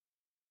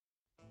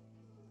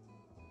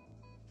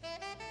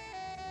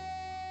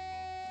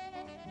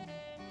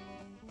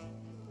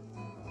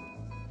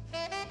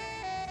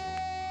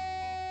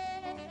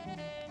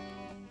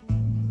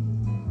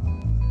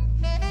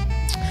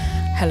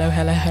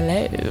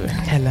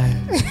Hello.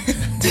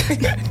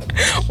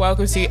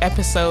 Welcome to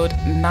episode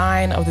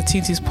 9 of the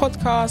Tutus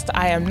podcast.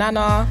 I am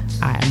Nana.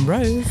 I am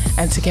Rose.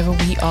 And together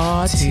we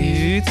are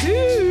Tutus.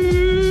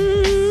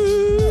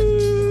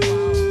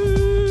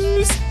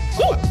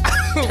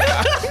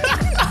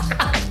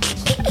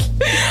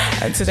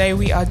 And today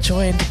we are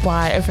joined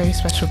by a very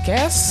special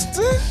guest.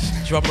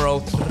 Drum roll.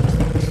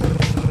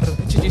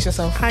 Introduce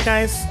yourself. Hi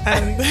guys.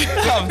 I'm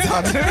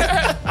done.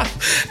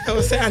 I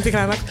was so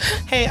anticlimax.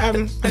 Hey,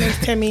 my name's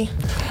Temi.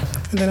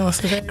 And then I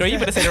was Girl, you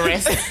better say the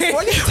rest.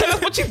 Tell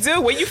us what you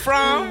do. Where you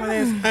from? My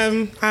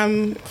name's,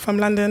 I'm from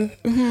London,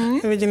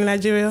 originally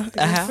Nigeria.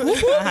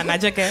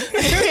 Nigeria.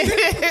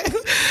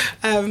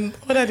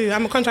 What do I do?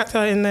 I'm a contractor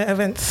in the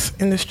events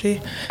industry.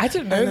 I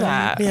didn't know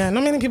that. Yeah,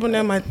 not many people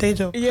know my day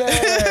job. Yeah,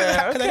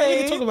 Because I don't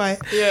really talk about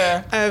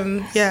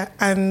it. Yeah.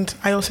 And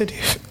I also do.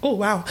 Oh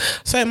wow!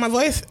 So my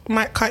voice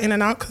might cut in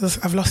and out because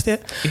I've lost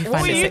it.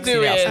 What are you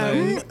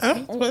doing?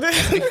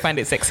 You find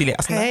it sexy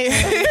last night.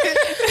 Hey.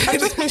 I've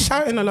just been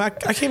shouting a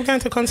lot. I keep going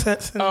to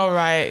concerts. And Oh,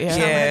 right. Yeah. shout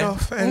my head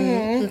off,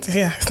 and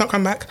it's not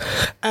come back.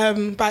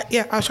 But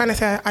yeah, I was trying to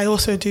say I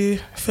also do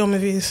film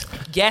reviews.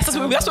 Yes, that's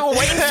what we're waiting for. We're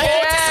waiting for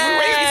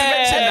you to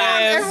mention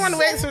that. Everyone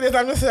waits for this.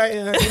 I'm just like,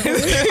 yeah.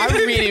 I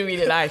really,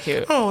 really like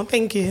it. Oh,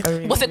 thank you.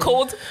 What's it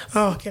called?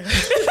 Oh, okay.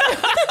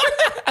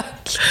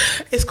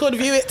 It's called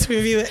View It,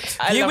 Review It.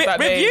 I View love it, that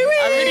review name.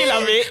 it. I really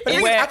love it. But the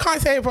thing is, I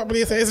can't say it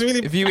properly, so it's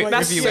really... View it,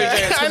 That's review so it.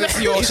 jokes because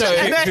it's your show.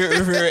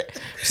 Review it.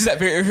 She's like,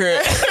 review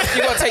it.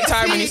 You got to take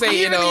time when you say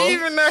it, you know.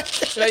 Even know.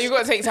 Like, you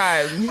got to take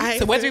time.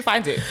 So where do we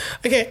find it?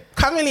 Okay,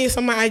 currently it's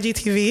on my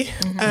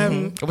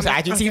IGTV. What's it,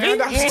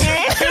 IGTV?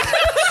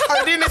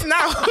 I'm doing this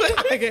now.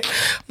 Okay,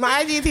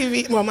 my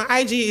IGTV. Well, my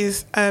IG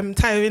is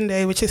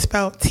Tayorinde, which is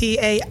spelled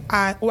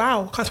T-A-I.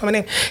 Wow, can't spell my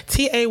name.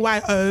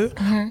 Tayorinde.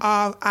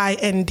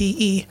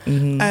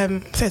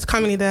 So it's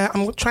currently there.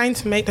 I'm trying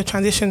to make the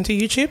transition to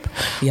YouTube,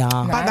 Yeah.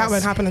 but that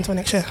won't happen until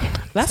next year.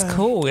 That's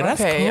cool. That's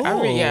Okay, cool.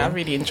 I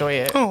really enjoy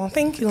it. Oh,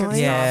 thank you.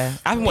 Yeah.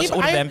 I haven't watched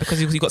People- all of them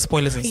because you got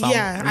spoilers and stuff.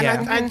 Yeah,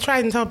 and I try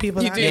and tell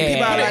people You that. do. Yeah.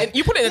 People are You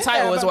like, put it in the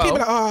title as but well.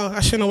 people are like, oh, I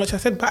shouldn't watch. I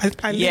said, but I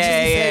literally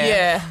said,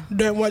 Yeah.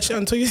 don't watch it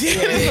until you see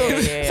it.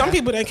 Yeah. Some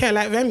people don't care.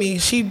 Like Remy,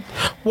 she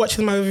watches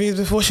my reviews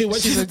before she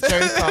watches. She's a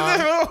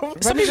joker.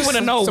 Some people want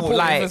to know, supportive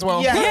like, as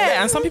well.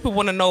 Yeah. and some people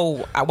want to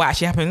know what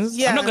actually happens.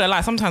 Yeah. I'm not gonna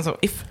lie. Sometimes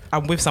if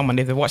I'm with someone,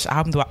 if they watch,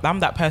 I'm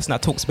that person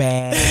that talks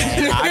bad.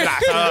 I'm like,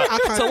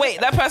 can't. so wait,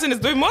 that person is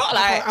doing what?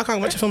 Like, I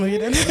can't watch a film with you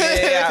then.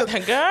 yeah,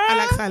 girl. I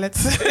like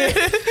silence.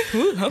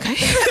 Ooh, okay.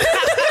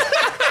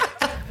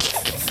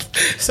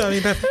 Sorry,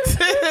 no.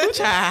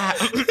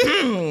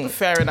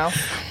 Fair enough.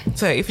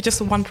 So if you're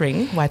just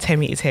wondering why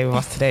Temi is here with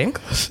us today,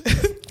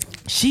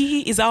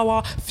 she's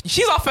our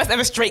first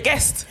ever straight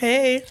guest.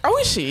 Hey. Oh,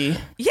 is she?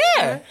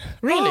 Yeah,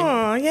 Really?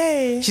 Oh,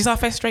 yay. she's our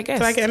first straight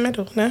guest. Do I get a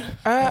medal? No?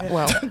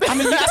 Well, I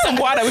mean, you got some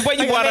water. We bought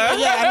you water.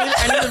 Yeah,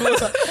 I need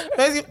water.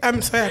 Rosie,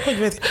 I'm sorry, I called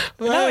you Rosie.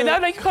 No, you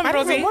can call me I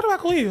don't know, Rosie. what do I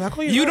call you? I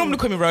call you You Rosie. normally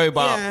call me Ro,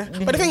 but Yeah.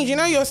 But the thing is, you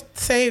know you're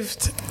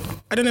saved.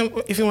 I don't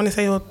know if you want to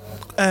say your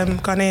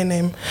Ghanaian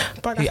name.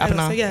 But that's how you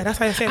Abna. say, yeah, that's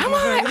how you say it. I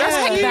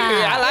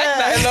like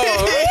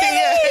that.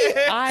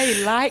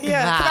 I like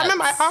Yeah, because I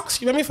remember I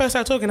asked you when we first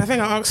started talking. I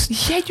think I asked.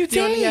 Yeah, you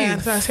did. Yeah,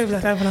 so I saved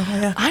that Abna.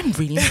 Yeah. I'm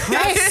really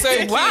impressed. so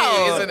cute,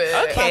 isn't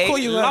it? Okay, I'll call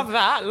you love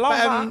that. Love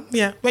that.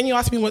 Yeah, when you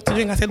asked me what to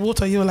drink, I said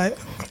water. You were like,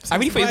 I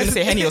really thought you were going to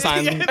say Henny or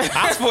something. I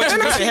thought you were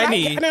going to say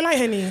Henny. I don't like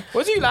Henny.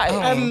 What do you like?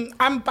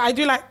 But I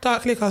do like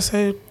dark liquor,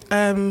 so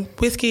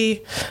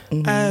whiskey.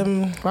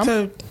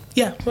 So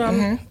yeah,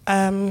 rum.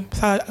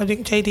 So I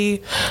drink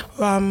JD,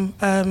 rum,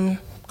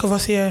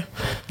 Courvoisier.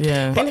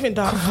 Yeah. Anything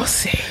dark.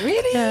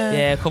 Really?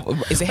 Yeah,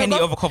 is it Henny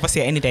over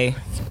Courvoisier any day?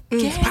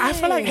 But I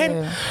feel like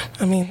Henny.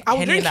 I mean, I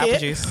would Henny drink and apple it.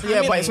 juice.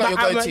 Yeah, but it's not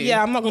your go-to.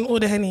 Yeah, I'm not going to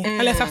order Henny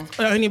unless that's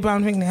the only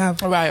brown thing they have.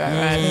 Right.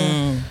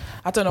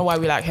 I don't know why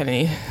we like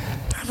Henny.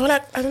 I feel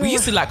like I don't know. We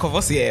used to like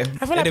Courvoisier.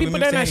 I feel like people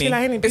don't actually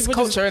like Henny. It's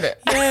People just- culture, isn't it?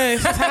 Yeah,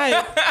 it's just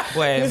hype.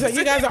 Where? It's like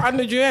you guys are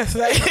underdressed.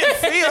 Like,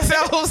 free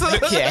yourselves.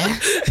 Look, yeah.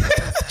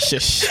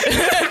 Shush.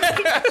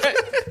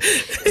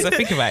 So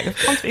think about it.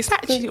 It's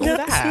actually all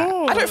that.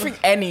 I don't think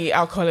any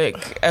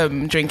alcoholic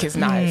drink is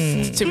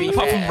nice to be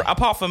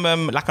Apart from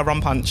like a rum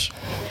punch.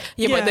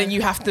 Yeah, Yeah. but then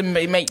you have to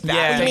make that.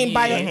 Yeah. I don't mean,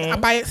 you?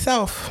 by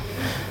itself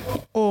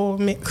or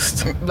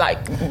mixed. Like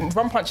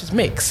rum punch is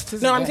mixed.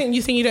 Isn't No, I'm it? saying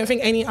you don't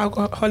think any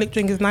alcoholic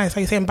drink is nice.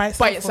 Are you saying by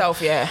itself? by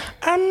itself, yeah.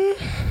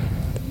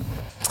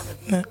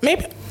 No.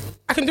 Maybe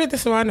I can do the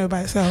Serrano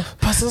by itself.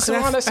 But the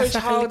Serrano's so that's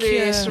like a childish.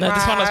 liqueur. No,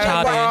 this one was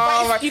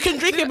childish. But you can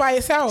drink it by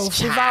itself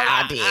without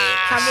having.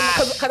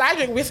 Because I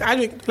drink whiskey. I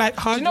drink like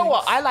hard. You know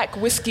what? drinks. I like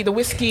whiskey. The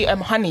whiskey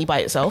honey by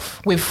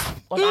itself with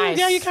on ice.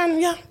 Yeah, you can.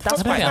 Yeah,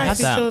 That's quite nice.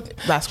 You I've had should-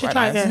 That's should quite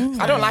try it, nice.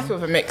 yeah. I don't like it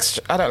with a mix.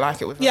 I don't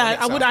like it with.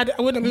 Yeah, a mixer.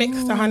 I wouldn't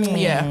mix the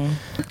honey. Yeah.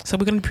 So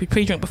we're going to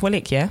pre-drink before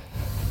lick, yeah?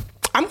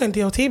 I'm going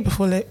DLT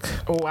before Lick.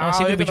 Oh, wow.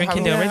 so you'll be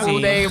drinking there already.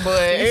 all day, boy.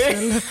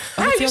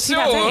 Oh, Are you DLT that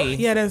sure? day?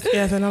 Yeah,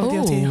 there's another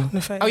DLT on the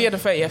 30th. Oh, yeah, the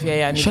 30th.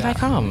 Yeah, I knew Should that. I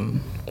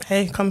come?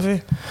 Hey, come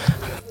through.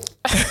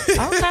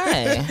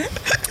 Okay.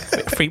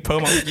 Free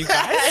promo for you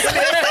guys.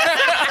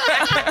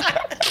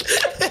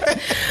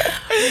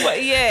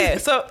 But yeah,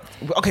 so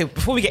okay,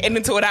 before we get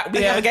into all that,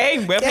 we have a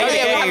game. We're playing we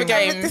have a a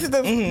game. game. This is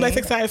the most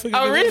exciting thing.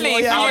 Oh,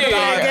 really? Yeah, Oh, I'm no.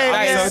 done.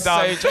 That's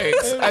Yeah. so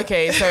jokes.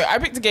 Okay, so I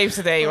picked a game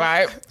today,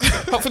 right?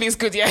 Hopefully it's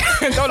good, yeah.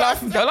 Don't laugh,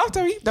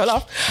 Tommy. Don't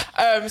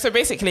laugh. So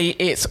basically,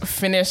 it's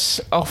finish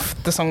off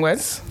the song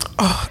words.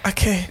 Oh,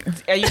 okay.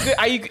 Are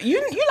you good?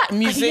 You like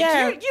music?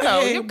 Yeah, You know,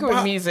 okay, you're good with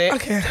but- music.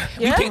 Okay.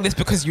 We Yeah? picked this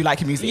because you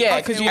like music. Yeah,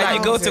 'cause you and like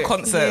you go music. to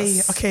concerts.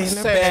 Yeah, okay.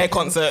 So- Bare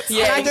concerts.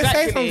 Yeah, Can I just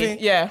say exactly. something?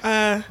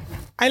 Yeah.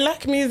 I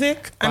like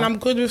music and I'm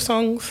good with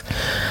songs.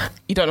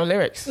 You don't know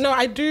lyrics? No,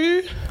 I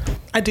do.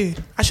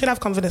 I should have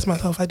confidence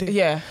myself. I do.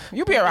 Yeah,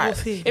 you'll be alright. We'll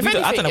see. If I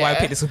don't anything, know why I yeah.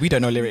 picked this because we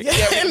don't know lyrics.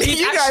 Yeah,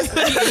 you guys.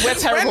 We're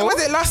terrible. When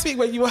was it last week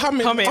when you were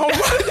humming? Humming. Oh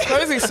my.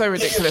 Those are so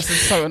ridiculous.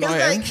 It's so It's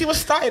annoying. like you were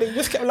starting and you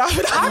just kept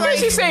laughing. How I'm did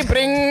she like, say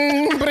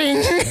bring?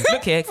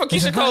 Look here. For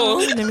Keisha Cole.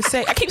 Let me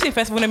say. I keep saying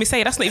festival. Let me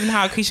say. That's not even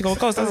how Keisha Cole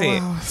goes, does oh, it?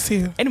 wow, see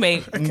you.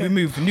 Anyway, we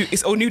move.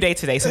 It's all new day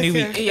today. It's a new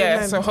Okay. week.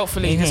 Yeah, so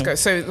hopefully this goes.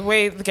 So the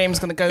way the game's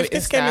gonna go If is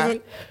this game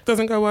that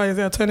doesn't go well, is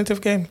there an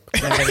alternative game?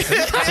 This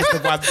is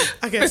the one.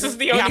 Okay. this is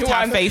the You only have to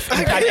have one. faith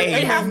in plan A.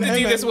 You have to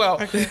do this well.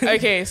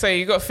 Okay, so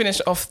you got to finish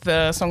off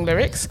the song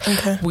lyrics.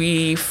 Okay.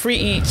 We three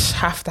each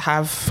have to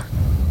have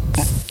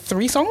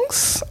 3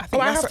 songs. I Oh,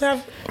 think I that's have to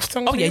have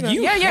songs. Oh, yeah, for then?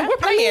 you- Yeah, we're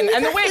playing,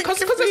 and the way it because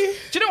could do be-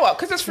 you know what?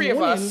 Because there's 3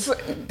 of us.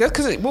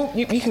 Because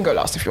you can go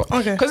last if you want.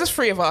 Okay. Because there's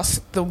 3 of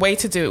us. The way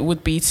to do it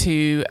would be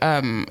to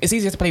it's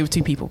easier to play with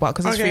 2 people, but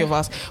because there's Okay. 3 of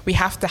us, we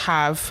have to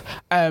have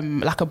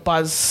like a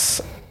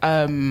buzz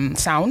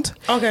sound.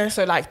 Okay.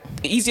 So like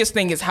the easiest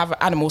thing is have an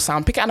animal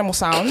sound. Pick an animal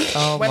sound.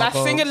 Oh when my I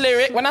sing a God.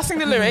 lyric, when I sing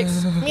the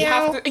lyrics, you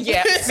have to,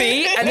 yeah.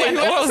 See, and then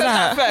What whoever was says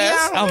that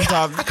that? first, I'm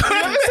done.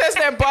 whoever says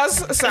their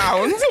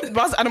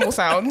buzz animal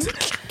sound,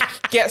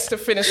 gets to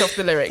finish off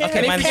the lyric. Okay,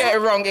 and if man. you get it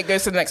wrong, it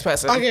goes to the next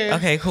person. Okay.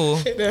 Okay, cool.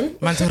 Shit then.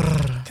 Man,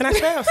 Can I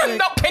swear?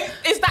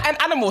 Is that an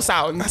animal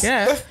sound?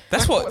 yeah,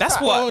 that's what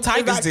Oh,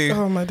 tigers do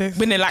Oh my days.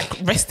 when they're like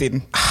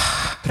resting.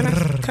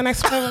 Can I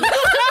swear?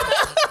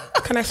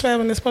 Can I swear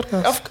on this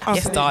podcast?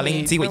 Yes, Okay.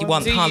 darling. Do what you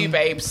want, Do hon. you,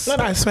 babes? Not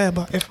that I swear,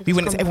 but if We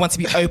want everyone to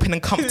be open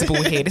and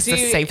comfortable here. This is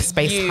Do a safe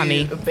space, you,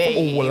 honey, for all.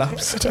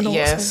 babes? I don't know what to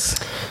Yes.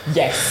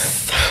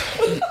 Yes.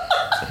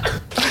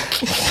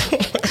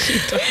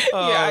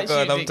 Yeah,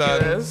 God, I'm done.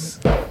 ridiculous.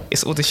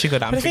 It's all the sugar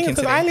that I'm But the thing is,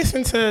 drinking because I today.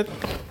 listen to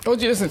What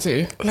do you listen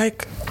to?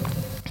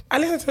 I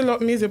listen to a lot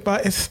of music,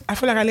 but I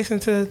feel like I listen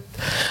to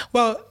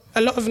a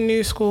lot of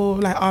new school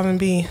like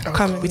R&B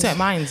coming. We don't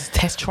mind.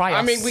 Try us.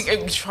 I mean, we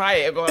can try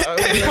it, but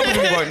probably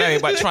won't know,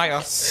 but try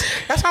us.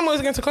 That's why I'm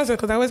always going to concerts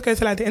because I always go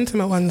to like the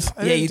intimate ones.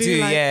 I Yeah, don't you do.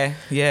 like-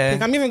 Yeah.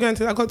 Like, I'm even going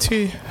to. I got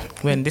 2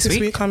 When this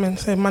week? coming,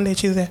 so Monday,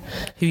 Tuesday.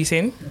 Who you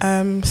seen?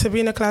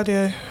 Sabrina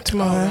Claudio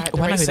tomorrow, right.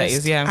 Oh, I know who that racist.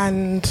 is. Yeah.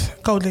 and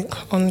Gold Link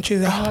on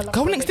Tuesday.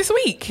 Gold Links this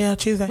week. Yeah,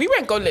 Tuesday. we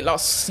went Gold Lit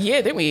last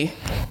year, didn't we?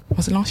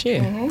 Was it last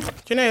year? Do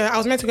you know? I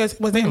was meant to go.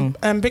 Was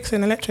it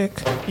Bixen Electric?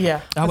 Yeah.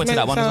 I went to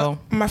that one as well.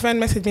 My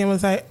friend messaged me and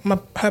was like,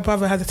 her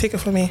brother has a ticket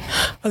for me.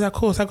 I was like,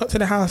 cool. So I got to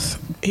the house.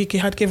 He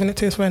had given it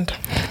to his friend.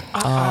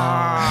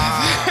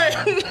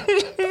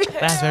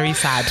 That's very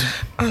sad.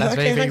 I was That's like,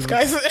 okay, very, thanks,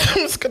 very guys.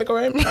 I'm just gonna go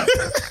home.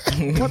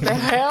 What the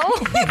hell?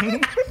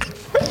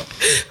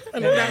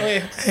 And then that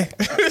way.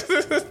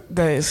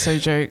 That is so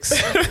jokes.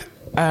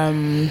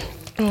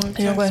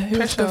 Yeah, well,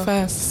 who should go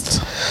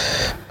first?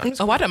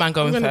 Oh, I don't mind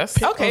going I'm gonna first.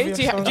 pick Okay, obvious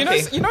do you songs. know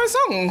Okay. you know a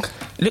song?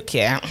 Look,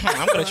 yeah.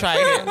 I'm gonna try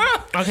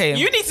it. Okay.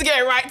 You need to get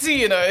it right too,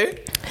 you know.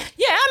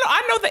 Yeah,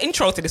 I know the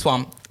intro to this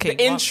one. Okay,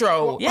 The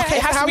intro. Yeah,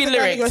 it has so to be how's it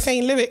going? lyrics. You're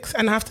saying lyrics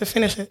and I have to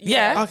finish it.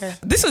 Yeah. Okay.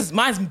 This is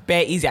mine's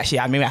bare easy actually.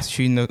 I maybe I should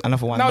choose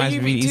another one. No, mine's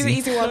you really do easy. the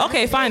easy one.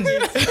 Okay, fine. You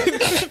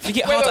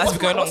get Wait, harder as we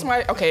go what's along.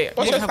 my okay?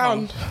 What's you your have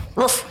one. sound?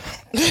 Ruff.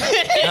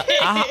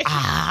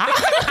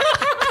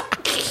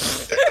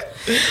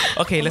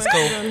 Okay, let's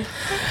go.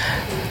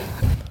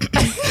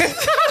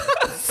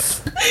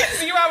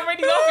 See, you are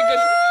already laughing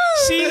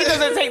because she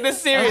doesn't take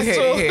this serious.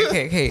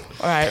 Okay.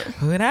 All right.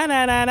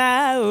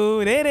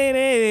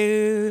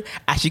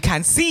 As you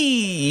can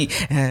see. What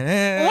the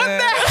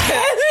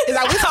hell? Is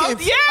that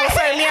Wizkid? Yeah. Oh,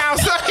 sorry, meow.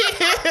 Sorry.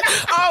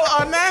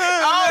 oh no.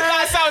 Oh,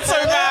 that sounds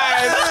so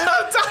bad.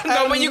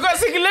 No, but you got to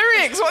sing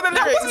lyrics. What are the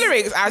That lyrics? was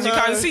lyrics. As you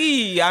can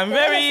see, I'm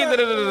very. I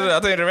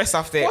don't know the rest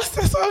of it. What's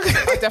the song?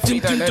 I definitely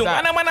don't know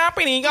that.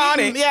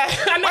 Yeah.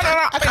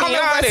 I can't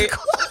remember it.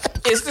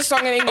 Is the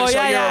song in English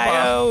or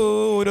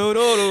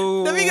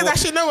Yoruba? The thing is,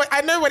 actually,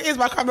 I know what it is,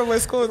 but I can't remember what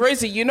it's called.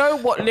 Rosie, you know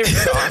what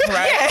lyrics are,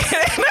 right?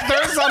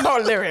 Those are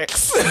not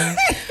lyrics.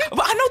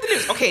 But I know the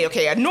lyrics.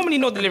 Okay. I normally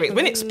know the lyrics.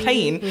 When it's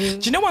playing, do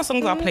you know when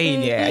songs are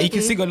playing? Yeah, you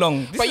can sing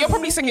along. But you're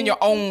probably singing your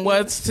own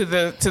words to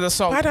the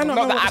song, I don't know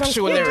not the what the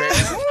actual song's called.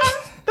 lyrics.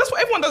 That's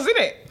what everyone does,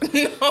 isn't it?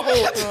 No,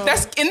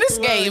 that's in this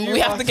game. you We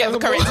have are to get the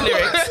terrible. correct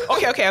lyrics.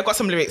 Okay, I got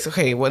some lyrics.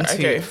 Okay, 1, 2,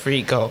 Okay.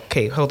 3, go.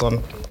 Okay, hold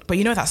on. But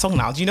you know that song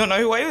now. Do you not know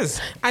who it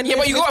is? I Yeah, knew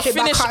but you gotta Wizkid,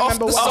 but I finish can't off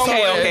remember the what song.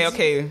 it was.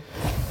 Okay.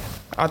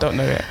 I don't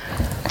know it.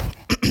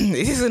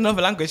 This is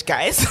another language,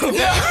 guys. Rosie,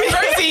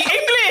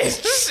 English.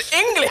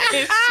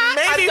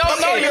 I don't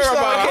know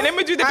Yoruba. Okay, let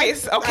me do the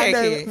base.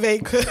 Okay.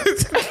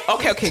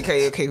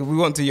 Okay. We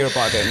won't do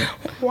Yoruba then.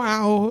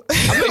 Wow.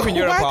 I'm not even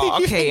Yoruba. Why did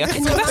you Okay.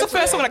 think Because that's the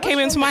first song that came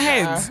into my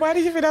head. Why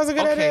did you think that was a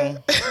good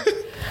idea?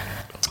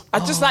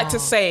 I'd just like to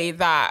say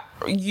that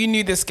you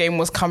knew this game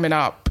was coming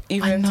up.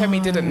 Even I Temi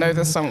know. didn't know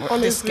the song. This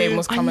Honestly, game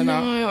was coming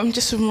up. I'm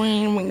just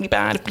really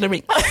bad at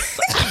lyrics.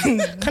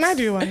 Can I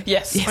do one?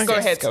 Yes. Yes, Go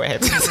yes, ahead. go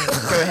ahead.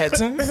 Go ahead.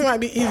 This might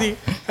be easy.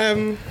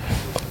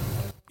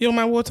 You're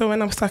my water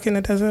when I'm stuck in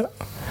the desert.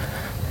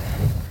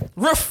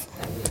 Roof.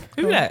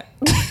 Who that?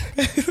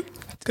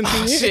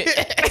 Continue. Oh, shit.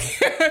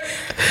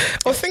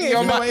 Or sing it. You're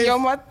if you know my, what it is. you're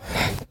my,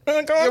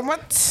 Go on. you're my.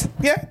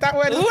 Yeah, that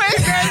word.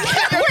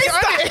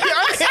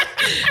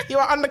 You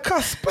are on the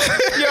cusp.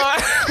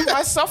 You're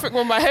my Suffolk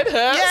when my head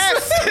hurts.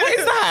 Yes. What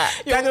is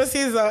that? Daniel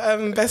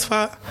Caesar, best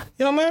part.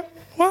 You're my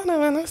water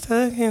when I'm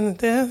stuck in the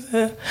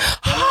desert.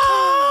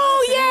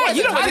 Oh, yeah. What is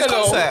You it, know what this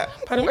Tylenol? concert?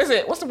 Pardon? What is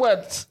it? What's the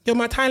words? You're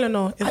my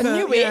Tylenol. It's I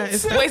knew it. Yeah,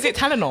 it's What is it?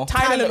 Tylenol?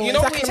 Tylenol. You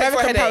know what it's we like take for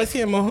American headache?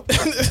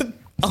 paracetamol.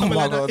 Oh Something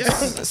my like God. that,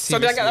 yeah. So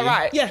did I get that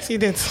right? Yes, you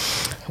did.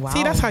 Wow.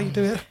 See, that's how you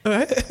do it. All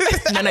right?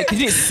 No, because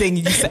you didn't sing.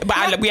 You said,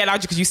 but we allowed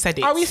you because you said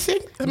it. Are we sing?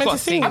 We're meant gotta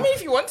to sing. sing. I mean,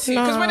 if you want to,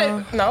 because when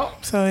it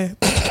Sorry.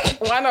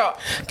 why not?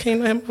 Can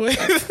you know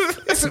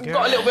It's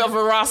got a little bit of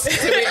a rasp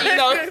to it, you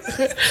know.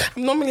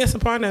 I'm normally a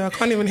soprano. I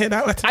can't even hit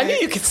that one. I knew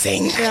you could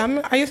sing.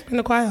 Yeah, I used to be in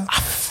the choir.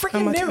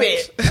 Freaking I'm knew a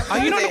it. Are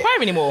you not in the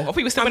choir anymore? I thought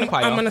you were still in the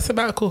choir. I'm on a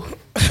sabbatical.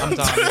 I'm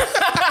done.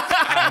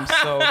 I'm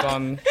so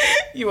done.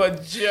 You a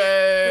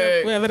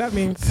joke. Whatever that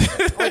means.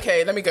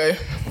 Okay, let me go.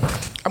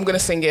 I'm gonna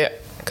sing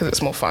it because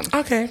it's more fun.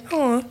 Okay, come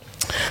on.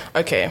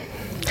 Okay.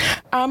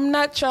 I'm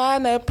not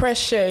trying to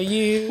pressure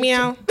you.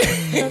 Meow.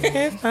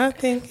 Okay, I'm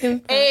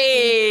thinking.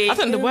 Hey. I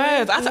don't know the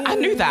words. I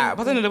knew that,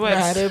 but I don't know the words.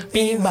 Gotta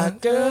be my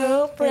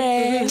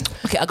girlfriend.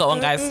 Okay, I got one,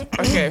 guys.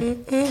 Okay.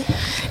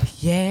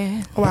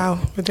 Yeah, Wow,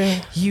 we're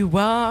doing. you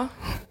are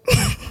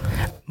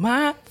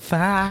my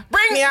fire.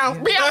 Bring Meow.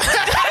 Meow.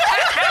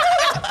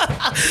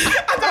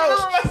 I don't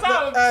remember my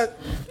sound.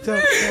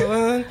 Don't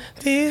want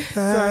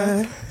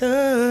desire.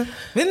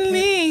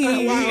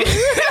 Believe.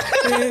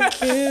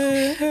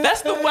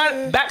 That's the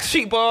one.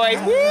 Backstreet Boys.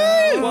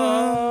 Woo.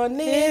 Want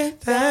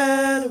it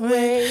that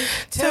way.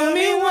 Tell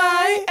me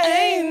why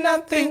ain't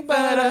nothing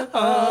but a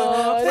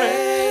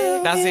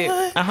heartache. That's it.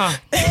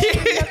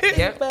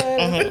 Yep.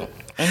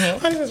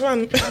 What is this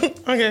one?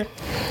 Okay.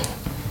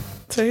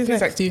 So who's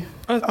next? Next to you.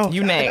 Oh,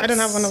 You next. I don't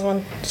have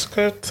one. Just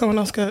go. Someone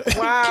else go.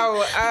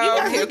 Wow.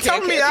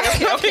 Tell me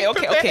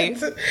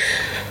that.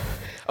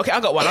 Okay, I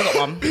got one.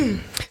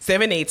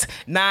 7, 8,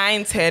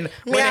 9, 10.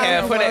 Put it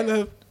here, put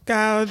it.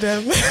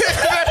 Goddamn. 9,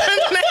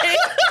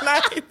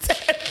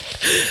 10.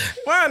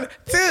 1, 2,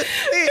 3.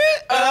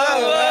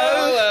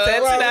 Oh,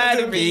 tonight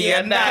to be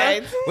a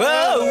night.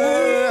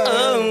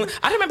 Whoa.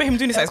 I don't remember him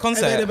doing this at his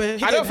concert. I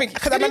don't think.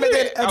 Because I remember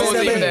it. I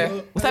wasn't even there.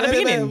 Was that the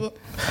beginning?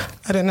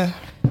 I don't know.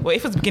 Well,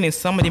 if it was the beginning,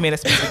 somebody made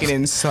us be the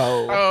beginning,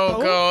 so.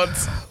 Oh God.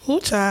 Ooh,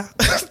 child.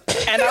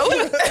 And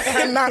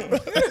And now.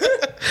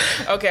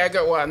 Okay, I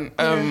got one.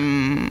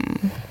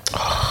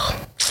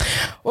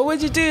 What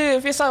would you do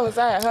if your son was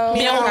at home?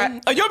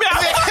 Oh, you're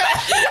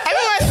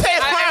Everyone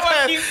says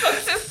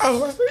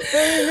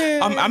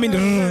I'm in the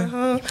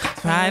room.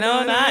 Crying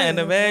all night in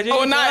the bedroom.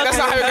 Oh, night. That's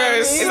not how it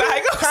goes. Is that how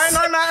it goes? Crying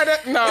all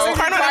night. No,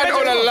 crying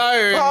on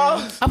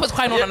alone. I was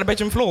crying on the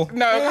bedroom floor.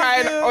 No,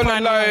 crying all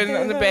alone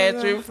on the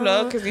bedroom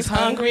floor because he's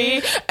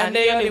hungry and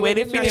they only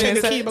waited for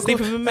Change the key, him. but Sleep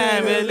with a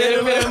man with a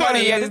little bit of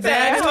money at his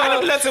dad. What?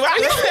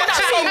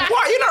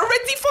 You're not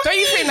ready for Don't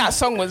you think that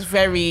song was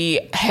very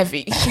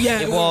heavy? Yeah.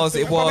 It was.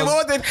 Yeah.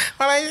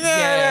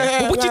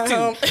 But what you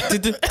do?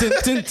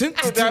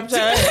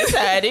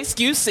 Had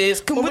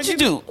excuses. What you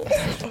do?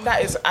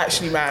 That is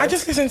actually mad. I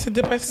just listen to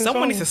depressing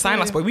Someone needs songs. to sign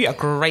us, but we are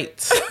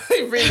great.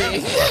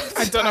 Really?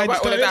 I don't know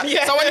about all of that.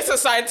 Yeah. Someone needs to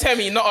sign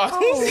Temi, not us.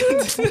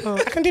 Oh,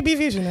 I can do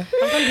BVs, you know.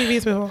 I've done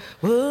BVs before.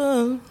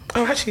 Whoa.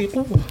 Oh, actually,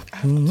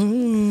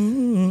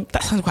 ooh.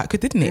 That sounds quite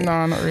good, didn't it?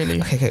 No, not really.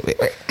 Okay, wait.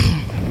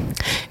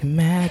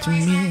 Imagine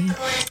me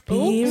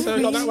being So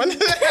not that one.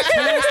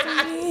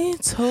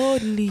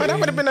 totally. Oh, that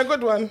would have been a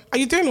good one. Are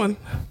you doing one?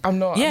 I'm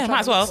not. Yeah, might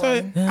as well.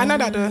 So, I know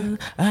that though.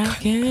 I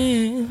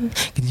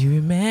can you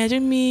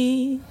imagine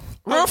me?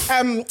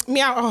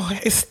 Meow. Oh,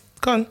 it's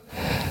gone.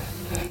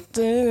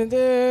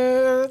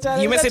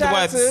 You must say the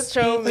words.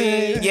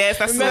 Yes,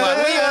 that's the Remember one.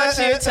 what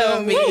you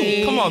told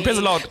me. Come on, praise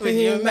the Lord. When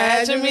you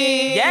imagine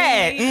me.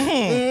 Yeah.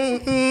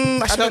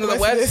 I don't know the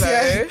words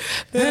though.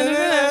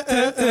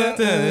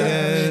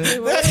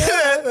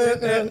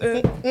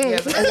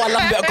 Oh, I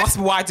love a bit of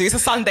gospel. I do. It's a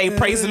Sunday.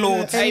 Praise the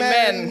Lord.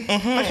 Amen.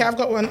 Okay, I've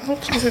got one. Oh,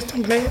 Jesus,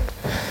 don't play it.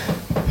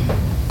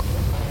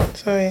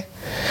 Sorry.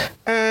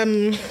 Oh,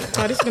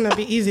 this is gonna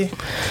be easy.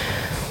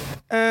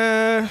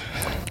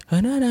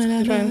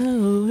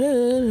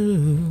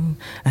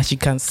 As you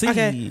can see.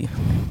 Okay.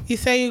 You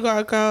say you got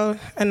a girl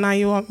and now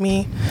you want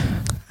me.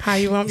 How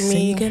you want Say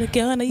me? you get a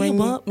girl, now you when you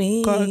want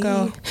me. got a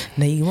girl.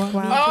 Now you want me.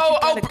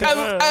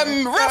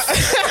 Russ.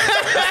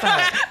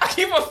 I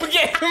keep on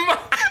forgetting my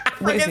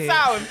What is freaking it?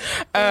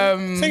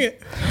 sound. Sing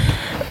it.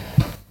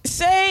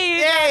 Say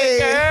you got a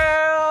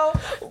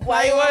girl.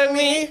 Why you want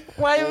me?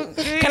 Why you?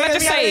 Can I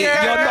just say, you're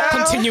not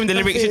continuing the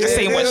lyrics, you're just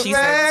saying what she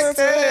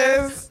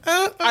says.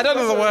 I don't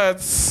know the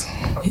words.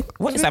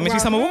 What is that? Matthew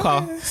Summer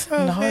Walker?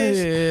 No.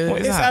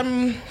 What is It's that?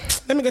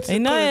 let me get to You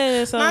the know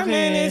chorus. it's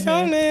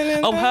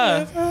something. Oh,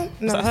 her.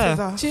 No, Is that her?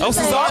 SZA. Oh,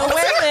 Cesar.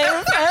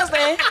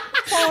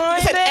 I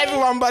said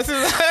everyone but SZA.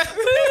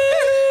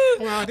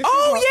 Wow, this is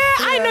Oh, what-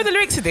 yeah, I know the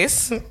lyrics to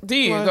this. Do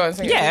you What? go and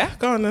sing it? Yeah.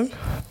 Go on then.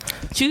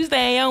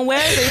 Tuesday on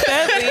Wednesday,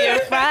 Thursday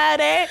and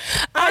Friday.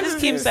 I just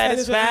keep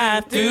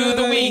satisfied through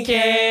the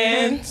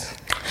weekend.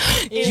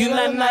 You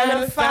like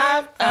 9 to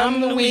 5,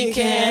 I'm the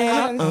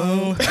weekend.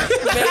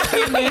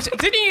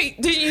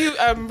 Did you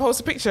post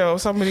a picture of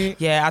somebody,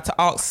 Yeah, I had to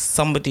ask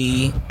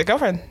somebody a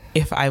girlfriend?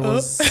 if I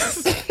was.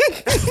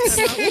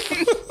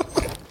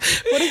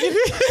 What did you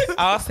do?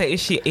 I asked her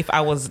if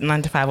I was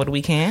 9 to 5 on the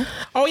weekend,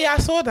 Oh yeah, I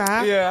saw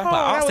that. Yeah. but I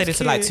that asked her was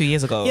this like cute. 2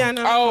 years ago. Yeah,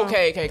 no. Oh, no.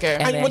 okay.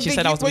 And then what she did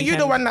said I was the were you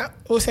the weekend. one that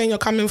was saying you're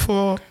coming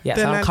for? Yes,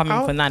 the I'm night coming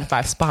out? for 9 to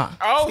 5 spot.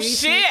 Oh See,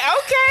 shit!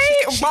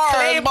 she- Okay,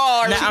 claimed-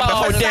 bars. Nah, I'm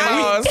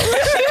bars.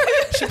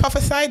 She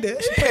prophesied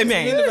it. She put it in the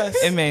Amen. universe.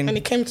 Amen. And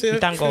it came to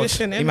Thank God.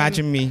 fruition. Amen.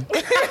 Imagine me.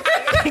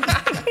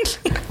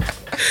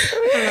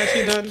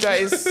 She done. That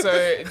is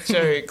so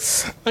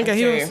jokes. Okay,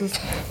 who else is-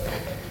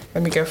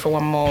 Let me go for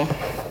one more.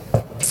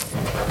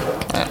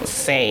 Let's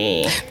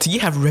see. Do you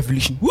have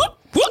revolution? Whoop,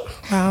 whoop.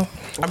 Wow.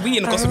 I'm really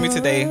in the gospel mood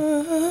today.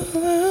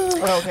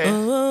 Okay.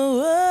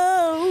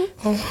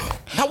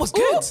 That was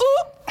good.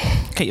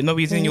 Okay, you know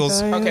we're doing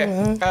yours. Okay.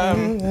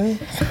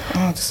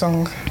 The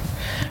song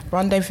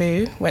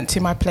Rendezvous went to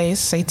my place.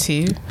 Say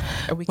two.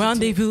 A week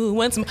Rendezvous,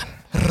 went to.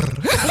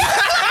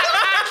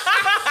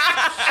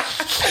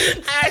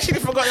 I actually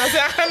forgot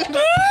that.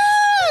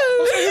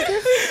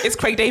 It's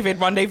Craig David,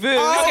 Rendezvous. Okay,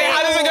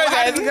 how does it go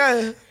How then? does it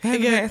go?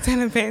 Again.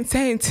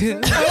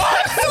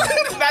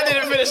 That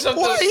didn't finish up.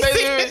 What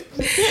is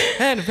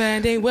And a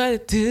band ain't what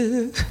it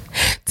do.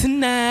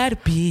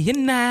 Tonight be a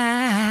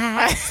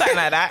night. Something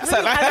like that.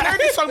 Something like I that. heard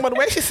this song, but the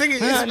way she's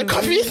singing is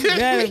confusing.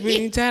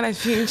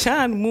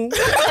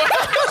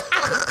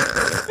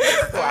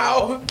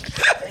 Wow.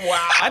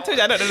 I told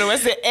you I don't know the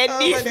words to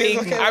anything.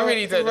 okay, I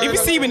really don't. If you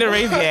see me in the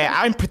rave, yeah,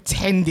 I'm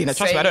pretending.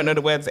 Trust me, I Same. don't know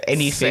the words to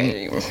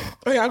anything. Same.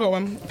 Okay, I got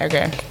one.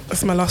 Okay.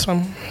 That's my last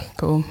one.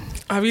 Cool.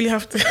 I really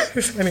have to.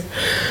 It's funny.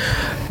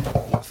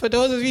 For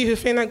those of you who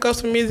think that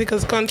gospel music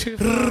has gone too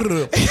far,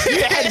 What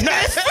is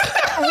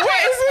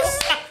this?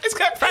 It's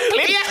Kirk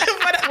Franklin. yeah,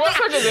 but What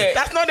song is it?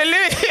 that's not the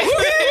lyric.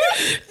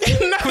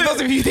 For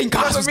those of you who think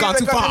gospel's gone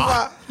too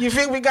far. You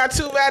think we got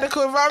too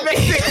radical with our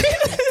music?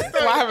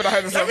 Why haven't I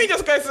heard this Let song? me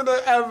just go to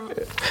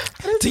the.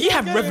 Do you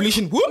have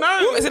revolution? Whoop, No.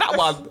 whoop. Is it that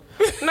one?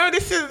 No,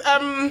 this is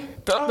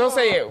Don't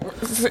say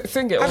it.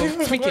 Sing it or I've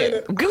even speak forgotten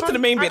it. Go to the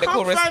main bit, the I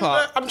can't chorus find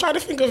part. I'm trying to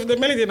think of the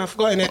melody and I've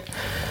forgotten it.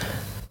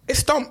 It's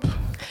Stomp.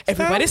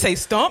 Everybody say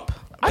stomp.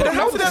 I don't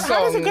know How the does it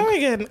song. go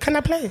again? Can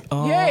I play?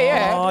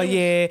 Yeah. Oh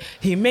yeah,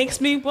 he makes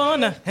me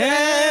wanna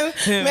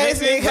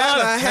Makes me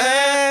cut my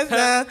hands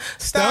down.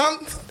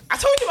 Stomp. I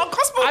told you about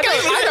gospel. I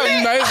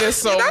don't know this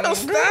song. I don't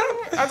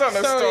stomp. I don't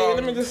know Sorry, song.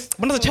 let me just.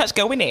 When I was a church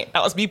girl, innit?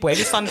 That was me, boy.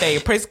 This Sunday,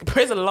 praise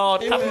the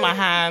Lord, clapping my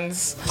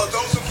hands. For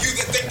those of you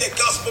that think that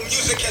gospel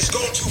music has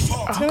gone too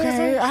far,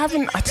 Okay, I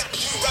haven't.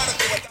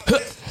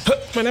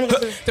 My name is.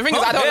 The thing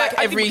is, I don't like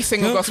I every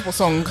single gospel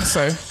song,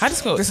 so I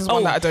just go. This is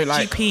one that I don't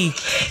like.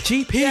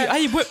 GP, are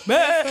you with me?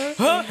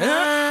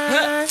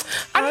 I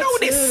know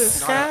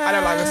this. I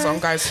don't like this song,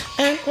 guys.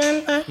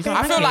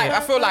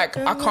 I feel like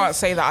I can't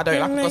say that I don't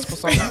like a gospel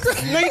song.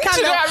 No, you can't.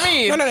 Do you know what I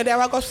mean? No, there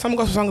are some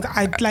gospel songs that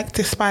I like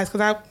despise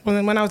because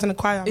when I was in the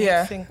choir, I used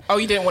to sing. Oh,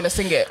 you didn't want to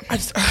sing it. I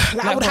just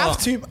I would have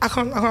to. I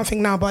can't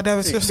think now, but there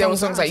was just There were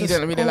songs that you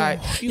didn't really like.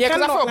 Yeah,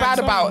 because I felt bad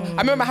about.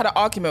 I remember I had an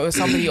argument with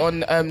somebody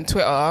on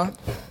Twitter.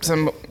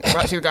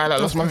 Actually, the guy that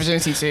I lost my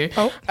virginity to.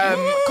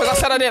 Because I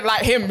said I didn't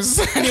like hymns,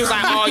 and he was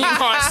like, "Oh, you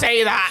can't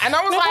say that." And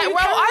I was No, but like, you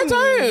 "Well, I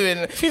can.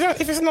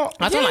 don't." If it's not,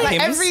 I don't like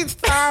hymns. every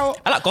style.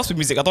 I like gospel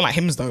music. I don't like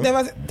hymns though. There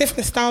was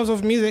different styles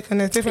of music and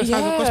there's different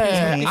styles of gospel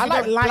music. If I you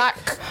like don't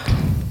black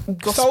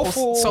gospel,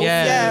 soulful,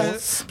 Yeah.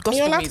 Gospel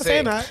you're allowed to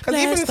say that because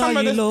even Blessed some are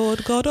of you, the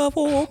Lord God of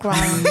all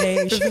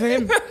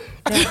creation.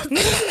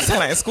 Sound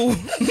like in school.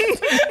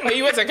 Oh,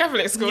 you went to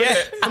Catholic school, yeah,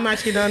 innit? I'm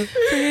actually done.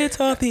 Spirit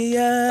of the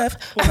earth,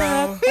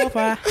 Wow. of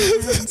our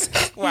hands.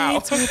 Wow.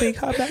 It's a big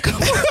heart black.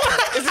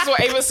 Is this what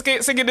Ava's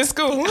singing in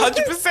school?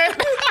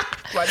 100%.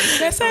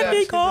 Blessed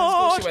be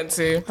God. She went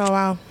to. Oh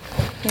wow,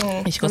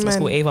 She goes to my Amen.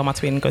 school. Ava, my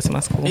twin, goes to my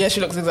school. Yeah, she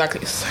looks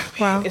exactly.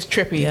 wow, It's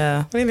trippy.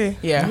 Yeah. really?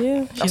 Yeah. Yeah.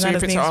 That's She's what not you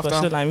as picked her names, but she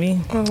after. look like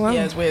me. Oh wow.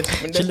 Yeah, it's weird.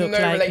 There's no looked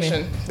like me.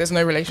 relation. There's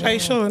no relation. Are you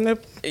sure? No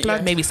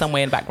blood. Maybe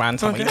somewhere in the background.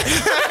 Somewhere.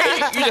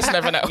 You just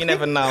never know. You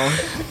never know.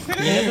 You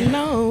never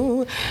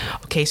know.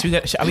 Okay, so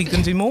are we going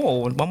to do more?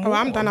 Or one more? Oh,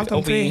 I'm done. I've done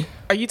Or we- 3.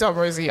 Are you done,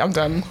 Rosie? I'm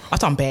done. I've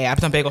done bare I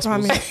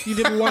gospels. mean, you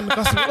did one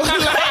gospel.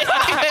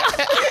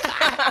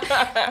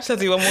 Shall I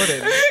do one more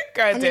then?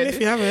 Go ahead, I mean, if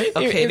you have it.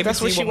 Okay, If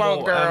that's what you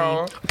want,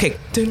 girl. Okay.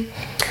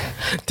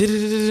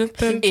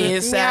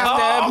 It's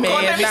after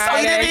midnight.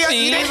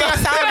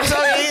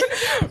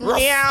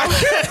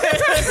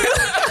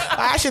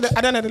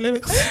 I don't know the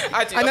lyrics.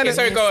 I do. Okay,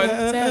 sorry, go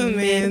on.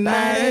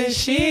 Midnight,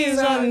 she's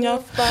on your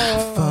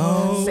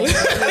phone.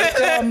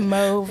 Come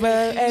over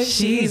and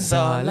she's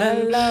all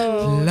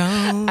alone.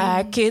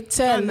 I could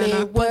tell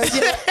it was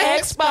your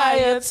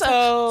expired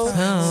toe.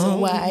 So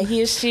why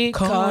is she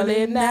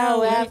calling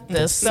now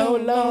after so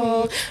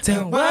long?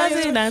 Was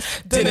it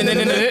nice?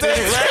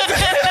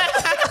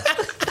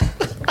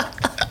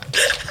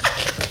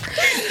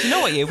 You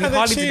know what? Yeah, we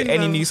hardly did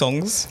any new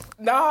songs.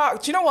 Nah, do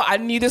you know what? I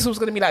knew this was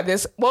going to be like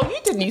this. Well, you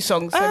did new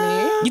songs for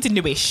me. You did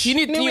newish. You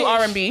did new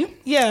R&B.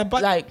 Yeah,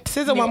 but Like,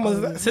 Scissor one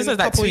was Scissors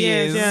like 2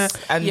 years, Yeah.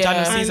 and Yeah.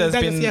 Daniel Caesar's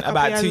And been Daniel Caesar a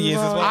about couple 2 years years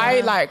as as well. well. I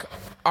like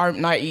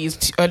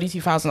 90s, early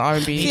 2000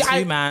 R&B. See,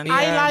 I man.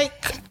 I Yeah.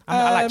 like.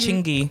 I like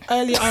Chingy.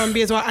 Early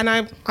R&B as well, and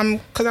I'm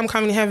because I'm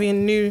currently heavy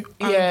in new.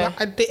 Yeah.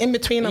 The in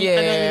between.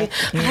 Yeah.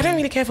 I don't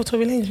really care for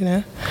Tory Lanez, you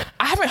know.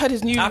 I haven't heard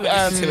his new. I haven't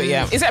listened to it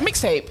yet. Is it a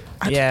mixtape?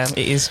 Yeah, it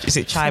is. Is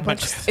it Chai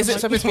Bunch? Is it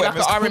supposed to be like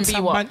an R&B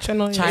what? Bunch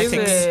and all, Chai yeah.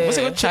 Ticks. it- What's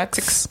it called? Chai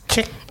Ticks.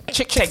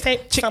 Chick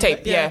tape. Chick tape,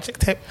 yeah. Chick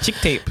tape. Chick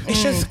tape.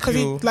 It's just because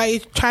he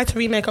tried to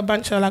remake a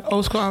bunch of like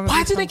old school R&B.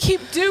 Why do they songs.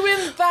 keep doing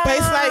that? But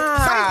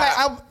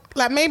it's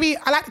like maybe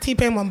I like the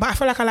T-Pain one, but I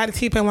feel like I like the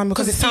T-Pain one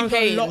because it sounds a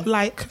T-Pain. lot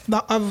like the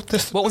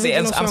What was it?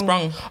 original I'm song.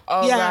 Sprung.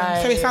 Oh, Yeah,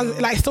 right. so it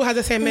sounds like it still has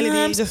the same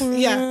melody. Just Oh, and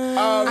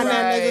then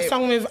there's a right.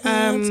 song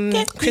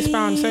with Chris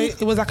Brown, so it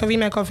was like a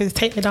remake of his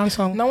 "Take Me Down"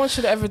 song. No one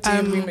should ever do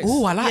remix.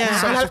 Ooh, I like Yeah, that.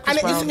 and, Songs with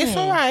Chris Brown. it's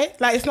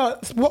alright. Like it's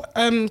not what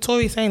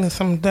Tory's saying is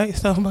some dirty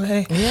stuff, but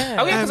hey, Yeah.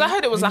 Oh yeah, because I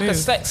heard it was like a move.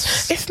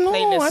 sex. it's not.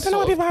 playlist I don't know sort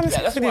what people of. having Yeah,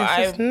 sex that's with. what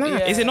It's just not.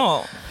 yeah. Is it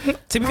not?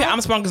 To be fair, I'm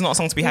Sprung is not a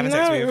song to be having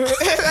sex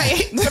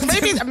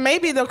with.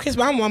 maybe the Chris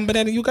Brown one, but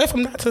then you go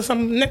from that to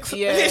some next.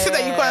 Yeah. So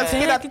that you got to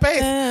speed up the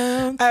pace.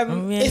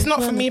 It's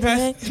not for me,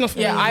 personally. It's not for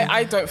Yeah, me.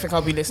 I don't think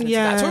I'll be listening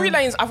Yeah. to that. Tory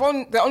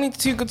Lanez, the only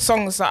two good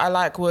songs that I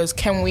like was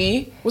Can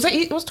We? Was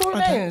Tory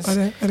I Lanez?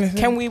 don't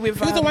Can We with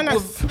Who's the one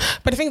with- that's?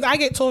 But the thing is, I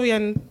get Tory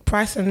and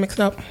Bryson mixed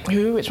up.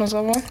 who? Which one's the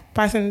other one?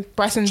 Bryson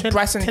Bryson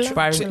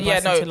Tiller? Yeah,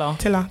 no.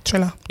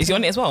 Triller. Is he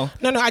on it as well?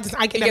 No, I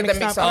get You them get them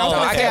mixed up. I was Oh,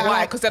 gonna I say get why,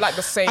 like- because they're like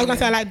the same. I was gonna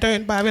say I like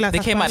don't, but I realized They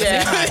that's came out fine.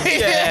 at the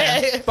same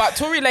time. yeah. But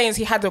Tory Lanez,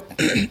 he had a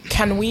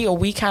Can We or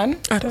We Can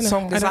I don't know.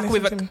 song. It's I don't like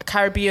with listen a to him.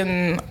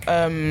 Caribbean.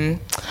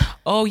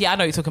 Oh yeah, I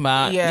know what you're talking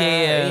about.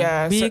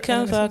 Yeah. We So-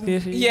 can fuck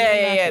if you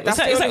Yeah. It's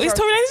Tory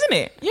Lanez, isn't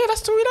it? Yeah,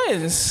 that's Tory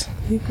Lanez.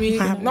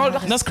 No,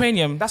 That's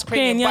Cranium. that's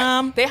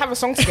Cranium. But they have a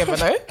song together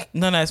though.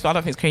 No, I don't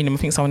think it's Cranium. I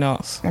think it's someone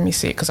else. Let me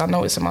see, because I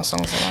know it's in my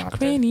songs. So I have to-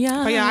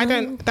 Cranium. But yeah, I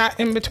don't. That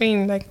in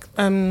between, like,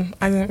 I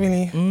don't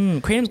really.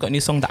 Cranium's got a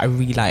new song that I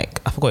really like.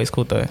 I forgot what it's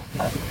called though.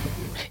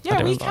 Yeah,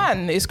 don't We remember.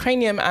 Can. It's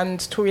Cranium and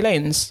Tory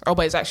Lanez. Oh,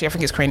 but it's actually, I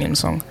think it's Cranium's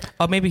song.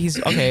 Or maybe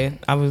he's okay.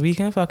 We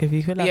can fuck if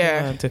you could. Like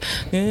Yeah.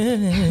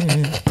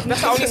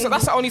 That's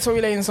the only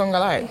Tory Lanez song I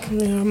like.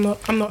 Yeah, I'm not.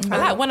 I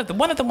like one of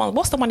the one.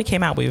 What's the one he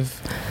came out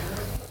with?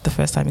 The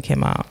first time he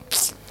came out,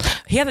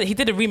 he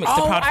did a remix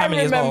to Proud Family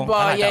I as well. remember.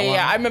 I like that one.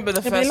 I remember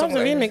the Yeah, but first he song.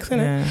 loves the remix,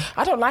 innit? Yeah.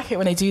 I don't like it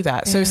when they do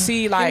that. So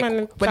see, like Him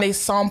and when they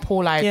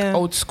sample like Yeah.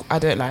 old school, I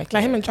don't like.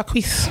 Like it. him and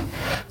Jacquees.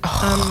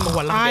 Oh,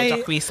 I love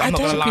Jacquees. I'm not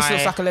gonna Jacquees looks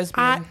lie. like a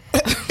lesbian.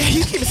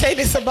 You keep saying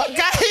this about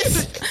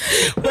guys.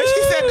 When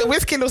she said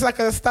Whiskey looks like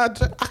a stud,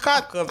 I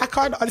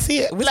can't unsee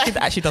it. Whiskey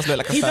actually does look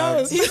like a He stud.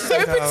 does. He's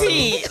so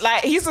petite.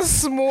 Like he's the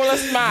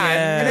smallest man.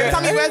 And every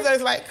time he wears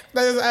those, like,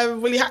 those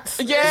woolly hats.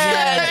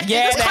 Yeah,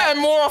 Yeah, Just kind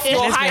of more off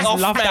your height Lesbians off.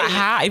 love that mate.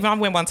 hat. Even I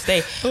went one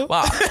today.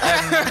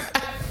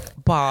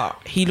 But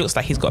he looks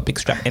like he's got big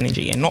strap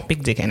energy and not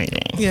big dick energy.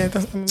 Yeah,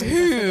 that's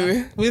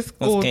Who? Whisk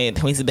What's or good?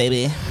 Weezy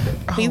baby.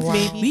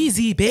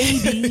 Weezy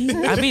baby.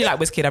 I really like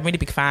Wizkid. I'm a really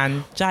big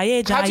fan.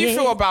 Jaye. How do you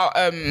feel about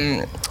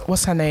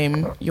what's her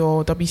name?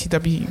 Your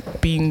WCW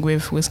being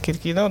with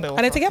Wizkid. You know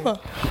Are they together?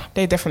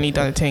 They definitely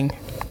done a thing.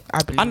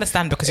 I believe.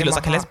 Understand because he In looks my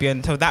like a heart.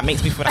 lesbian, so that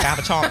makes me feel like I have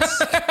a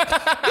chance.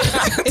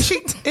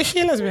 Is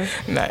she a lesbian?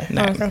 No,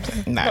 No, Okay.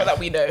 not no, that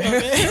we know.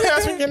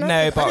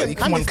 no.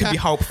 But one could be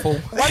hopeful.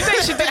 One day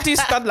she did do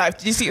stud life.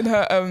 Did you see it in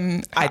her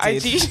I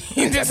did. IG? She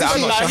did I'm stud not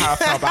sure life. how I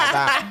feel about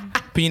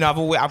that. But you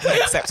know, I've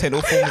accepted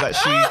all forms that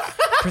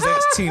she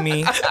presents to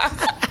me.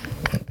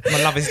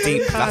 My love is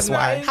deep. That's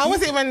why. How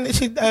was it when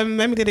she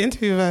Remy did the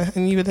interview with her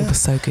and you were there? It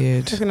was so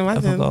good. I can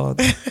imagine. Oh my god.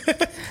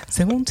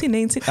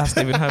 1780. That's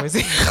not even her, is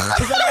it?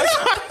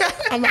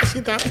 I'm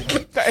actually down.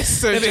 That is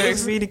so It was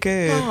jokes. really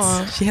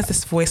good. She has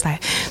this voice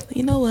like,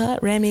 you know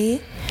what,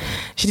 Remy?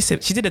 She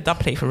did a dub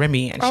plate for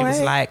Remy, and she was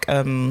hey. like,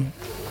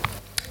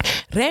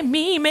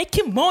 Remy,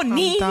 making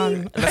money.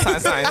 I'm done.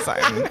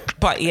 Something.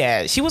 But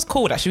yeah, she was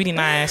cool. That's really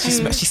nice.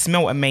 She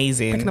smelled I can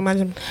amazing.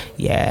 imagine.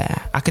 Yeah,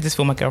 I could just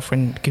feel my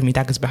girlfriend giving me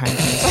daggers behind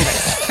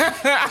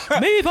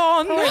me. Move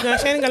on. Oh my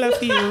gosh, I ain't got love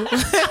for you.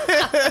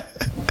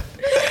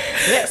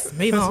 Let's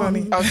move on.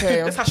 funny.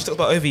 Okay. That's how she talks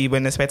about Ovi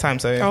when there's spare time.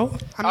 So Oh,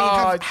 I mean,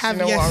 Oh, have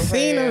do you know you what I'm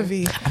seen saying?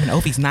 Ovi? I mean,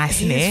 Ovi's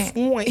nice, isn't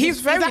it?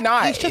 He's very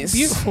nice. He's just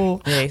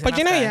beautiful. Yeah, he's a but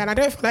you nice know, guy. yeah, and I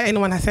don't feel like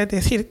anyone has said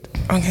this.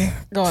 Okay,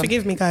 Go on.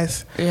 forgive me,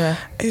 guys. Yeah.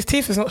 His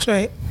teeth is not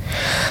straight.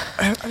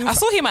 I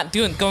saw him at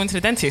going to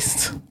the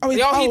dentist. Oh, He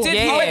did.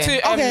 yeah. He went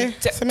to Okay,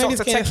 so maybe Dr.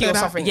 it's getting Techie or that.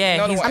 something. Yeah,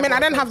 No, no, he's- I mean, I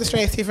whatever. don't have the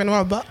straightest teeth in the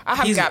world, but I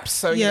have He's- gaps,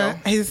 so yeah,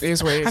 you know, it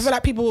is what it is. I feel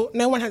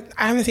like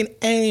I haven't seen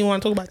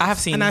anyone talk about this. I have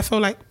seen. And I feel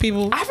like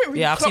people, I haven't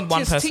really Yeah, I've seen clocked one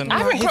his person. teeth. I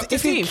haven't clocked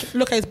his if you teeth.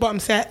 look at his bottom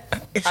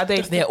set, it's Are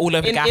they? They're all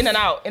over the gaff. in and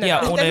out. In and Yeah,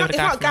 out. all It's over not, the it's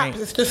not gaff, gaps.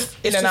 mate. It's just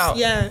In and just- out.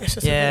 Yeah, it's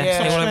just Yeah, it's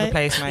all not over the straight.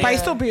 place, mate. But he's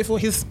still beautiful.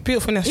 His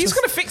beautifulness. He's just-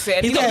 gonna fix it.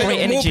 And He's he's got gonna great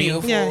get more energy.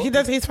 beautiful. Yeah, he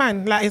does. He's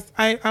fine. Like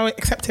I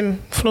accept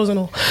him, flaws and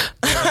all.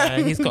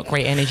 He's got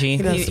great energy.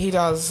 He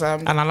does.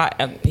 And I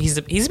like. He's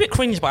a bit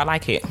cringe, but I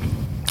like it.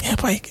 Yeah,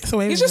 but he gets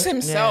away He's with just it.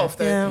 himself,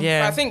 though. Yeah.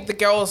 Yeah. But I think the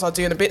girls are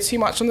doing a bit too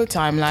much on the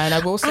timeline. I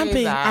will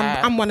say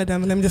that. I'm one of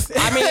them, and I'm just.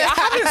 I mean, I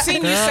haven't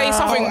seen you say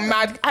something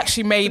mad.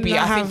 Actually, maybe.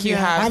 I think you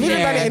have. I've even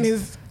yeah. done it in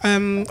his.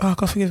 Oh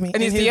God, forgive me.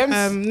 In his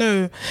DMs?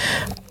 No,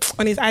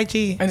 on his IG.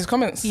 In his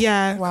comments.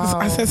 Yeah, 'cause Wow.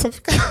 I said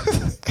something.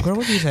 Girl,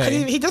 what do you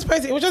say? He just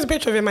posted. It was just a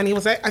picture of him, and he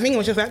was like, I think it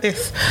was just like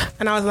this,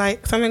 and I was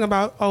like something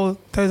about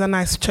those are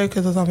nice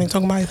chokers or something,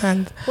 talking about his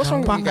hand. What's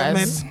wrong with But you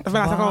guys? men- but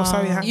I was like, oh,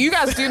 sorry. hand. You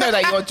guys do know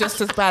that you're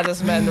just as bad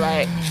as men,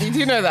 right? You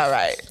do know that,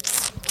 right?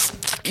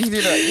 You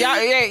do know.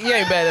 Yeah, you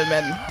ain't better than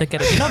men. The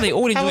ghetto. You know they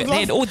all enjoy. was They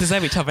lost. all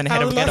deserve each other in the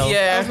head I of was ghetto. lost,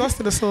 Yeah. I was lost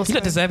in the source. You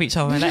don't deserve each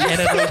other in that head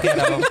of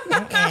ghetto.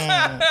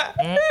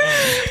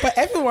 But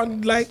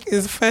everyone like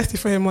is thirsty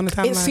for him on the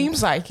timeline. It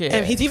seems like it.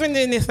 And he's even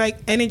doing this like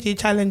energy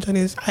challenge on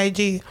his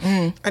IG,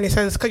 and he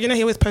says, because you know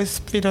he always posts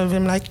video of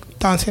him like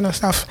dancing or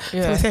stuff.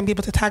 Yeah. So he's saying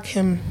people to tag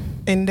him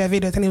in their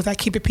videos, and he was like,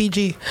 keep it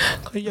PG,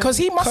 Because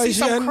he must see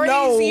some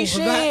crazy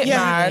shit,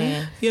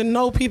 man. You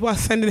know, people are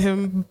sending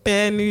him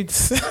bare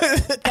nudes.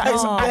 That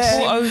is Oh, bare.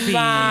 poor Ovi.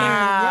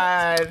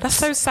 Mad. That's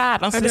so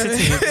sad. I know.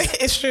 Unsolicited.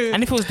 It's true.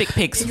 And if it was dick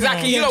pics,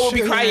 Exactly. You lot will be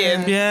True,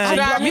 crying. Yeah. You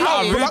know what I I mean? are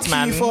I'll rude, block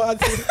man. you for. Not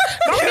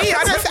me.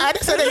 I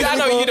just said it. I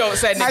know you don't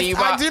send any, I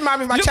but do mine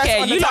with my look chest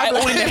here, on the you like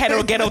tablet. all in the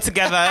hetero ghetto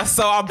together,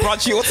 so I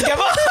brought you all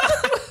together.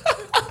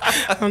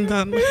 I'm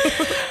done.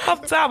 I'm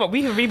down, but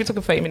we have really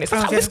took 30 minutes.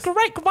 Okay. It's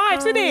great vibes,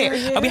 isn't it?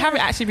 yeah. And we haven't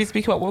actually been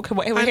speaking about what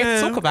we're here to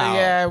know. talk about.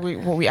 yeah,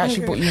 we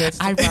actually brought you here.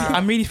 To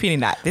I'm really feeling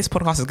that this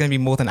podcast is going to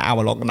be more than an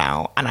hour long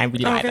now, and I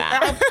really like Okay.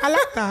 that. I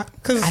like that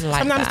because I like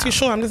sometimes that. it's too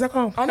short. I'm just like,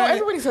 oh, I know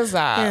everybody says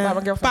that. Yeah. Like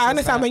my girlfriend But I says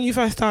understand that. when you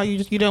first start,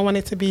 you don't want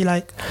it to be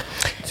like.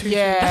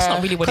 Yeah, That's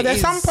not really what Because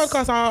it there's is. some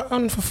podcasts are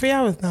on for 3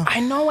 hours now. I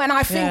know, and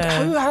I think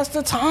Yeah. who has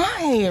the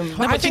time?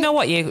 No, but you know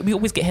what? Yeah, we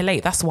always get here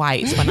late. That's why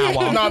it's 1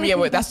 hour. No, yeah,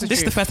 wait, that's the This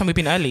is the truth. first time we've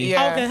been early.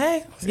 Yeah. Okay,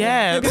 hey.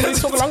 Yeah. Maybe we'll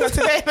talk longer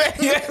today.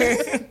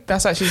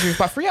 That's actually true.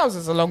 But 3 hours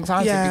is a long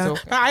time to Yeah, be but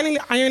talking.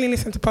 I only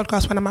listen to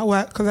podcasts when I'm at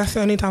work because that's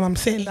the only time I'm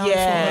sitting down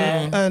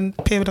Yeah. for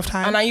a period of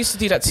time. And I used to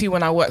do that too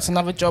when I worked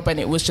another job, and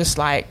it was just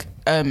like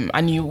I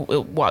knew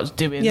what I was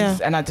doing, Yeah.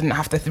 and I didn't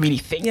have to really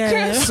think.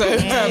 Yeah. So You're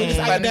just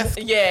at your desk.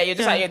 yeah, you're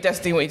just Yeah. at your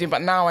desk doing what you're doing.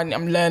 But now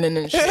I'm learning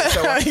and shit,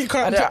 so You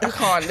can't I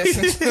can't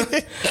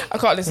listen. I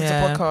can't listen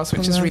Yeah. to podcasts,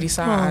 which is really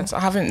sad. I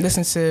haven't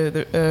listened to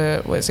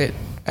the what is it?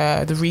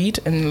 The Read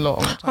in a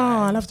long time.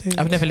 Oh, I love to.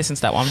 I've never listened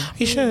to that one.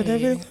 You should. They're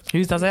really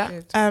Who does that?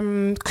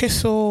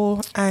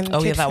 Crystal and Oh,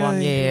 yeah, Kid that one.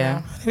 Fury.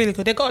 Yeah. They're really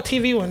good. They got a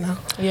TV one now.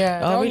 Yeah,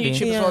 Oh, they're on really?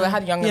 YouTube as well. They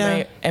had Young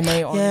Yeah.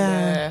 MA on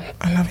there.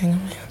 I love him.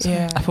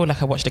 Yeah, I feel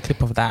like I watched a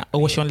clip of that.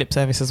 Or was she on lip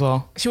service as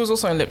well? she was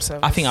also in Lip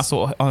Service. I think I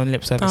saw her on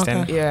lip service Okay.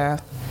 then. Yeah,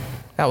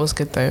 that was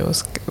good though. It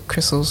was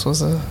Crystal's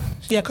was a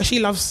Yeah, because she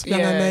loves Young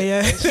Yeah. M.A.,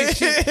 yeah.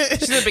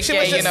 she's a big She gay,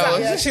 was you just know.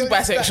 like- yeah, She's she was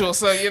just bisexual,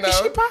 so you know. Is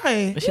she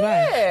bi? Is she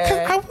right?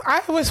 Yeah. Because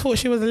I always thought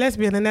she was a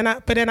lesbian, and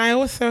then I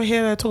also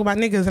hear her talk about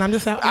niggas, and I'm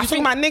just like, are you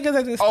talking about niggas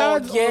as in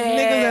studs or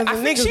niggas as I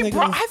in think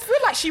niggas? I feel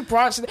like she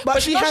branched,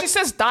 but she she, had- she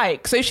says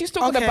dyke. So if she's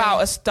talking Okay.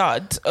 about a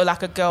stud or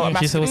like a girl, a Yeah,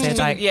 she's always masculine,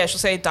 saying dyke. yeah, she'll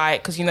say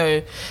dyke because you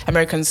know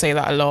Americans say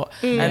that a lot.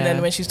 And then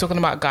Yeah. when she's talking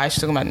about guys,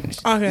 she's talking about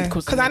Okay,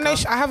 calls because them I know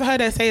nigger. I have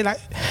heard her say like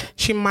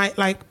she might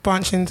like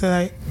branch into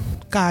like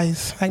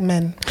guys, like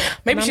men.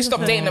 Maybe And she I'm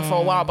stopped just dating them for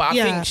a while, but I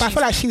yeah, think but I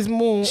feel like she's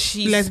more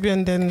she's-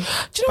 lesbian than. do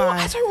you know what?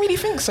 bi. I don't really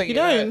think so. You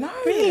don't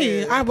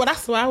really? Well,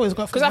 that's what I always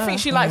got. Because I think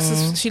she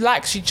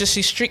likes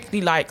she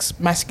strictly likes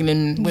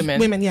masculine women.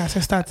 women, yeah, so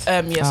studs.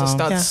 Yes, Oh.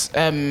 studs.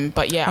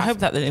 But yeah, I hope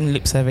that in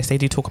lip service they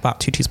do talk about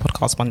Tutu's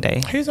podcast one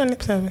day. Who's on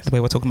lip service? The way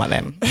we're talking about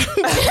them.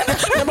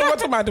 No, but we're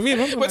talking about the read.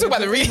 we're talking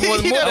about the read more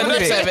than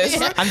lip service.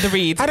 And the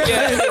read. I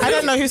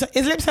don't know who's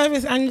is lip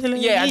service Angela.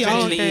 Yeah, Yee?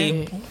 Angela Oh, okay.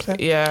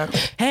 Yee. Yeah.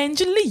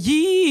 Angela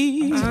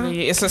Yee.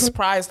 It's a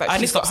surprise that I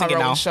need she's to stop got her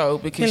singing own now. show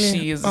because Really?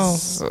 she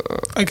is.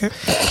 Okay.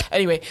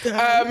 Anyway,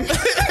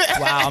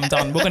 Wow, I'm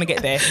done. We're going to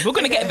get there. We're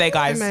going to get there,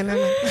 guys. Amen.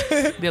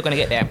 We're going to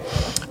get there.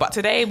 But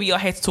today we are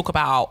here to talk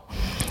about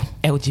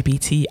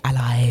LGBT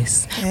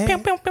allies. Yeah. Pew,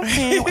 pew, pew,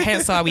 pew.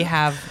 Hence why we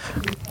have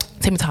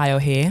Tim Tayo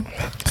here,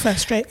 First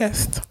straight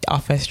guest. our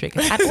first trick.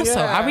 And also,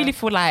 I really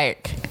feel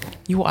like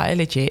you are a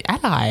legit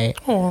ally.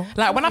 Oh,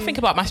 Like when I think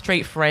about my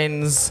straight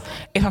friends,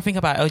 if I think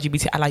about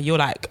LGBT ally, you're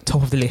like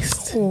top of the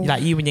list. Oh.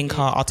 Like you and Yinka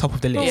are top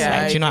of the list. Yeah,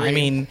 Like, do you know what I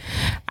agree. mean?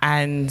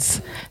 And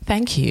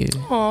thank you.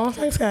 oh,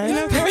 thanks, guys.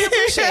 We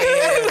appreciate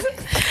it.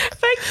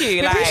 Thank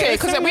you. We appreciate it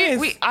it's so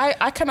because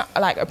I can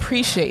like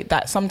appreciate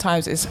that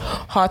sometimes it's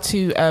hard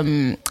to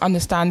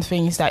understand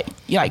things that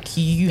like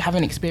you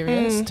haven't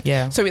experienced.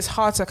 Yeah. So it's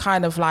hard to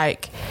kind of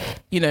like,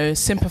 you know,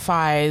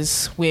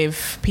 sympathize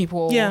with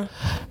people Yeah.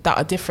 that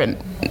are different.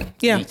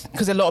 Yeah.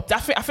 Because a lot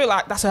of I feel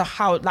like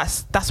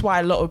that's why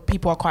a lot of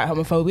people are quite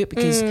homophobic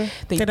because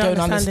they don't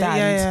understand.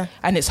 Yeah.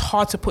 And it's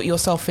hard to put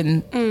yourself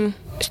in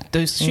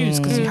those shoes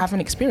because you haven't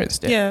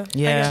experienced it. Yeah.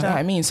 Yeah. I get You know what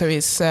I that. mean? So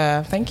it's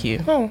thank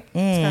you. Oh,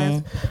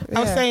 thanks, guys. I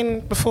was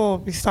saying before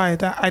we started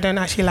that I don't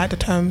actually like the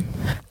term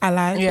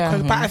ally. Yeah.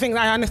 But I think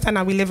I understand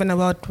that we live in a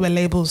world where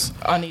labels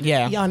I need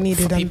Yeah. are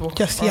needed For and people.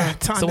 just Right.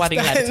 to So why do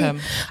you like the understand.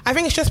 term? I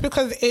think it's just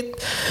because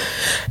it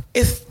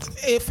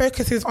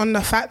focuses on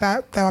the fact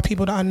that there are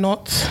people that are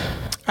not,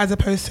 as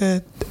opposed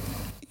to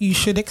you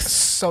should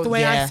So, the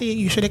way yeah. I see it,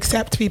 you should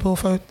accept people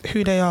for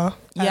who they are.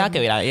 Yeah, I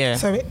get that. Yeah.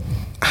 So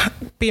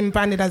being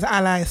branded as an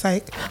ally, it's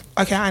like,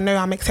 okay, I know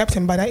I'm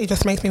accepting, but it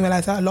just makes me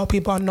realize that a lot of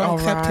people are not Oh,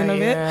 accepting right,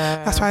 of it.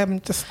 yeah. That's why I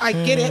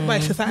get it, but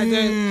it's just that I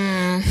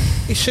don't.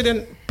 It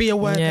shouldn't be a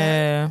word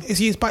Yeah. that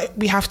is used, but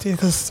we have to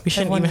because We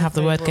shouldn't even have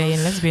the word gay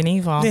and lesbian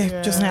either.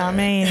 Yeah, just You know what I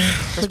mean?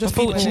 we're just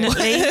people.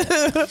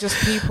 Unfortunately, just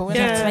people.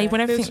 Yeah. Yeah. today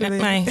when everything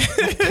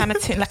literally. kind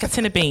of like a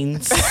tin of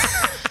beans.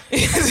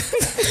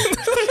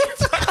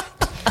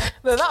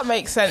 No, that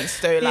makes sense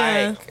though.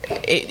 Yeah.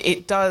 Like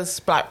it does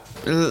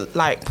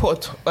like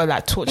put a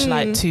like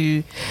torchlight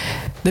to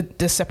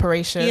the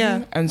separation.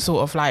 Yeah. And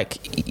sort of like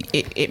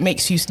it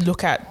makes you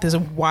look at there's a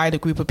wider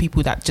group of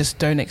people that just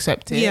don't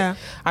accept it. Yeah.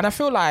 And I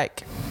feel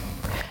like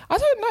I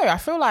don't know. I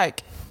feel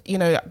like, you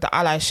know, the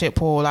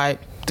allyship or like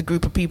the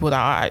group of people that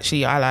are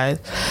actually allies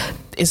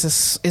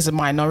is a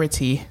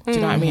minority. Do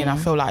you know what I mean? I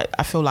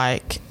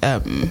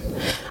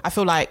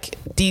feel like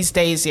these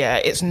days, yeah,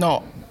 it's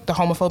not. The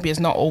homophobia is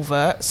not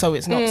overt, so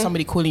it's not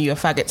somebody calling you a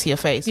faggot to your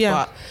face. Yeah.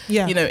 But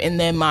Yeah. you know, in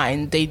their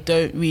mind, they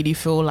don't really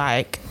feel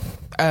like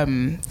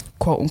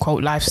quote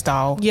unquote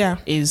lifestyle Yeah.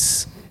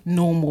 is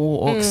normal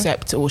or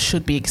accept or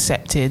should be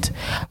accepted.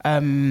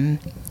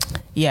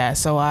 Yeah.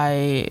 So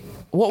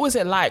what was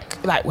it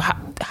like? Like,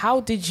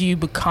 how did you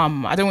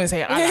become? I don't want to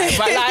say ally,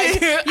 but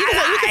like,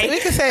 We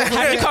can say it.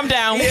 Have you come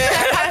down?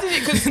 how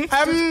did you?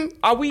 'Cause,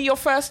 are we your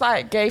first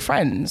like gay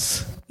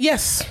friends?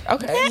 Yes.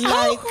 Okay.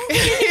 Like,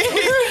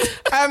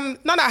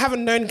 not that I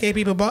haven't known gay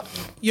people, but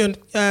you're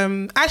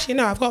actually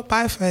no, I've got a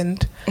bi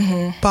friend,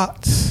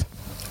 but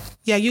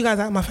yeah, you guys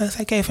are my first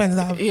like, gay friends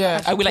that I've Yeah.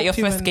 actually Are we like your talked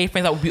to first and- gay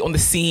friends that would be on the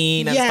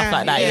scene and stuff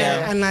like that?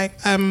 Yeah. and like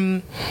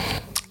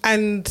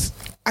and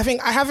I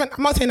think I'm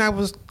not saying I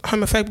was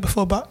homophobic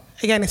before, but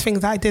again, it's things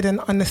that I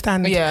didn't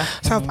understand. Yeah.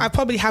 So I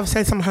probably have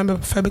said some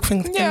homophobic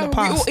things in the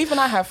past. Even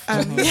I have.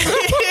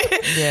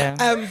 Yeah.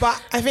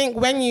 But I think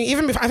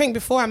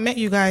before I met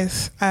you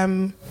guys,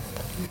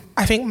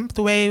 I think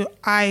the way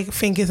I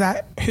think is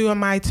that who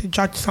am I to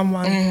judge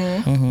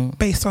someone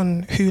based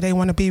on who they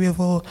want to be with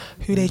or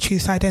who they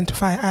choose to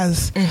identify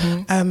as?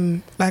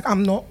 Like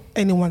I'm not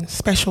anyone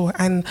special,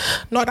 and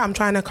not that I'm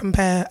trying to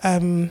compare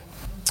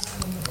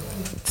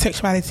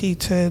sexuality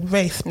to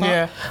race, but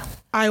Yeah.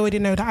 I already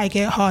know that I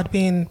get hard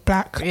being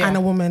black Yeah. and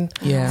a woman.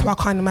 Yeah. So I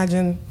can't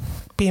imagine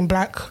being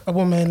black, a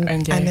woman, And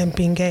and, gay. then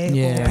being gay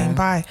Yeah. or being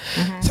bi.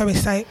 So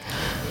it's like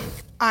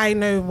I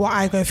know what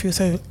I go through,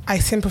 so I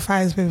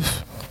sympathise with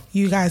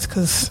you guys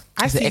because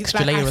I There's an see extra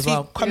like, layer I as see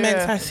well.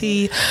 comments. Yeah. I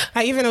see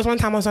like even there was one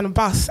time I was on a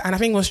bus and I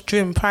think it was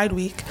during Pride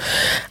Week,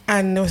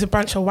 and there was a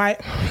bunch of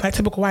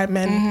typical white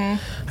men,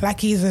 like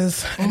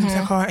geezers, and it was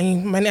like, oh,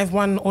 and when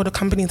everyone, all the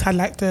companies had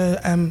like the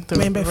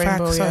rainbow flag,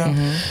 rainbow, so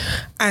yeah.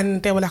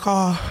 and they were like,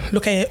 oh,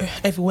 look at it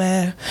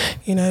everywhere,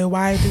 you know,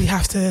 why do we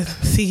have to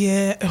see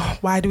it?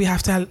 Why do we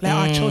have to let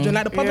our children,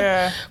 like the public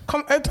Yeah.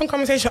 open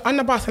conversation on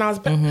the bus, and I was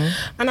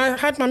and I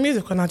had my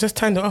music on, I just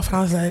turned it off and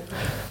I was like,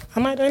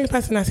 am I the only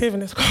person that's having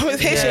this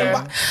conversation? Yeah.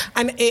 But,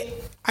 and I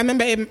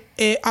remember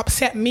it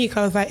upset me because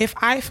I was like, if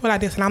I feel like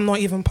this and I'm not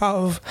even part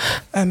of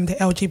the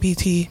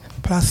LGBT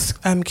plus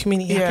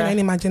community, I Yeah. can only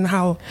imagine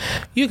how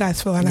you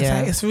guys feel. And it's Yeah.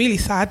 like, it's really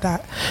sad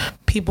that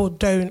people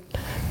don't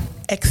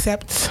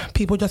accept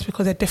people just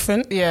because they're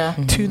different Yeah.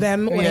 to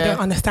them or they Yeah. don't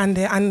understand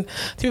it. And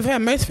to be fair,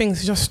 most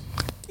things just,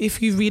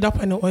 if you read up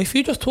on it or if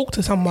you just talk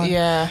to someone,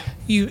 Yeah.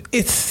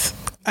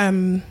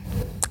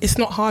 it's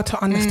not hard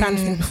to understand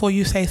things before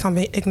you say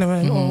something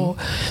ignorant or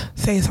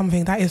say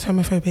something that is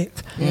homophobic.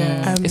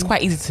 Yeah. It's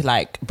quite easy to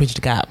like bridge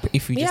the gap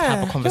if you just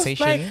have a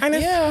conversation. and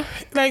it's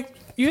like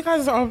you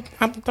guys are,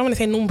 I don't want to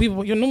say normal people,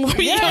 but you're normal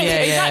people.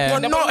 yeah.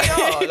 You're not.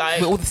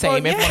 Like, We're all the same.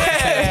 Everyone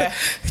yeah.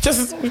 It's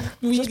just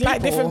we Just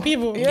like people. different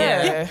people.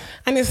 Yeah.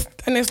 And it's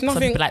Some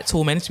nothing. people like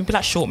tall men, some people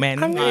like short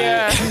men. I mean,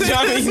 Yeah. do you know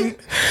what I mean?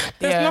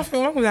 There's Yeah.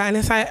 nothing wrong with that. And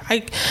it's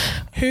like,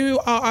 who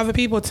are other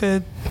people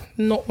to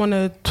not want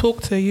to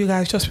talk to you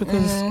guys just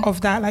because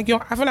of that? Like,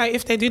 I feel like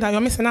if they do that,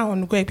 you're missing out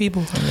on great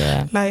people.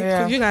 Yeah. Like, 'cause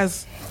Yeah. you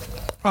guys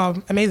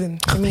amazing.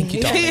 Thank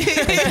you, darling.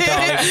 Thank you,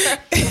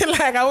 darling.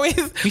 Like I always,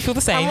 We feel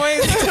the same.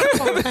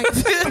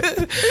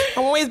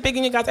 I'm always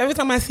bigging you guys. Every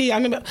time I see you, I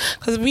remember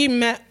because we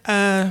met.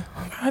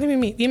 How did we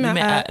meet? We met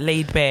at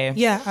Laid Bear.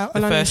 Yeah,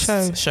 the on first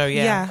the show.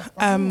 Yeah. Yeah.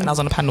 And I was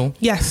on the panel.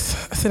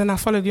 Yes. So then I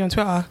followed you on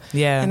Twitter.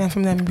 Yeah. And then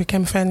from then we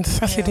became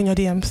friends. I slid in your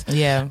DMs.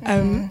 Yeah.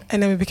 And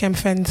then we became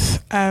friends.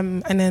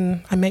 And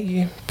then I met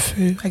you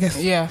through, I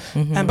guess. Yeah.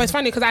 But it's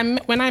funny because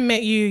when I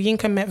met you,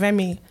 Yinka met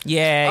Remy.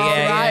 Yeah.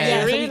 Oh, Yeah. right.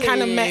 Yeah. So we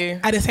kind of met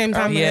at the same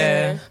time.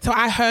 yeah. So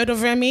I heard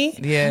of Remy.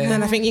 Yeah. And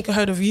then I think Yinka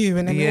heard of you.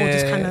 And then we all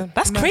just kind of.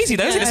 That's crazy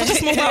though, isn't it? It's such a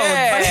small world.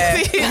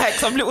 Yeah. Like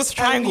some little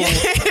triangle.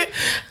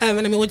 And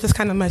then we all just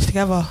kind of merged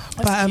together.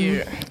 But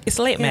Cute. It's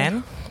lit,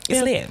 man.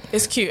 It's lit.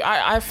 It's cute.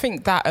 I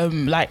think that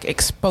like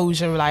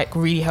exposure like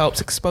really helps.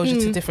 Exposure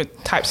to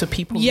different types of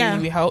people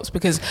really helps,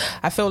 because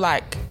I feel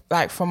like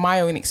from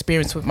my own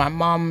experience with my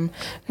mum,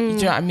 do you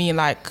know what I mean?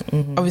 Like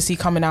obviously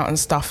coming out and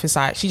stuff is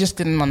like she just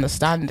didn't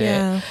understand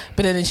it.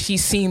 But then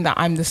she's seen that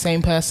I'm the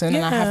same person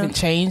and I haven't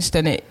changed,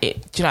 and it do you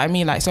know what I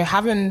mean? Like so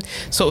having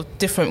sort of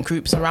different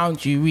groups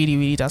around you really,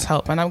 really does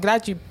help. And I'm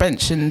glad you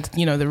mentioned,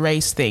 you know, the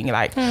race thing.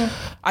 Like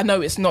I know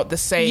it's not the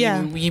same.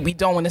 Yeah. We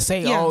don't want to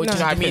say, oh, do you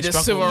know what I mean? The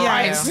struggle. civil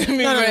rights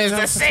movement is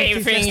the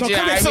same thing. Do you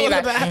know what I mean?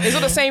 Like, it's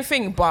not the same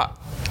thing, but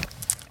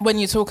when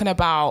you're talking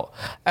about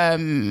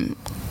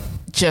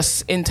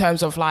just in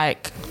terms of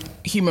like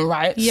human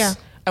rights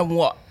and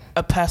what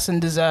a person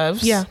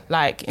deserves,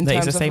 like in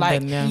terms of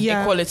like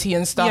equality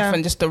and stuff,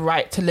 and just the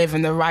right to live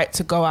and the right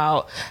to go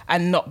out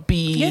and not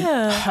be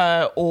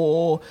hurt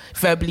or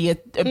verbally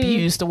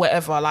abused or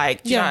whatever,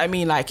 like do you know what I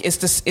mean? Like it's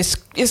just it's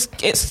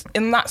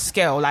in that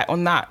scale, like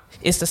on that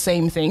it's the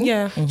same thing. Do you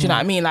know what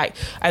I mean? Like,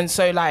 and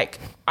so like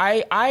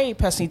I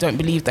personally don't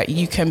believe that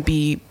you can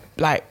be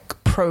like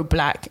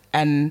pro-black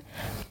and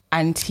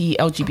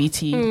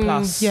anti-LGBT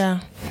plus.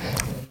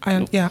 I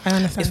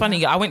understand. It's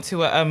funny. I went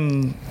to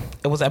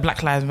it was a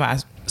Black Lives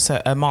Matter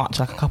march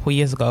like a couple of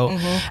years ago,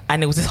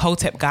 and there was this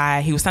Hotep guy.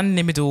 He was standing in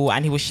the middle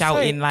and he was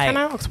shouting. Like, can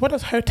I ask, what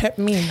does Hotep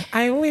mean?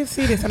 I always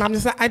see this and I'm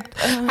just like,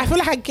 I feel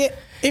like I get,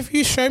 if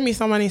you show me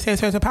someone who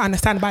says Hotep, I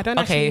understand, but I don't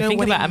actually know think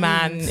what about it a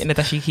man means. in a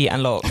dashiki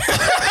and lock.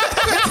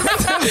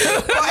 But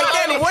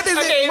again, what does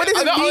it? What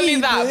does it not mean? only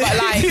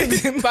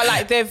that, but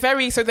like they're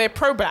they're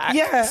pro-black.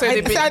 Yeah, so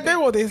I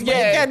know all this. But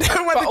yeah,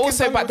 again, but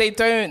also, but they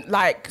don't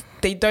like.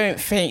 They don't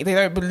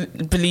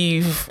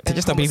believe. They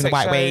just don't believe in the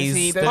white ways.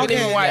 They don't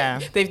believe in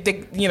white.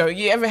 They, you know,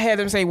 you ever hear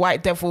them say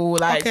white devil?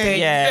 Like,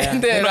 they're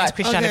not like, into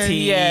Christianity.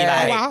 Yeah.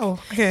 Like, wow.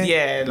 Okay.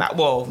 Yeah, like,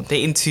 well,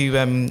 they're into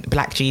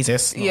Black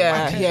Jesus.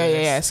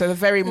 Yeah. So they're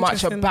very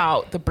much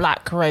about the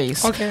black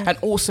race. Okay. And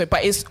also,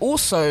 but it's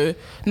also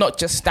not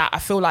just that. I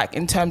feel like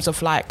in terms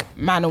of like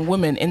man and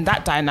woman in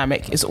that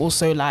dynamic is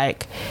also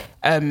like,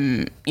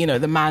 you know,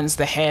 the man's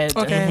the head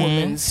and the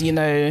woman's, you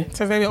know.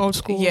 So very old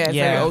school. Very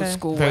old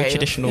school. Very way.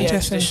 traditional. Yeah,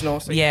 traditional.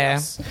 So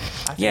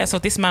So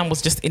this man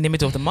was just in the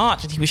middle of the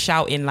march and he was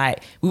shouting,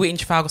 like, we were in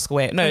Trafalgar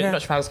Square. No,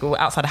 not Trafalgar Square. We're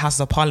outside the Houses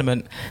of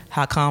Parliament.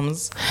 How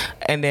comes?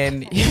 And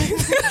then...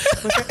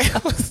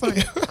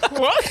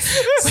 What?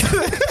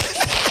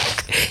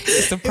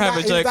 It's a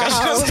private joke.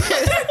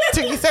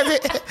 You said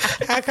it.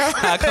 How comes?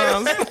 I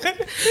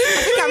think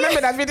I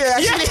remember that video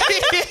actually.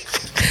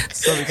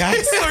 Sorry,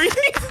 guys. Sorry.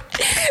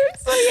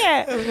 So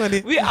yeah,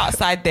 we were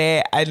outside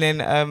there, and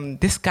then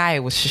this guy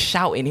was just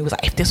shouting. He was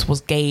like, "If this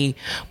was gay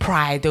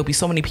pride, there'll be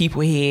so many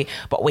people here,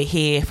 but we're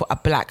here for a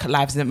Black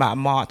Lives Matter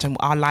march, and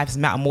our lives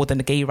matter more than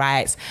the gay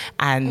rights.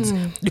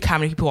 And look how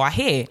many people are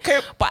here."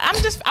 Okay. But I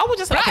was just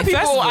black like,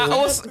 people first of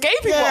all, gay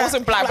people are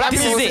also black. Black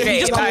this people is it. gay.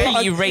 You just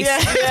completely erased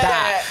that.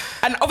 Yeah.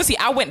 And obviously,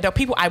 the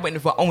people I went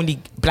with were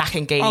only black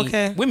and gay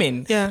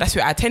women. Yeah. That's who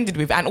I attended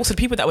with, and also the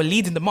people that were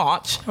leading the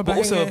march were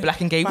also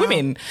black and gay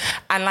women.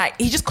 And like,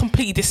 he just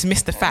completely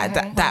dismissed the fact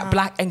that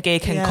black and gay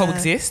can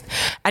coexist,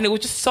 and it was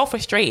just so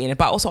frustrating.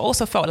 But I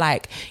also felt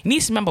like you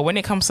need to remember when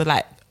it comes to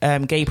like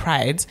gay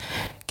pride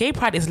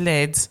is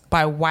led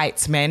by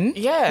white men.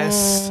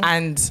 Yes,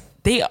 and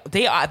they are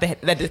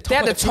the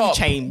top of the food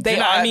chain. They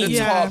are the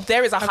top.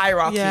 There is a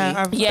hierarchy.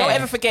 Don't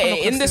ever forget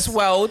it. In this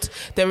world,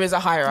 there is a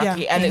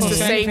hierarchy, and it's the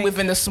same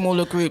within the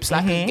smaller groups,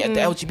 like the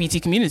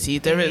LGBT community.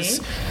 There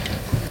is.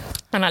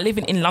 And I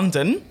living in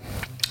London,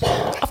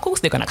 of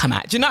course they're gonna come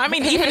out. Do you know what I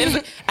mean?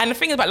 And the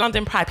thing about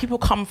London Pride, people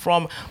come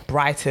from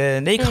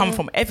Brighton, they come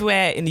from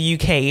everywhere in the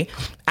UK.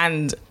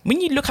 And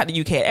when you look at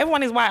the UK,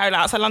 everyone is white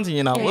outside London.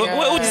 You know, we're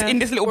all just in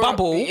this little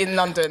bubble in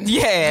London.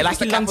 Yeah,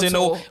 like in London,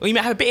 or you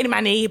might have a bit in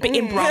Manny, a bit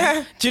in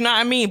Brum. Do you know what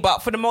I mean? But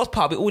for the most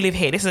part, we all live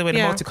here. This is where the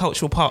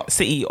multicultural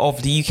city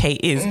of the UK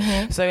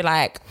is. So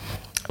like,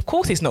 of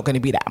course it's not going to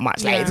be that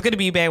much. Like, it's going to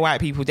be bare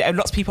white people.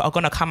 Lots of people are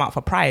going to come out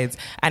for Pride,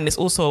 and it's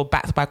also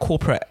backed by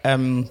corporate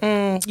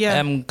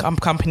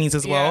companies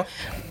as well.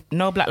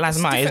 no Black Lives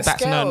Matter is different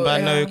that's known by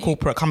scale, no yeah.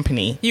 corporate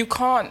company. You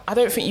can't. I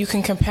don't think you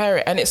can compare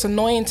it, and it's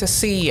annoying to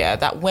see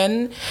that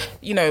when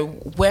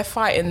we're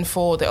fighting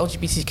for the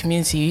LGBT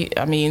community.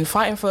 I mean,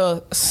 fighting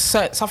for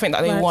something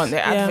that they Right. want. They're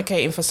Yeah.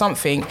 advocating for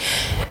something.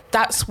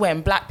 That's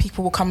when Black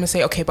people will come and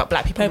say, "Okay, but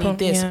Black people need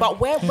this." yeah. But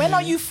when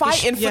are you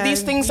fighting for Yeah.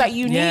 these things that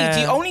you need? Yeah.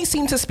 You only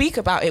seem to speak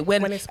about it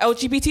when it's-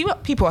 LGBT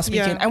people are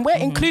speaking, Yeah. and we're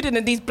included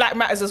in these Black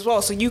matters as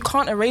well. So you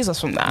can't erase us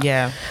from that.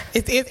 Yeah.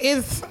 It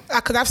is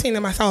because I've seen it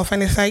myself,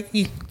 and it's like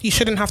you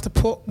shouldn't have to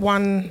put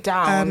one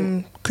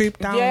Down. group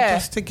down Yeah.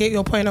 just to get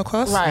your point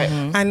across. Right.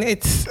 And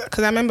it's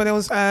because I remember there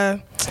was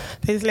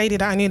this lady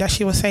that I knew that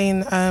she was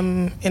saying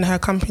in her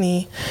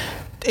company,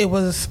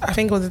 I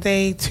think it was a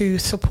day to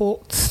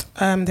support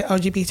the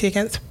LGBT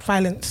against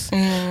violence,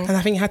 and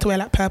I think you had to wear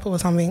like purple or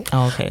something.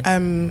 Oh, okay.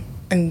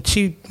 And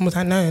she was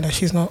like, no, that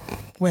she's not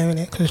wearing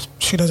it because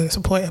she doesn't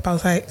support it. But I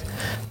was like,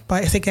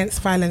 but it's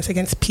against violence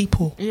against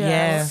people.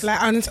 Yeah. Like,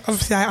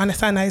 obviously, I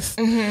understand that it's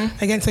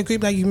against a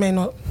group that you may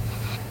not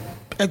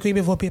agree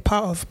with or be a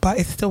part of, but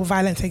it's still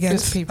violence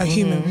against people. a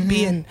human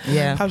being.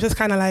 Yeah. I was just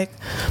kind of like,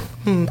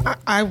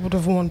 I would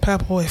have worn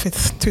purple if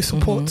it's to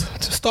support,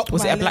 to stop.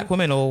 Was it a violence. black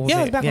woman or was Yeah, it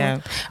it? was a black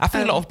woman. I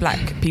think a lot of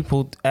black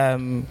people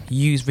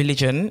use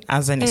religion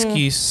as an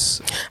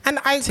excuse. And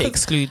I to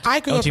exclude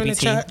I grew up in a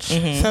LGBT.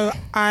 church, so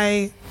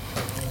I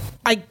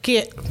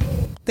get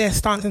their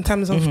stance in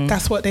terms of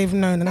that's what they've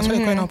known and that's what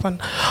they're growing up on.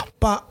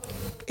 But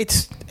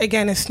it's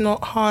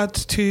not hard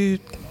to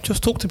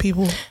just talk to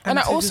people. And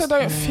I to also just-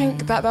 don't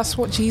think that that's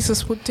what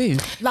Jesus would do.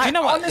 Like, Do you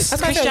know what? honestly,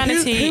 That's why I said,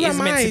 Christianity who is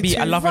am meant I to be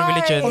a loving Right.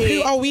 religion. Or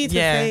who are we to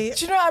Yeah. say?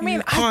 do you know what I mean?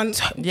 You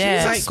can't.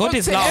 Yeah, Jesus God spoke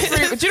is to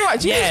love. do you know what?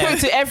 Jesus Yeah. spoke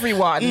to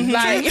everyone.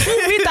 Like, if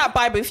you read that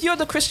Bible, if you're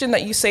the Christian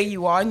that you say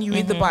you are, and you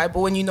read the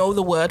Bible and you know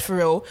the word for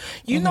real,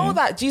 you know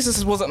that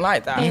Jesus wasn't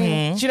like that. Do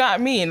you know what I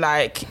mean?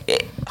 Like,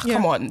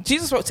 come on,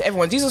 Jesus spoke to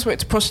everyone. Jesus spoke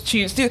to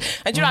prostitutes. And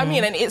do you know what I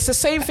mean? And it's the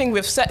same thing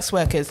with sex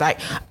workers. Like,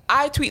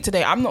 I tweet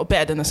today, I'm not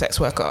better than a sex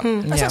worker.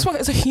 A sex worker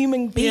is a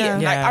human being. Yeah.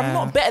 Like, Yeah. I'm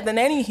not better than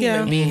any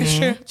human being. It's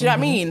true. Do you know what I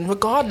mean?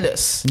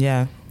 Regardless.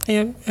 Yeah.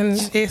 And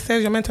it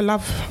says you're meant to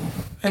love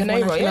everyone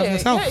neighbour, as you love yeah,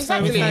 yourself. yeah,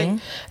 exactly. So it's like,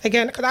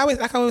 again, because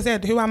I always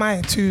said, who am I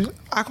to?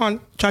 I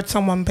can't judge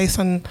someone based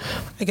on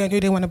again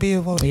who they want to be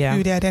with or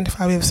who they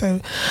identify with.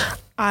 So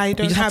I You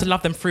don't just have to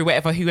love them through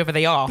whoever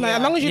they are. Like,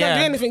 as long as you don't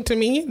do anything to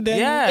me, then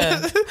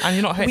Yeah. And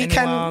you're not hurting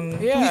anyone.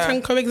 we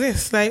can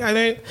coexist. Like, I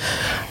don't.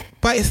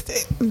 But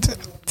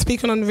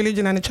speaking on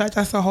religion and the church,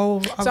 that's a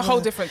whole. It's a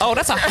whole different Oh,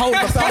 that's a whole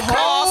other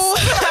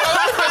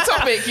podcast.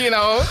 topic, you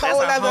know. That's a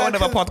whole other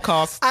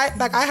podcast.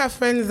 I have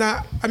friends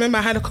that I remember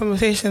I had a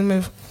conversation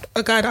with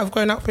a guy that I've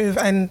grown up with,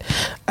 and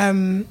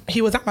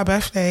he was at my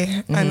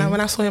birthday, and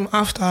when I saw him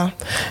after,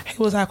 he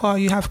was like, "Oh,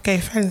 you have gay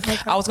friends?"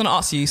 Like, I was going to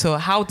ask you, so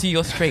how do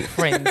your straight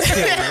friends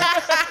feel?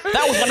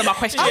 That was one of my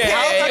questions.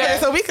 okay,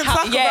 so we can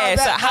talk about that.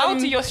 So how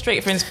do your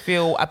straight friends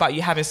feel about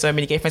you having so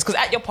many gay friends?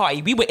 Because at your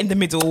party, we were in the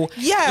middle.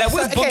 Yeah, Like, we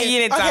was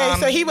boogieing it down.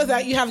 so he was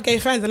like, "You have gay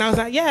friends," and I was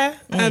like, "Yeah."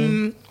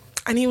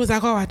 And he was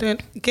like, "Oh, I don't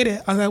get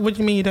it." I was like, "What do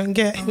you mean you don't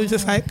get?" He was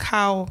just like,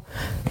 "How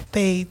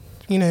they,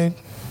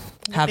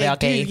 How they are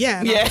do." gay.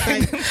 Yeah, and I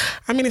was like,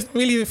 I mean, it's not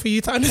really for you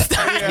to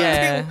understand.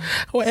 Yeah.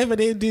 Whatever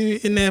they do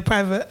in their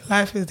private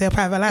life is their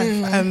private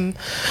life.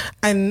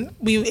 And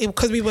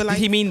because we were like,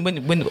 Did he mean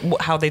when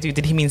how they do?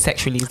 Did he mean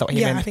sexually? Is that what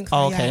he meant? I think so.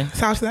 Oh, yeah. okay.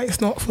 So I was like,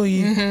 it's not for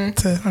you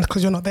to,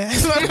 because you're not there.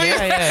 It's not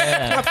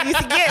Yeah. not for you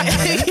to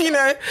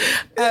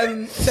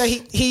get, So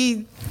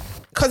he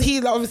because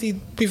he obviously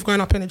we've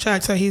grown up in the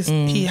church, so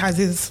he has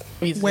his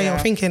way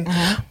of thinking.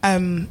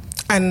 And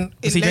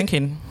Was he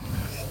drinking?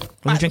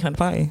 Was he drinking at the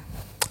party?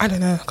 I don't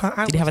know.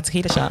 Did he have a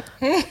tequila shot?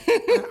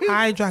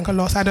 I drank a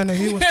lot, so I don't know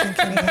who was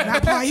drinking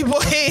that party, boy.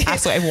 I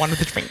saw everyone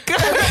with a drink.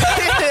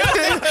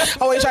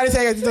 Oh, what you trying to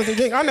say? He doesn't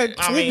drink. I know.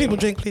 People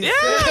drink, please. Yeah,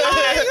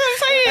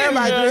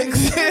 Everybody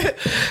drinks.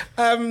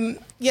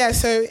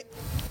 So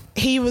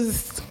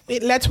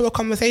it led to a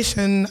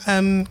conversation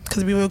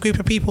because we were a group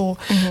of people,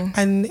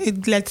 and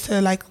it led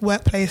to like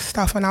workplace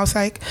stuff. And I was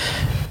like,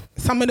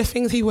 some of the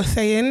things he was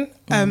saying,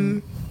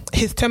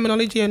 his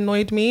terminology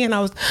annoyed me, and I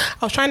was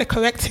trying to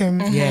correct him.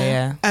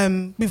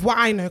 With what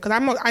I know, because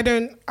I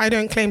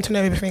don't claim to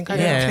know everything. I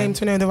don't claim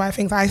to know the right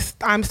things.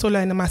 I'm still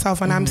learning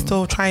myself, and I'm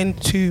still trying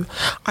to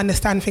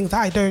understand things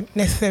that I don't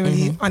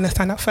necessarily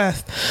understand at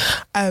first.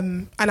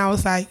 And I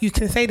was like, you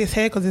can say this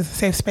here because it's a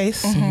safe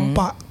space,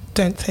 but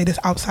don't say this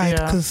outside,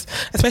 because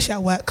especially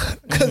at work,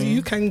 because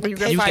you can You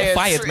get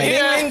fired, mate.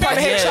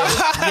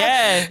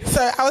 Yeah.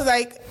 So I was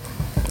like,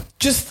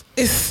 just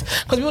it's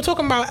because we were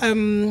talking about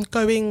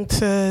going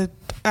to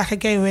like a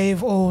gay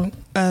rave or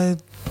a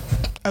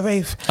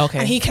rave,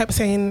 and he kept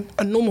saying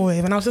a normal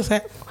rave, and I was just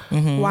like,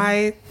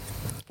 why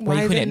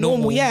is it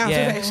normal? Yeah, I was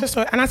just like, it's just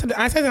so, and I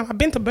said to him, I've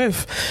been to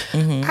both.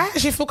 I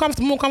actually feel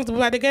more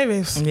comfortable at the gay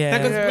raves.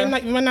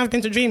 When I've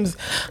been to Dreams,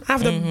 I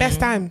have the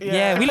best time.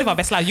 We live our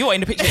best life. You're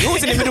in the picture. You're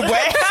always in the middle.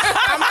 Where?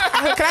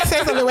 Can I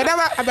say something?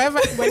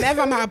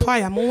 Whenever I'm at a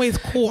party, I'm always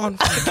caught on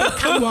fucking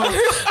camera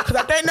because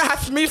I don't know how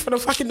to move for the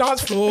fucking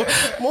dance floor.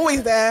 I'm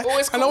always there.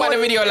 Always caught by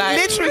the video, like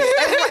literally.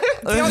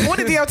 All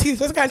the DLTs,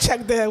 just go and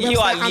check the website.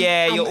 You're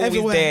I'm always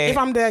everywhere. there. If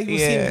I'm there, you'll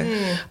see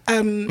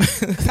me.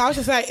 So I was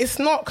just like, it's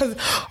not because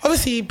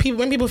obviously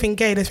when people think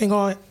gay, they think,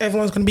 oh,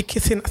 everyone's gonna be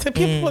kissing. I said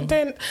people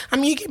don't. I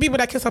mean, you get people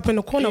that kiss up in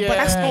the corner, but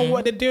that's not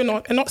what they're doing.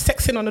 They're not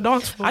sexing on the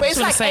dance floor. I just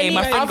want to say,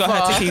 my friend got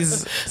her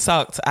titties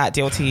sucked at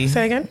DLT.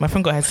 Say again? My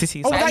friend got her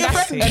titties sucked that your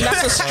at friend? and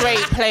that's a straight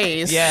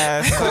place. Yeah.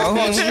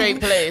 A straight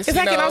place. It's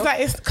like, and I was like,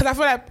 it's because I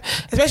feel like,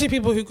 especially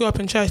people who grew up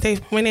in church,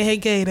 when they hear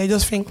gay, they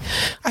just think.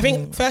 I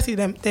think firstly,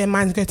 their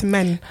minds go to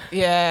men.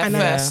 Yeah, and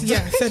first.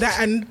 so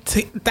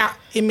that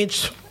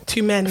image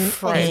to men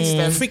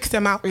freaks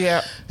them out.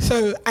 Yeah.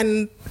 So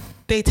and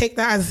they take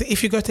that as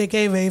if you go to a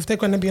gay rave, they're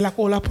going to be like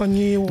all up on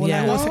you. Or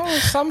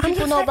like, some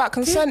people know about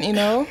consent, you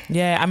know.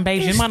 Yeah, and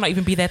babes, you might not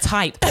even be their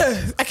type.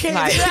 I can't.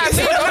 Like,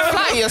 Don't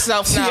flatter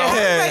yourself now.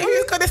 Like,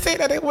 who's going to say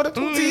that they want to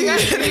talk to you?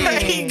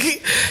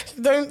 Like,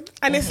 don't.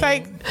 And it's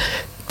like,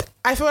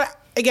 I feel like,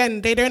 again,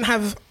 they don't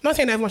have. Not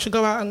saying everyone should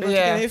go out and go to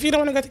gay rave. If you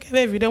don't want to go to gay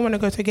rave, you don't want to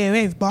go to gay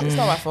rave. But it's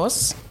not by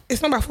force.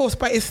 It's not by force,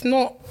 but it's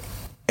not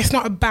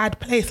a bad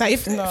place. Like,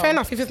 fair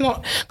enough, if it's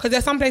not, because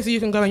there's some places you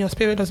can go and your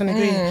spirit doesn't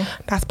agree,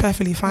 that's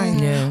perfectly fine.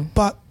 Yeah.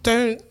 But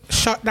don't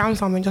shut down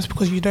something just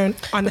because you don't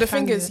understand. But the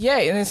thing is,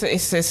 and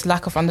it's this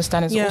lack of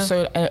understanding. It's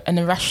also an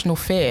irrational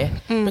fear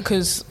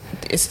because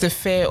it's the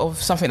fear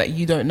of something that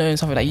you don't know and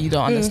something that you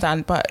don't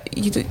understand. But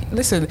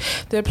listen,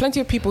 there are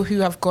plenty of people who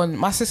have gone.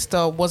 My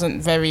sister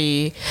wasn't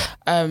very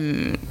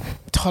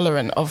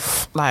tolerant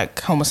of like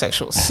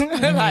homosexuals,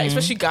 like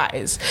especially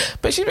guys.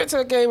 But she went to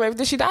a gay rave.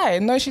 Did she die?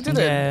 No, she didn't.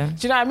 Yeah. Do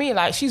you know what I mean?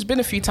 Like, she's been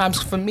a few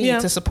times for me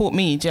to support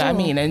me. Do you know what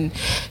I mean? And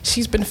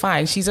she's been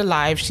fine. She's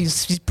alive.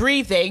 She's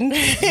breathing.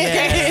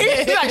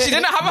 Like, she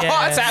didn't have a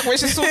heart attack when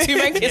she saw two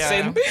men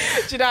kissing. Do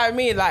you know what I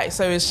mean? Like,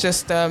 so it's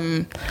just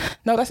no,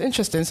 that's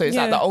interesting. So it's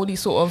like the only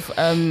sort of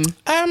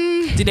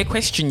did they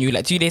question you?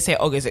 Like, do they say,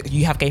 oh, is it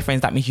you have gay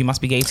friends, that means you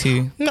must be gay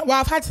too? No, well,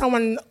 I've had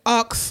someone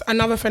ask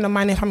another friend of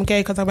mine if I'm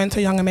gay because I went to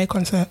a Young M.A.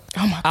 concert.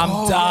 Oh my God. I'm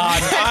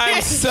done.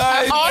 I'm so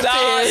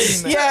done.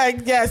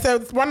 Yeah. So a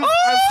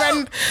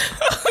friend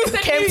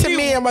came to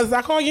me and was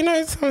like, oh, you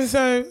know,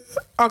 so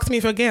asked me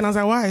if you're gay, and I was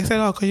like, why? He said,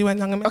 oh, because you went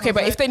Young M.A. Okay,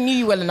 but if they knew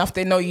you well enough,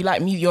 they know you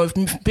like music. You're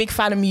a big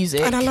fan of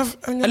music. And I love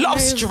a lot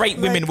of straight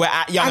women were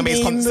at Young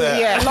M.A.'s concert.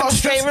 Yeah, a lot of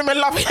straight women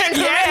love Young M.A.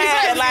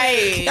 Yeah,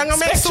 like Young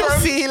M.A.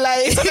 saucy,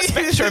 like it's on the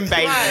spectrum,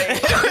 babe.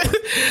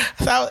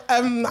 So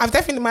I've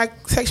definitely, my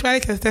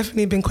sexuality has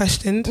definitely been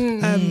questioned.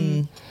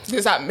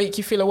 Does that make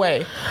you feel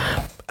away?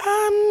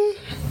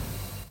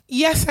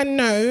 Yes and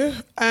no.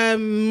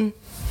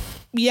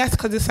 Yes,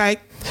 because it's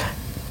like,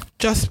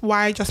 just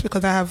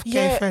because I have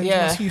gay friends,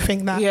 must you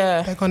think that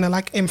they're gonna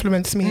like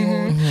influence me?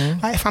 Or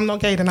like, if I'm not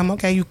gay, then I'm not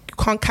gay. You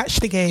can't catch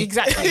the gay.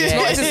 Exactly. It's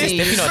not a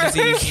disease. Not a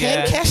disease.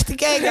 Can't catch the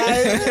gay,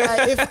 guys.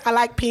 Like, if I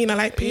like peeing, I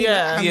like peeing.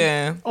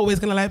 I'm always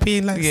gonna like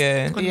peeing. Like,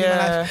 it's gonna be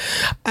my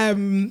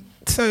life.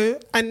 So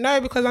I know,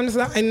 because I'm just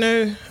like, I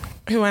know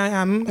who I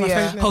am. My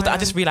friends know Hold who on, I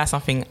just realised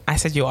something. I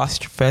said you're our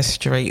first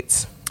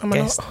straight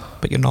guest,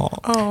 but you're not.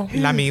 Oh.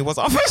 Lammy was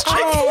our first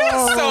straight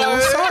guest.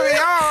 Sorry,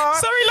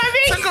 sorry, Lammy.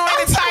 Took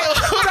away the title.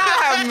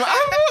 Damn,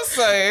 I'm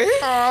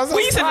also.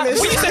 When you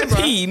said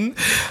peen,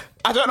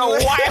 I don't know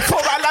why I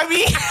thought about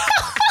Lammy.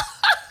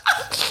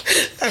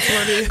 That's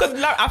funny. Because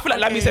I feel like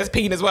Lammy says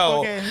peen as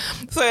well. Okay.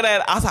 So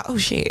then I was like, oh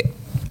shit.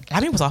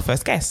 Lammy was our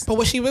first guest. But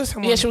was she with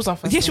someone? Yeah, she was our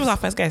first. Yeah, she was our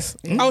first guest.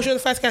 Oh, she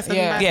was the first guest.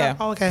 Yeah.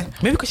 Oh, okay.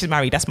 Maybe because she's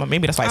married.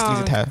 Maybe that's why I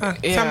excluded her.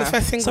 So I'm the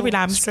first single. Sorry,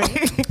 Lambs.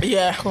 Straight.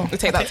 Yeah, cool. We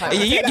take that time.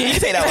 You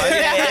take that one.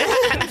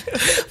 Yeah.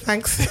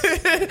 Thanks.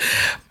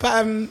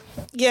 But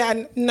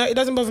no, it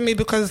doesn't bother me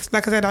because,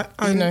 like I said,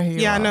 I know who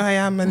you are. I know who I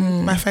am,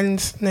 and my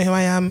friends know who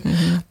I am.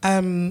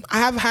 I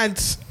have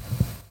had,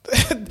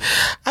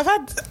 I've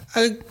had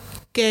a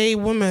gay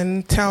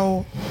woman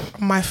tell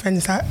my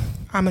friends that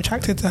I'm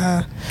attracted to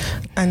her,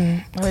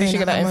 and where did she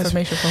get that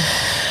information from?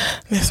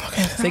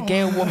 It's a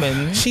gay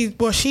woman. She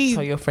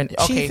tell your friend.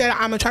 Okay. She said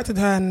I'm attracted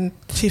to her, and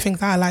she thinks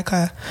that I like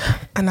her.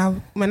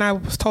 And when I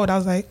was told, I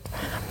was like,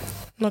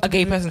 a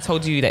gay person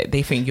told you that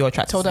they think you're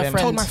attracted to them.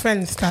 Told my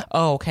friends that.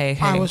 Oh, okay.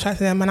 I was attracted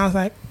to them, and I was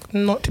like,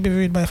 not to be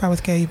rude, but if I was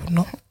gay, you would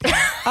not.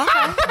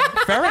 Okay.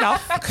 Fair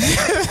enough.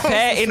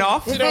 Fair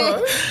enough. You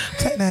know,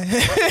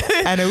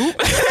 I know.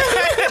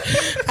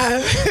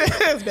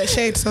 It's a bit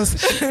shade, so.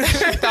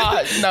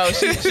 No,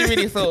 she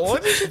really thought.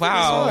 What did she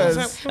wow.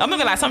 think I'm not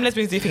gonna lie. Some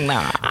lesbians do think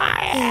that.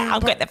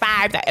 I'll get the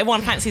vibe that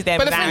everyone fancies them.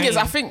 But the thing is,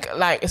 I think,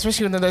 like,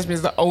 especially when the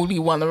lesbians are the only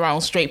one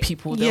around straight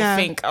people, they'll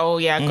think, oh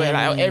yeah, I got it.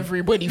 Like,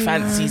 everybody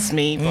fancies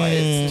me. But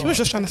she was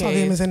just trying to start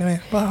rumors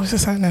anyway. But I was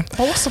just like, no.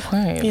 Oh, what's the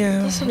point?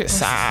 Yeah, that's a bit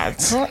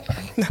sad.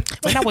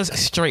 When I was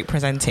straight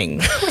presenting,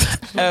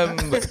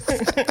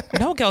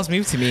 no girls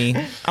moved to me.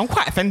 I'm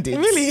quite offended.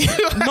 Really?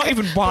 Not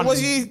even one.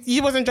 Was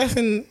you wasn't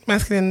dressing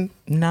masculine?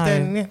 No.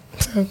 Then, yeah.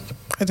 So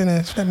I don't know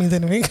if that means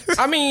anything.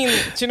 I mean,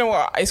 do you know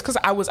what? It's because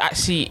I was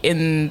actually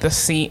on the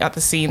scene at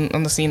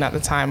the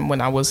time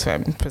when I was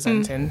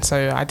presenting.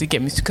 So I did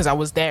get moved because I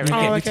was there.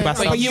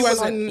 But you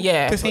wasn't on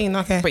the scene,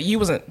 okay. But you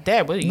wasn't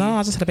there, were you? No,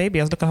 I just had a baby.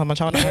 I was looking at my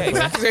child.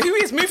 Exactly. So who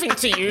is moving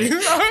to you?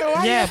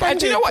 Yeah, and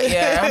do you know what?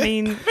 Yeah, I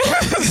mean,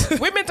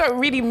 women don't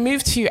really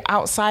move to you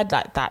outside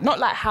like that. Not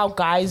like how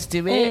guys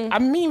do it. I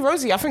mean,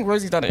 I think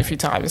Rosie done it a few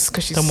times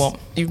because she's. Done what?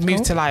 You've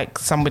moved to like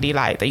somebody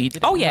like that you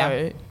didn't know.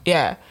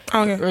 Yeah.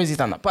 Okay. Rosie's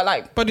done that, but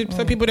like,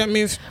 so people don't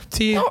move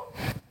to you. No,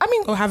 I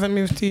mean, or haven't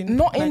moved to you.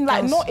 Not in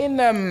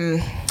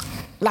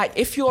like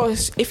if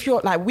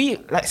you're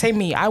like say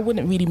me, I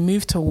wouldn't really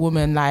move to a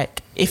woman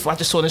like if I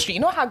just saw on the street. You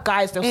know how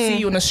guys they'll see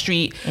you on the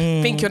street,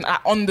 think you're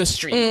on the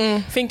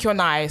street, think you're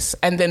nice,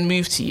 and then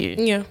move to you.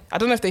 Yeah, I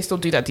don't know if they still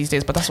do that these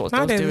days, but that's what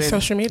they're doing.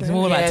 Social media, it's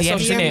more like DM,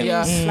 social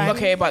media. Like,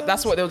 okay, but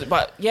that's what they'll do.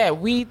 But yeah,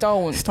 we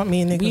don't. It's not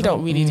me and we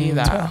don't really do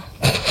that.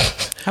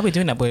 How we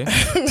doing that, boy?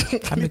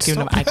 I'm giving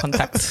them eye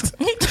contact.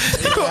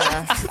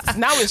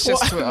 Now it's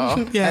just Twitter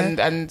and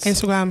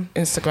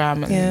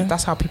Instagram, and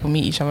that's how people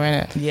meet each other,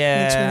 innit?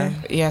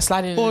 Yeah,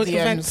 sliding in the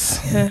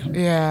DMs.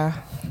 Yeah.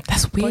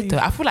 That's weird though.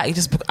 I feel like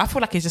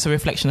it's just a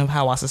reflection of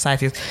how our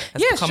society has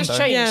it's just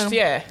changed.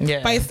 Yeah.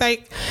 But it's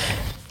like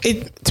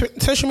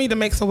social media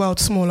makes the world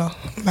smaller.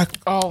 Like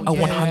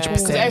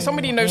 100%. If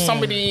somebody knows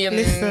somebody, and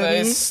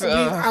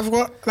I've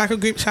got like a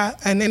group chat,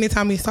 and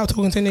anytime we start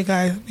talking to any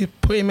guy, we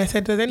put in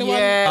message. Does anyone?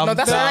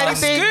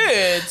 That's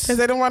good. Does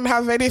anyone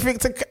have anything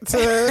to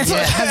has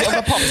it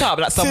ever popped up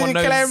like someone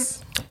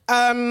knows?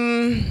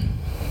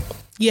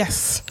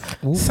 Yes.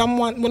 Ooh.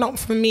 Someone, well, not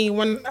for me.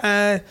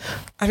 I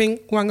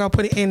think one girl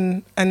put it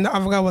in, and the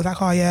other girl was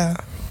like, "Oh yeah."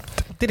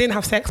 They didn't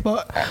have sex,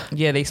 but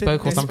they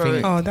spoke or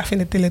something. Oh,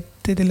 definitely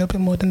did a little bit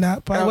more than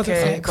that, but it wasn't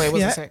sex. But it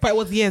wasn't sex. But it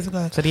was years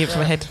ago. So the from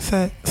her head.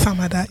 So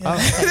something like that. Yeah.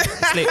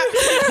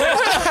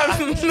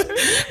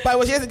 But it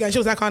was years ago. And she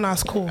was like, "Oh no,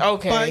 it's cool."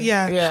 Okay. But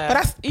yeah. But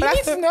that's you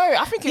need to know.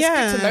 I think it's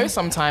good to know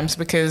sometimes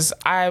because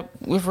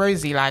with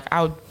Rosie, like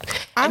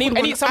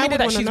somebody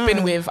that she's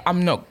been with,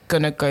 I'm not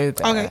gonna go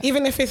there. Okay,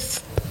 even if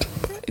it's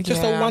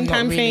just a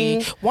one-time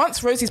thing.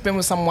 Once Rosie's been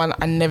with someone,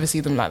 I never see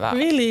them like that.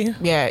 Really?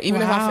 Yeah.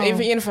 Even if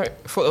I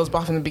thought it was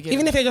buff in the beginning.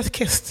 Even if they just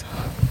kissed.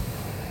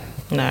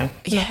 No.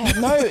 Yeah.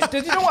 No.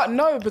 Did you know what?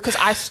 No, because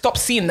I stopped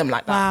seeing them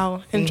like that.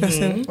 Wow.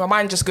 Interesting. My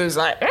mind just goes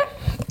like.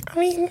 I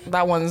mean,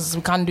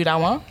 we can't do that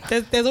one.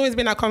 There's always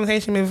been that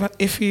conversation with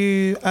if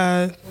your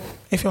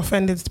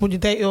friend is, would you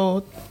date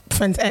your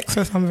friend's ex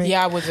or something?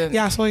 Yeah, I wouldn't.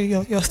 Yeah, I saw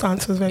your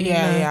stance was very.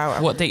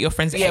 What, date your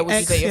friend's ex? Yeah, would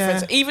you date your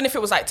friend's? Even if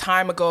it was like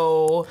time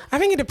ago. I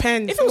think it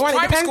depends. If it was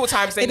primary school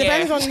times, then it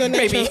depends on your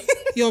nature,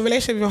 your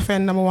relationship with your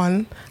friend, number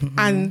one,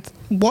 and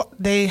what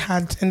they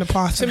had in the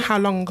past and how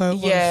long ago it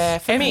was. Yeah,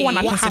 for everyone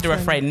I consider a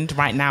friend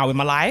right now in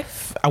my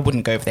life, I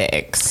wouldn't go with their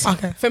ex.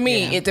 Okay. For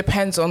me, it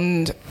depends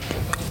on.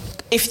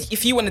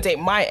 If you want to date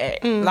my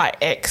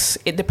ex,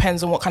 it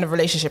depends on what kind of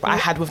relationship I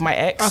had with my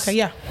ex. Okay,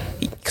 yeah.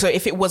 So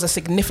if it was a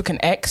significant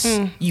ex,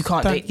 you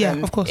can't date them.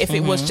 Yeah, of course. If it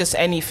was just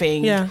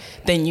anything,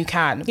 then you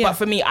can. Yeah. But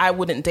for me, I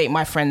wouldn't date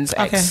my friend's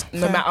ex,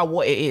 no matter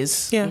what it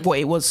is. Yeah. What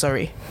it was,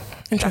 sorry.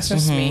 Interesting.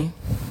 That's just me.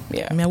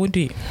 Yeah. I mean, I would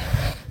do it.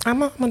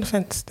 I'm on the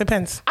fence.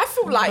 Depends. I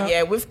feel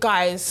like, with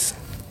guys,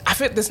 I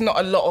think there's not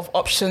a lot of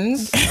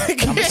options in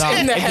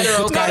the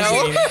hetero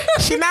girl.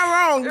 She's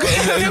not wrong.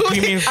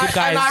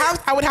 Guys.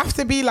 I would have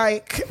to be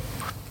like,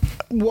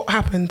 what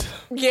happened?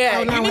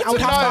 Yeah,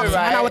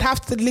 I would have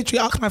to literally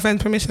ask my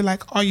friend's permission,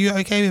 like, are you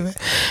okay with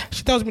it?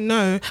 She tells me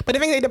no. But I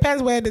think it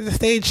depends where the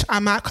stage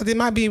I'm at, because it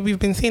might be we've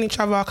been seeing each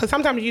other. Because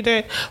sometimes you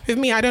don't, with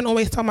me, I don't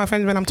always tell my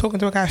friends when I'm talking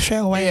to a guy straight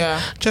away,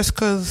 just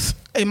because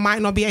it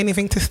might not be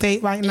anything to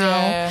state right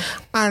now.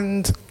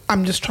 And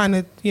I'm just trying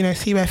to,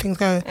 see where things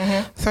go.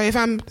 So if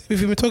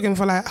we've been talking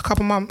for like a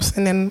couple months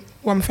and then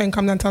one friend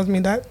comes and tells me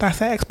that that's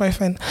her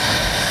ex-boyfriend,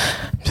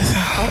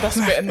 that's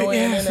a bit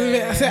annoying.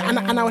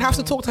 And I would have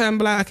to talk to her and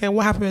be like, okay,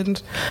 what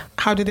happened?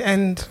 How did it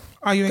end?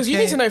 Are you okay? Because you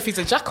need to know if he's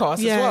a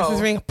jackass as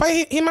well. But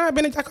he might have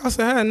been a jackass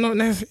to her, not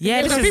necessarily.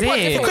 Yeah, this is it.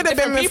 It could have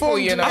been people,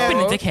 I've been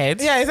a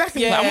dickhead. Yeah,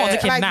 exactly. Yeah. But I'm not a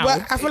dickhead now.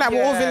 I feel like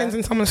we're all villains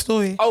in someone's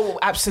story. Oh,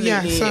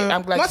 absolutely. So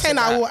I'm glad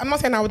I'm not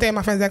saying I would date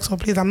my friend's ex, or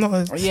please, I'm not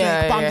a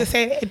snake, but I'm just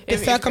saying the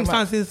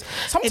circumstances.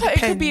 Sometimes it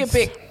could be a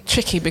bit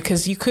tricky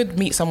because you could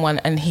meet someone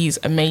and he's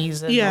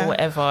amazing or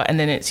whatever, and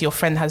then it's your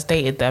friend has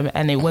dated them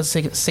and it was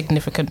a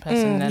significant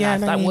person in their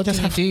life. Like,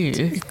 what do you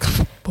do?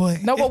 Boy.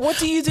 No, but what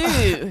do you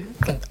do?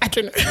 I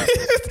don't know.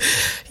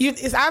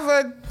 It's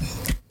either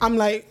I'm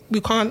like, we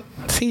can't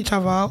see each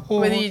other, or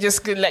whether you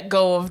just let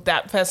go of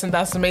that person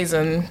that's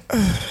amazing.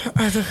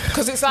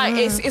 Because it's like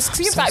it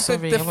seems like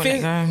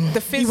the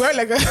fizz. You won't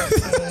let go.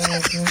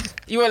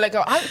 You won't let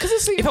go.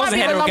 Because if I was a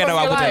hetero ghetto,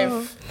 I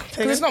would.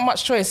 Because there's not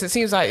much choice. It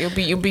seems like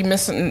you'll be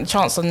missing a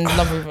chance on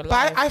love of your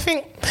life. But I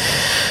think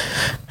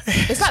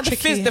it's like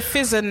the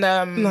fizz and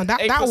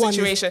that one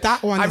situation.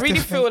 That one. I really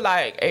feel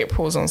like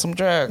April's on some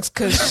drugs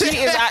because she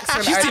is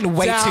acting. She's doing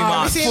way too much.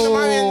 Have you seen the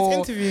Marianne's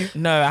interview?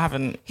 No, I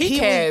haven't. He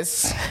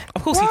cares.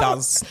 Of course he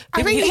does.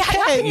 I think he cares.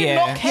 How can you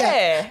not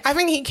care? I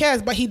think he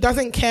cares, but he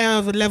doesn't care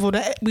of the level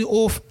that we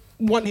all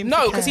want him.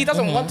 No, to because he care.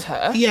 doesn't want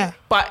her. Yeah.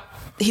 But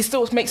he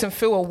still makes him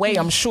feel away,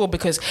 I'm sure,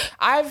 because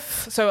I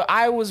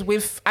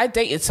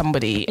dated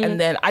somebody and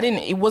then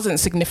it wasn't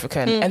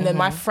significant. And then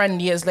my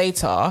friend years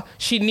later,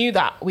 she knew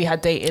that we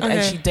had dated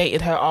and she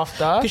dated her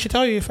after. Did she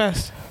tell you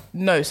first?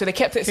 No, so they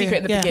kept it secret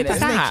in the beginning.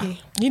 That's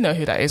sneaky. You know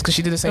who that is because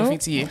she did the same thing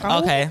to you. Oh,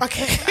 Okay.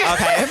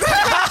 Okay.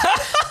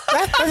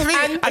 That's the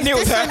thing. I knew it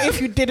was her.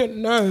 If you didn't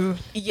know.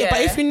 Yeah.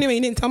 But if you knew and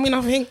you didn't tell me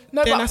nothing,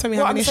 No, then but that's when we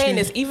what have I'm an saying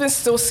issue. is, even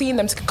still seeing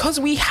them, because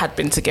we had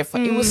been together,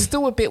 it was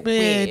still a bit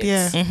weird.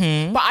 Yeah.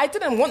 But I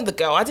didn't want the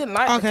girl. I didn't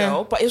like the Okay.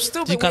 girl. But it was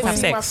still a Did you bit guys weird have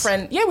seeing my sex?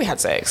 friend. Yeah, we had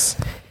sex.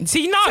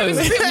 See, no. So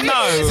as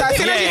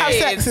soon as you have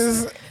sex,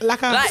 is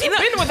like a. Like, you've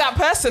been with that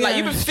person. Like, Yeah,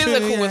 you've been true,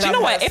 physical yeah. with Do that you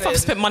know what? person. If I've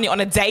spent money on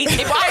a date,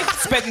 if I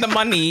spent the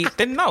money,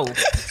 then no.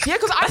 Yeah,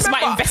 because That's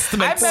my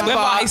investment.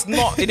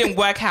 Whether it didn't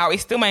work out,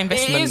 it's still my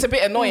investment. It is a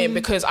bit annoying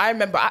because I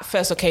remember at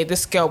first, okay,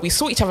 this girl, we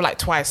saw each other like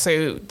twice.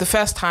 So the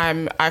first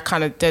time I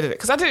kind of did it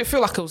because I didn't feel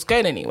like it was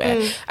going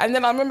anywhere. And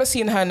then I remember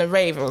seeing her in a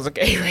rave. It was a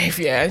gay rave,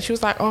 yeah. And she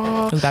was like,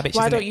 oh, was Bad Bitches,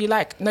 why isn't don't it? you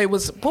like, no,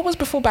 what was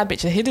before Bad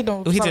Bitches? He did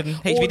on He did,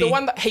 HVD. the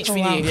one that, HVD.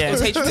 wow. Yeah. It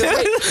was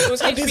HVD. It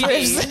was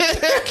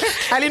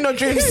HVD. I didn't know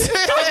dreams.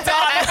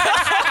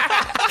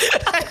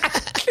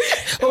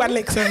 Oh, I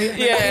like so.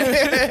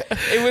 Yeah.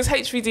 It was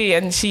HVD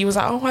and she was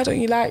like, oh, why don't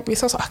you like me?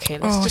 So I was like, okay,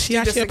 let's Oh, just she do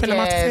actually this opened her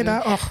mouth to say again.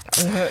 that.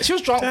 Oh, She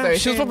was drunk though.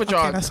 She was proper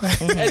drunk. Okay, that's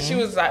fine. And she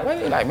was like, why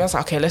don't you like me? I was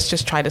like, okay, let's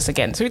just try this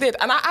again. So we did.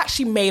 And I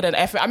actually made an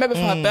effort. I remember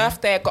for her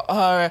birthday, I got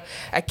her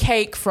a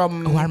cake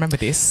from... Oh, I remember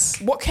this.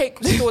 What cake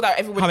store that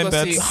everybody goes to?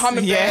 Hummingbirds.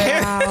 Hummingbird.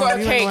 Yeah. Got Wow, a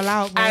you cake. went all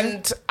out,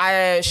 man.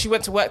 And she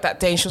went to work that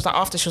day and she was like,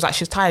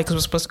 she was tired because we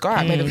were supposed to go out.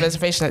 I made a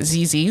reservation at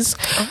ZZ's.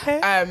 Okay.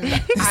 And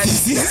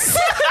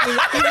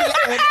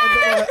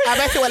I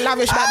bet it was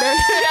lavish back then.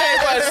 yeah,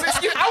 it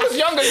was. I was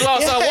young as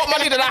well, so what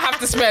money did I have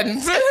to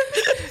spend?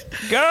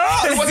 Girl,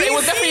 It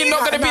was definitely not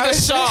going to be the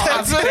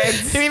shard.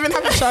 Didn't even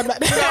have a shard back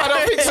then. No, I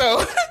don't think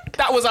so.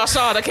 That was our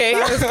shard, okay?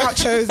 That was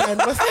gauchos and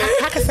what's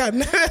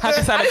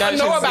Hakkasan. I didn't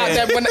know about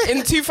them when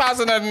in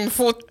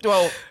 2004,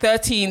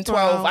 13,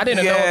 12. Wow. I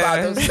didn't know Yeah.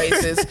 about those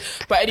places.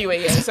 But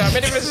anyway, yeah. So I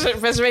made a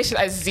reservation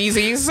at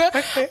ZZ's,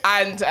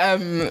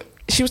 and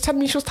she was telling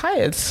me she was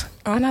tired,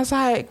 and I was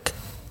like,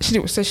 she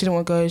didn't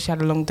want to go. She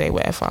had a long day,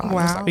 whatever. I was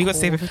Wow. like, you got to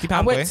save a £50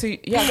 I boy. went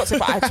to I got to,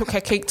 but I took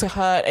her cake to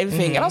her and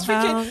everything, and I was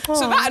thinking, Wow.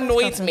 so that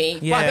annoyed me.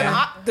 But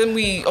Yeah. then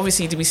we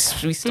obviously we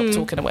stopped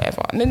talking or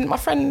whatever, and then my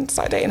friend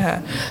started dating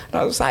her, and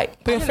I was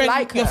like, But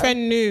your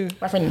friend knew.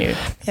 my friend knew.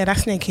 Yeah,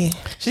 that's sneaky.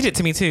 She did it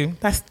to me too.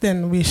 That's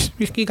then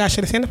you guys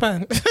should have seen the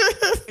plan.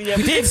 Yeah,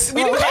 we did.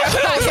 We did.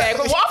 Yeah,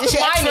 but what Is after she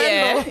mine,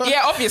 ex-friend yeah,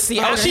 yeah, obviously.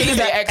 Oh, She's she's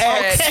the an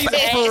ex-friend.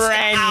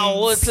 ex-friend.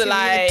 Out,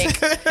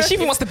 like. She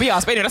even wants to be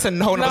us, but anyway, that's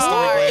a whole No, other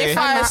story. if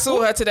I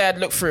saw her today, I'd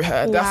look through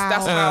her.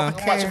 That's how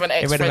Wow. much of an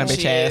ex-friend Irrelevant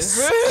she bitch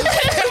is.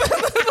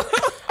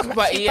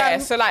 But yeah,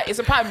 so like it's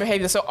a pattern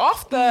behavior. So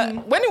after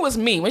when it was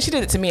me, when she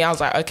did it to me, I was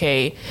like,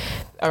 okay,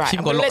 all right. She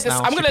even got locks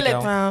now. I'm She gonna could let. go.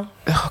 Wow.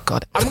 Oh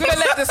God, I'm gonna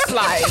let this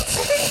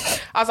slide.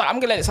 I was like, I'm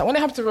gonna let it slide. When it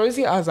happened to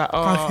Rosie, I was like,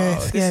 oh, Okay,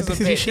 this is a bit.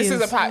 This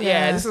is a pattern.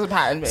 Yeah, this is a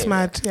pattern. It's babe.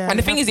 mad. Yeah. And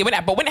the thing is, when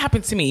it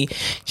happened to me,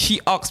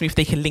 she asked me if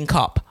they can link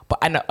up,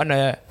 but on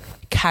a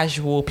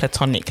casual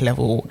platonic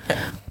level.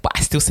 But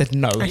I still said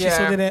no. And she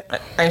still did it.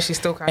 and she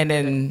still can't. And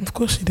then Of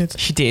course she did.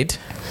 she did,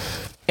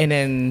 and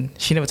then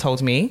she never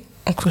told me.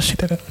 Of course she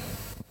didn't.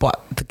 But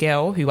the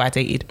girl who I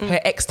dated, her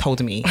ex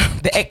told me.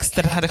 The ex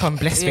that had to come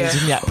bless things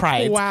with me at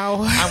Pride.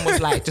 Wow. And was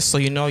like, just so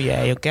you know,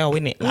 yeah, your girl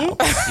in it. Like,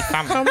 obviously,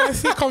 fam. Come and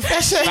see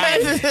confession.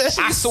 Like,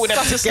 I saw them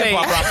such a together,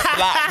 snake. bro.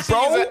 Like,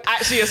 bro,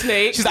 actually a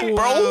snake. she's like,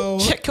 bro, Wow.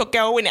 check your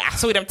girl in it. I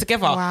saw them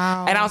together.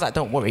 Wow. And I was like,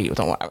 don't worry.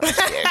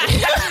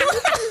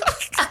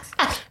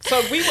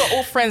 So we were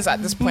all friends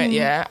at this point,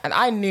 yeah, and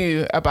I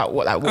knew about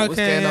what was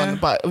Okay, going on, yeah.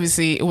 but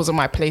obviously it wasn't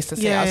my place to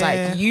say. Yeah, I was like,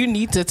 yeah. you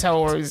need to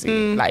tell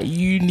Rosie, like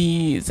you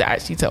need to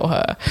actually tell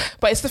her.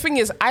 But it's the thing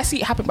is, I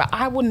see it happen, but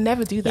I would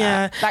never do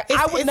that. Yeah. Like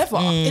I would never.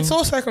 It's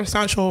all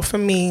circumstantial for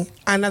me,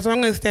 and as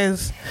long as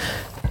there's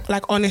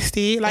like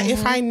honesty, like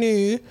if I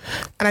knew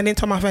and I didn't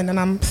tell my friend, and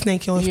I'm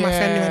snaky, or if my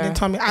friend knew and didn't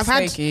tell me, I've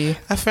Snaky.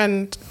 had a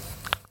friend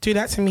do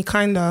that to me,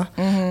 kinda.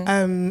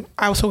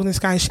 I was talking to this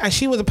guy, and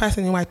she was a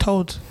person who I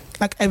told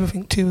like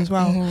everything to as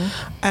well.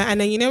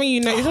 And then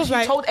when it was You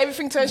like told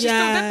everything to her. She still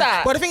did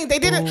that. Well, the thing they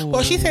didn't.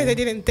 Well, she says they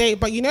didn't date,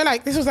 but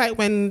like this was like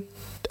when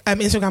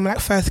Instagram like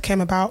first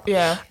came about.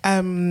 Yeah.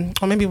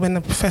 Or maybe when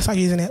I first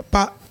started using it,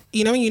 but.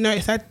 When you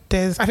notice that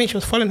I think she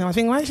was following him. I was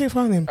thinking, why is she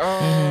following him?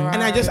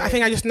 And I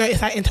think I just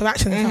noticed that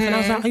interaction and stuff. And I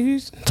was like, are you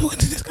talking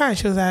to this guy? And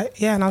she was like,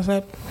 yeah. And I was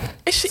like,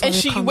 Is she? So And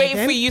we she come waiting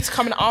again? for you to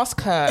come and ask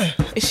her.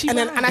 Is she? And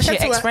then- mad? and I She said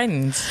to her,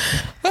 ex-friends.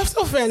 we're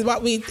still friends,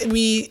 but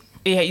we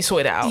yeah, you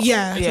sorted it out.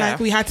 yeah, like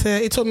we had to.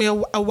 It took me a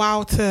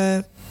while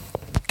to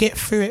get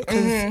through it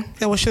because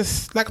it was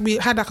just like we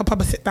had like a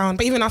proper sit down.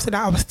 But even after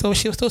that,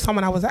 she was still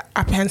someone I was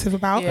apprehensive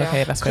about. Yeah.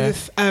 Okay, that's fair.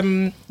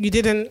 Because you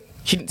didn't.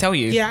 She didn't tell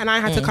you. Yeah, and I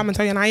had to come and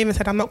tell you, and I even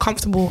said I'm not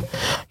comfortable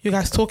you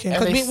guys talking And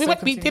because they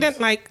we didn't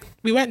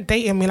we weren't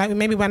dating. We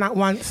maybe went out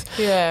once.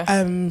 Yeah.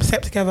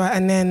 Slept together,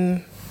 and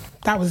then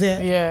that was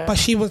it. Yeah. But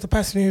she was the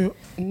person who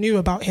knew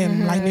about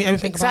him, like knew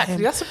everything Exactly. about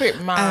him. That's a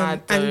bit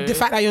mad. And the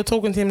fact that you're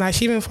talking to him, like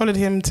she even followed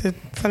him to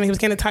something, he was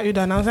getting a tattoo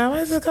done. I was like, why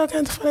is this girl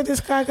going to follow this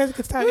guy? Go get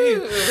a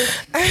tattoo.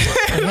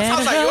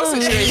 Sounds like your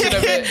situation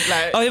a bit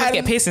like. Oh, they would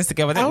get piercings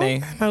together, didn't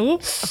they? No.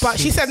 But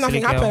she said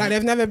nothing Silly happened. girl. Like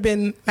they've never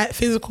been like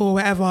physical or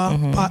whatever,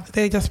 but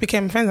they just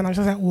became friends. And I was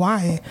just like,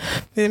 why?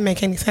 It didn't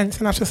make any sense.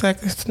 And I was just like,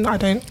 I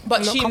don't. But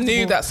I'm not she knew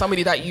comfortable. that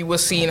somebody that you were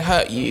seeing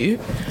hurt you.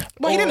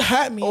 Well, he didn't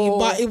hurt me,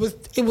 but it was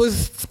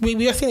we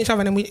were seeing each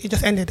other and it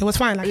just ended. It was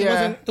fine. Like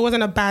Yeah. it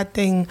wasn't a bad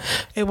thing.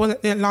 It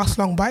didn't last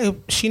long, but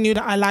she knew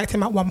that I liked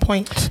him at one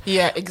point.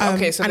 Yeah, exactly.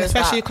 Okay, so and there's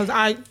especially that.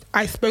 because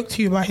I spoke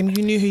to you about him.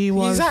 You knew who he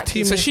was.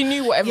 Exactly. to So me. she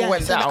knew whatever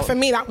went so down. for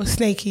me, that was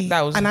snaky.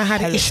 That was and I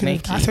had an hella issue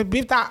with snaky. that. So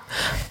with that,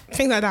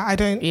 things like that, I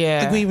don't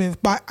agree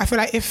with. But I feel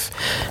like if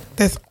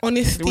there's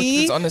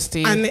honesty,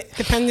 and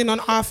depending on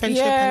our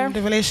friendship and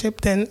the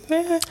relationship, then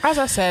as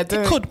I said,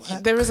 it could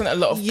work. There isn't a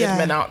lot of good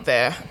men out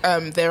there.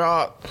 There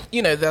are,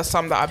 there's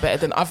some that are better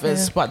than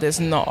others, but there's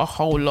not a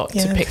whole lot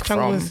to pick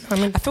from.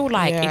 I feel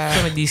like if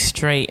some of these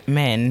straight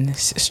men,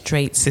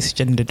 straight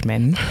cisgendered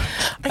men.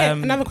 Okay,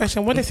 another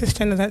question. What does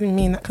cisgender that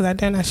mean? Because I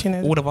don't actually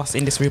know. All of us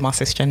in this room are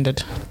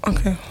cisgendered.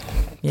 Okay.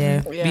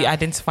 Yeah. We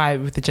identify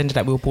with the gender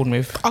that we were born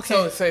with.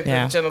 Okay. So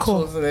the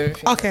genitals and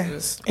everything. Okay.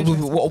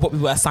 What we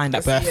were assigned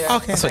at birth.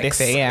 Okay. That's what they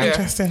say. Yeah.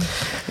 Interesting.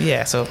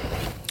 Yeah. So.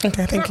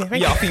 Okay. Thank you.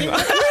 Yeah.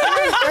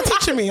 You're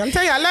teaching me. I'm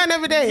telling you, I learn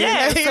every day.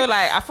 Yeah. So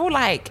I feel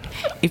like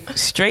if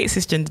straight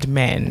cisgendered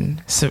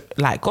men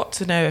got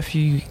to know a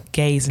few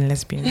gays and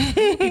lesbians,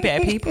 they'd be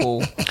better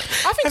people.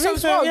 I think so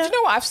as well. Yeah. Do you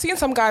know what? I've seen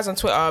some guys on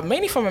Twitter,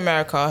 mainly from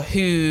America,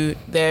 who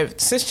they're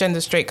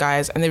cisgender straight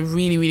guys and they're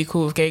really, really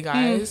cool with gay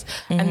guys.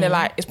 And they're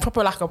like, it's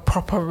proper like a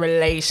proper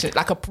relation,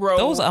 like a bro.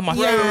 Those are my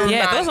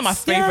those are my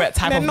favorite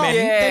type of men.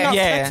 They're not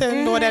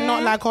threatened or they're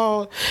not like,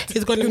 oh,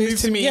 he's going to move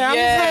to me. Yeah, I'm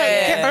just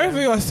like, get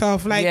over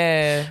yourself. Like,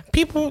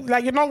 people,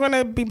 like, you're not going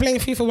to be playing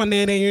FIFA one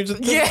day and then you just...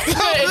 It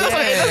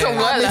doesn't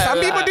work like Some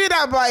that. people do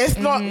that, but it's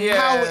not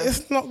how...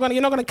 It's not going to...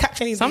 You're not going to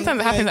catch anything.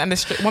 Sometimes it happens, and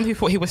the one who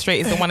thought he was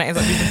straight is the one that ends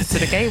up moving to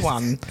the gay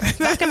one.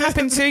 That can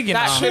happen too, you know.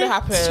 That should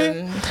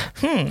happen.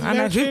 I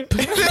know.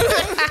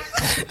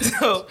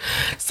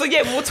 So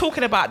yeah, we were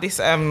talking about this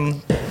a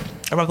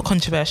rather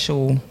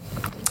controversial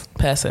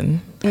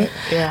person.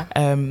 Yeah.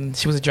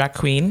 She was a drag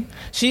queen.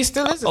 She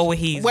still is. Oh,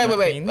 he's Wait.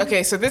 queen.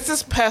 Okay, so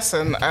this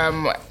person.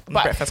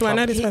 Breakfast Do I Club.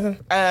 know this person?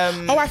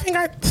 I think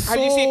I saw...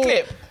 Had you seen a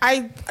clip?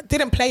 I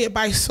didn't play it,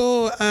 but I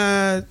saw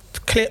a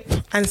clip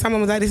and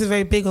someone was like, this is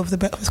very big of the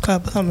Breakfast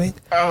Club or something.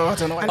 Oh, I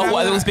don't know.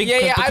 It was big. Yeah,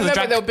 I because remember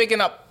drag- they were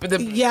bigging up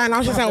the. Yeah, and I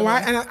was just like,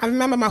 why? And I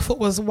remember my thought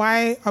was,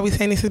 why are we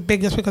saying this is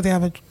big just because they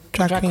have a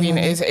drag queen?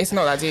 It's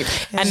not that deep.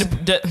 And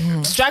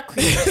the Drag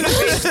queen,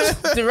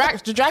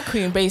 the drag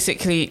queen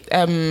basically,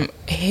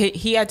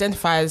 he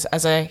identifies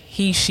as a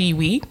he, she,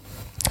 we.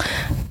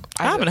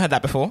 I haven't heard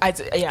that before.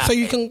 Yeah. So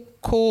you can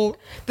call...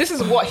 This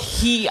is what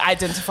he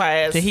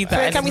identifies. So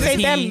can we say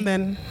them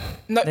then?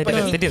 No, They but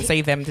didn't, they didn't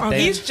say them, did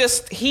they? he's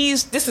just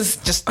he's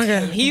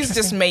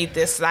just made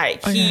this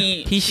like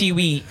He, she,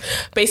 we.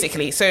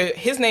 basically. So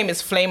his name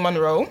is Flame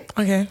Monroe.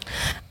 Okay.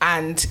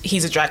 And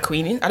he's a drag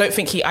queen. I don't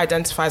think he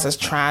identifies as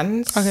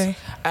trans. Okay.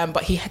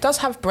 But he does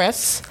have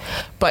breasts,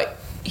 but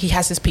he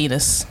has his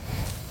penis.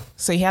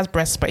 So he has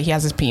breasts, but he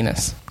has his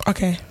penis.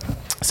 Okay.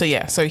 So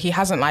yeah, so he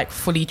hasn't like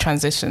fully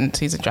transitioned.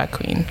 He's a drag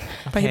queen,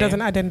 But he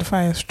doesn't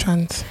identify as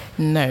trans.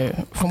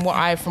 No, from what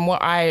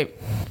I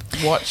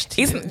watched,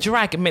 Isn't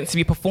drag meant to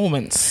be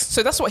performance?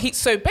 so that's what he.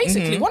 So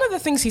basically, one of the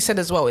things he said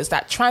as well is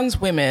that trans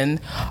women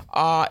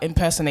are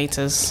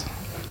impersonators.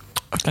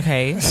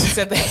 Okay. He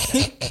said that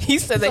because he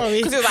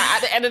was like,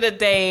 at the end of the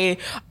day,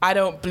 I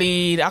don't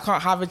bleed. I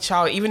can't have a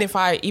child. Even if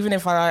I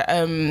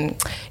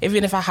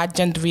had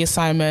gender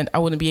reassignment, I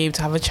wouldn't be able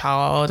to have a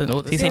child and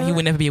all this. He's saying he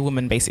would never be a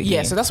woman, basically.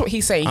 Yeah, so that's what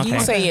he's saying. Okay.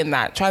 He's saying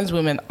that trans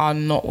women are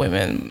not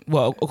women.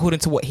 Well, according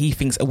to what he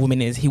thinks a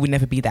woman is, he would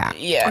never be that.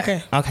 Yeah.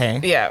 Okay.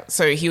 Okay. Yeah.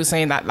 So he was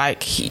saying that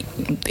like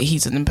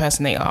he's an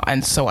impersonator,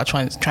 and so are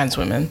trans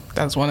women.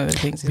 That's one of the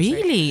things. he's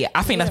saying. Really?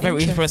 I think that's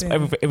very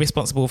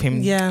irresponsible of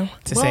him to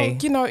say.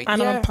 You know,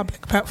 And on a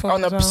public platform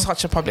on as well.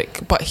 such a public,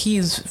 but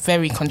he's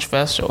very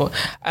controversial.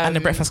 And the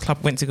Breakfast Club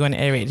went to go and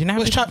air it. Do you know how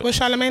Was many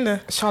Charlamagne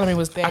there? Charlamagne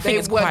was there. I think They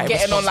it's were quite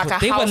getting on like a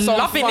responsible. house They were on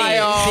loving it.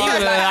 fire.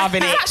 They were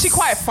loving He's it. actually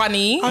quite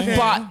funny, Okay.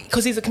 but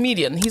because he's a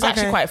comedian, he's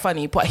actually Okay. quite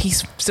funny, but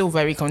he's still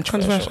very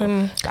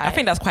controversial. I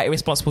think that's quite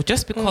irresponsible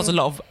just because a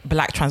lot of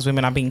black trans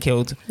women are being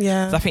killed.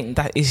 Yeah. So I think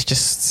that is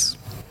just...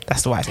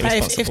 That's why it's But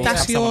irresponsible. if to that's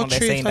have someone your on there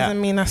truth, saying that.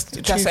 doesn't mean that's the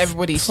That's truth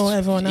everybody's for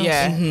everyone else.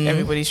 Yeah,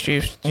 everybody's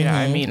truth. Do you know what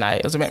I mean? Like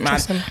it was a bit mad.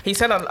 Interesting. He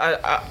said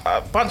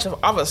a bunch of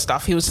other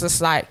stuff. He was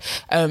just like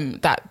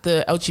that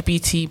the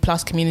LGBT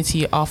plus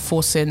community are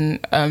forcing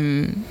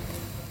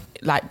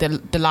like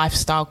the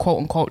lifestyle, quote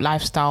unquote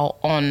lifestyle,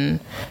 on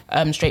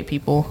straight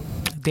people.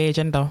 Gay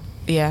agenda.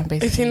 Yeah, Is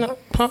basically. he not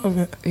part of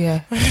it?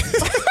 Yeah.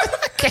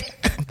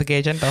 The gay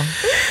agenda.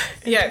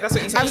 Yeah, that's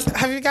what he said.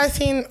 Have you guys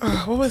seen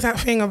what was that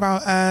thing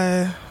about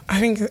I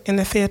think in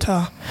the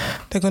theatre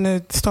they're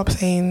gonna stop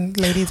saying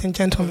ladies and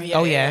gentlemen.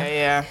 Oh,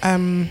 yeah.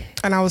 And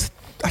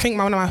I think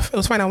one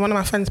of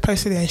my friends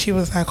posted it, and she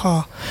was like,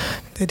 "Oh,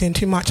 they're doing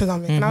too much or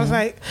something." And I was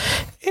like,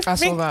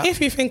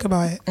 "If you think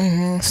about it,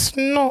 it's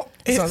not.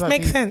 It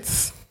makes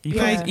sense."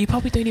 You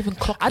probably don't even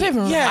clock. I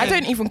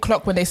don't even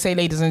clock when they say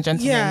ladies and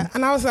gentlemen. Yeah,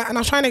 and I was like, and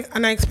I was trying to,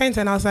 and I explained to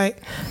her, and I was like,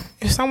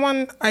 if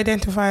someone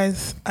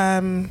identifies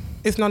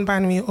is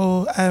non-binary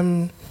or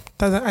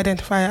doesn't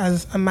identify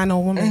as a man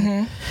or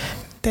woman,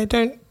 they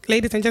don't.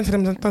 Ladies and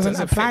gentlemen doesn't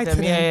apply to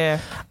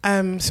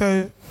them.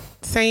 So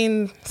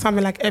saying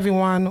something like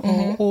everyone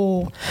or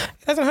all,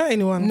 it doesn't hurt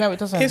anyone. No, it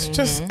doesn't. It's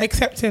just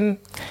accepting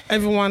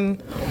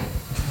everyone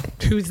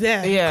who's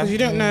there. Yeah. Because you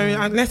don't know,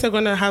 unless they're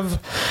going to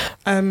have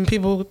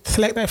people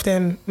select if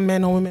they're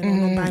men or women or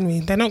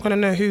non-binary, they're not going to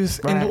know who's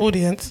in the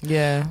audience.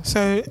 Yeah.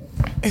 So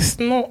it's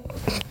not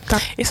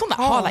that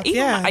hard. Like,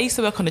 even I used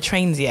to work on the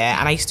trains,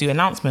 and I used to do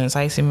announcements.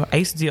 I used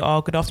to do,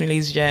 good afternoon,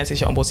 ladies and gents,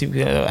 it's your on board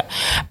super.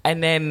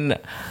 And then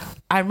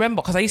I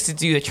remember, because I used to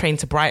do the train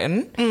to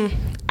Brighton,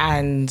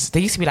 and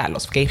there used to be like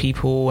lots of gay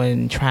people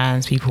and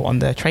trans people on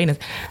the trainers.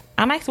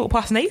 And I thought,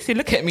 past, and they used to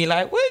look at me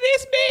like, "What is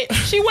this bitch?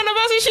 She one of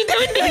us, is she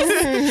doing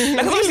this?"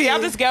 Like, obviously, I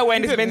have this girl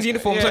wearing this men's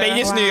uniform, so they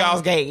just knew I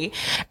was gay.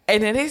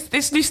 And then they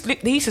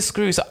used to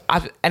screw. So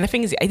and the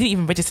thing is, it didn't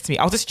even register to me.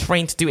 I was just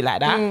trained to do it like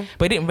that,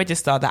 but it didn't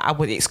register that I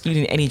was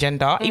excluding any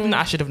gender, even though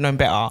I should have known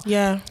better.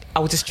 Yeah, I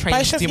was just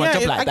trained to do my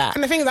job like that.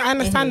 And the thing is, I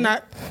understand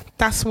that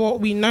that's what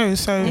we know.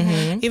 So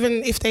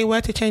even if they were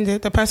to change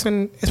it, the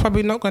person is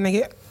probably not going to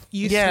get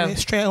used to it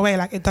straight away.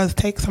 Like, it does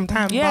take some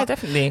time. Yeah,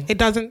 definitely. It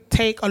doesn't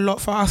take a lot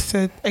for us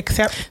to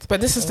accept.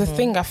 But this is the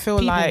thing. I feel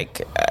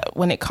like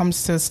when it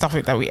comes to stuff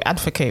that we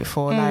advocate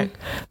for, like,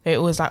 they're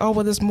always like, "Oh,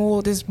 well, there's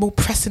more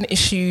pressing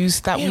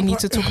issues that we need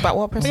to talk about."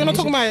 What pressing? You're not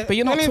talking about it. But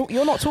you're not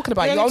talking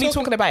about it. You're only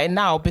talking about it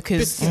now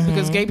because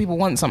gay people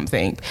want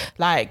something.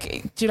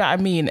 Like, do you know what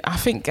I mean? I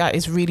think that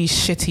is really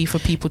shitty for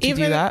people to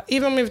do that.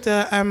 Even with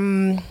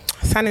the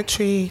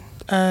sanitary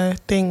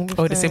thing,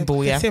 the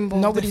symbol,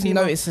 nobody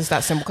notices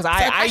that symbol, because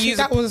I use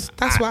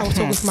that's what I was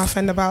talking to my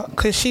friend about,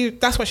 because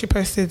that's what she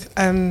posted,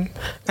 and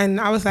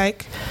I was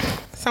like,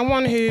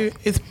 someone who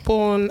is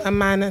born a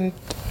man and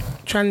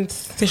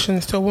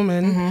transitions to a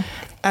woman,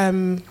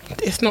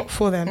 it's not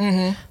for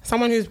them.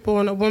 Someone who's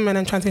born a woman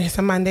and transitions to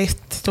a man, they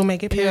still may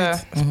get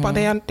periods, but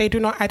they do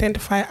not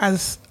identify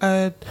as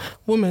a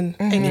woman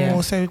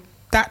anymore. So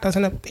that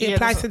doesn't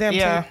apply to them.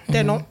 So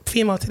they're not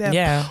female to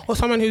them. Or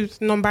someone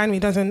who's non-binary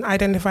doesn't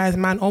identify as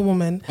man or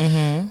woman.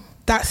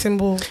 That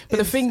symbol. But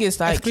the thing is,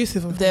 like,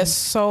 they're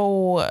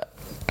so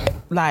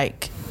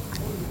like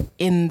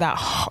in that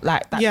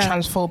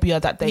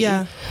transphobia that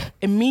they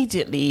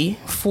immediately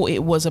thought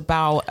it was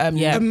about a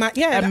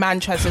man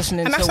transitioning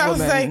to a woman. And that's why I was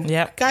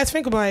like, guys,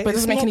 think about it. But it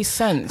doesn't make any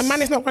sense. A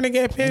man is not going to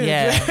get a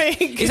period.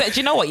 Do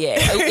you know what?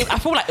 I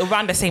feel like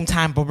around the same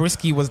time,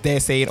 Bobrisky was there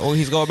saying, "Oh,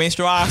 he's got a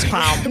menstrual ass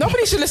cramp."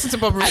 Nobody should listen to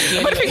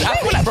Bobrisky. But I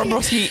feel like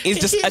Bobrisky is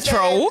just a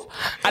troll.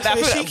 And I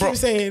feel like keeps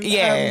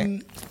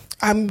saying,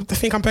 I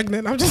think I'm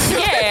pregnant. I'm just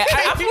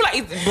I feel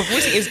like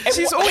Bobrisky is.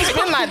 She's always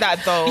been like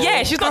that, though.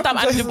 Yeah, she's not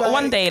that.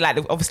 One day, like,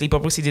 obviously,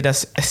 Bobrisky did a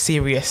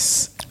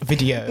serious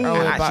video and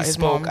actually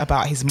spoke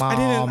about his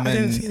mom. I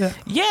didn't see that.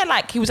 Yeah,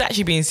 like, he was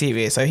actually being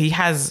serious. So he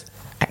has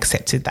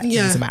accepted that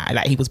he's a man,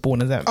 like, he was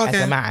born as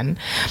a man,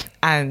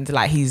 and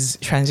like, he's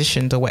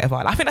transitioned or whatever.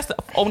 I think that's the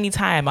only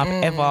time I've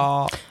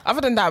ever. Other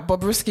than that,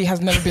 Bobrisky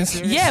has never been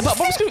serious. Yeah, but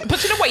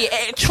you know what?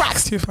 It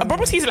attracts.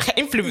 Bobrisky's like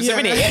an influencer,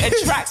 isn't it?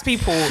 It attracts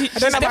people. I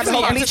don't know about the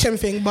whole bleaching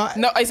thing, but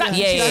no,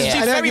 exactly. She's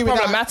very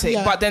problematic.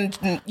 But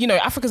then, you know,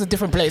 Africa's a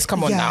different place.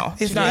 Come on now,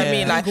 you know what I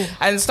mean? Like,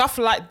 and stuff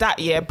like that.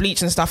 Yeah,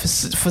 bleach and stuff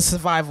is for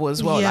survival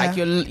as well. Like,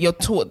 you're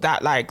taught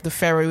that, like, the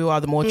fairer you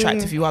are, the more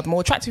attractive you are. The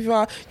more attractive you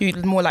are, you're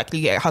more likely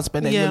to get a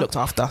husband and you're looked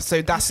after.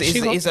 So that's she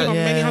got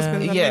many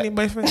husbands and many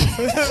boyfriends.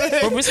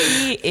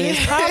 Bobrisky is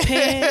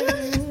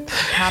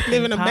popping.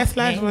 Living the best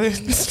life.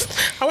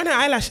 I want her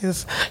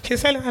eyelashes. She's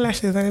selling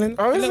eyelashes. Is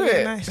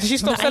it? Nice. She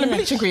stopped selling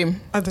bleaching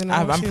cream? I don't know.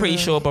 I'm pretty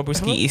sure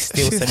Bobrisky is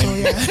still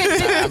selling.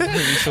 I'm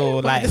pretty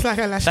sure, like, it's like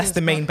eyelashes, that's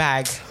the main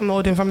bag. I'm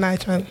ordering from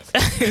Nightman.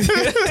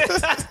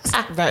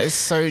 That is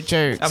so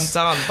jokes. I'm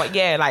done. But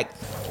yeah, like,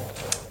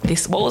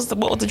 this, what was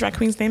the drag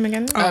queen's name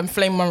again?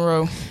 Flame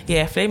Monroe.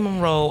 Yeah, Flame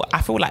Monroe.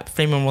 I feel like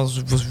Flame Monroe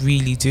was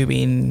really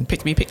doing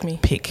pick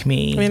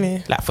me,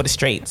 really, like, for the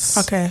straights.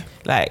 Okay,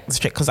 like the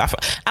straight, because I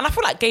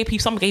feel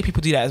like some gay people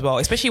do that as well,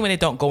 especially when they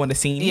don't go on the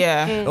scene.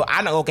 Or,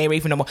 I don't go gay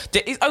raving no more.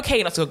 It's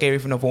okay not to go gay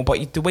raving no more,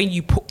 but the way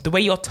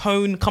your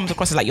tone comes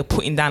across is like you're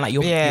putting down, like,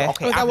 you're okay.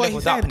 Is that what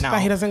he said?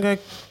 That he doesn't go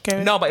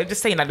gay? No, but I'm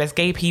just saying, like, there's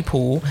gay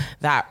people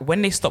that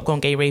when they stop going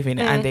gay raving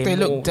and they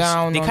look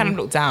down. They kind of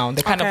look down.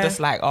 They kind of just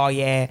like, oh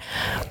yeah,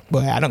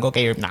 well, I don't go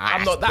gay raving. Nah,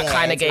 I'm not that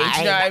kind of gay. Do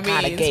you know what I mean?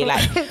 Kind of gay,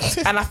 like,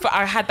 and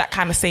I had that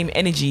kind of same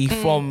energy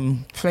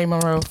from Flame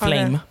Monroe.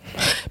 Flame.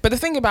 But the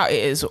thing about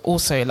it is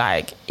also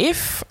like,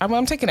 if I'm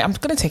going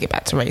to take it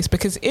back to race,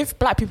 because if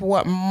black people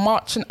weren't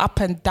marching up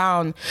and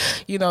down,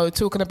 you know,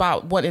 talking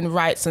about wanting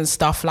rights and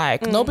stuff,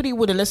 like nobody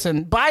would have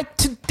listened. By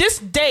to this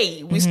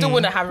day, we still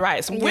wouldn't have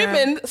rights.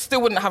 Women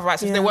still wouldn't have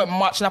rights if they weren't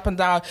marching up and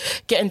down,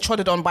 getting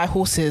trodden on by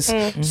horses.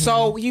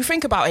 So you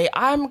think about it,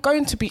 I'm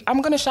going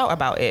to shout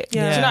about it. Do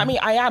you know what I mean?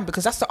 I am,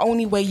 because that's the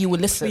only way you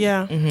would listen.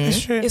 Yeah,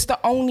 it's true. It's the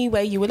only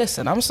way you would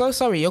listen. I'm so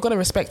sorry. You're going to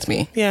respect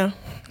me. Yeah.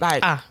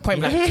 Like,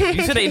 point blank.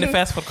 You said it in the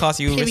first podcast.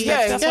 You will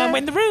respect. That's why I'm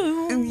in the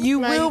room. You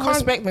will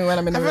respect me when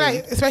I'm in the room.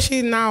 Like,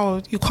 especially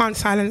now, you can't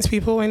silence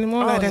people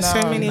anymore. Like, there's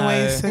so many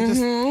ways to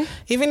just,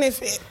 even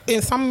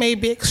if some may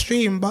be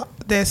extreme, but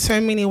there's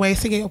so many ways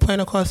to get your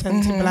point across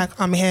and to be like,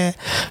 I'm here.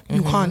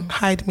 You can't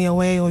hide me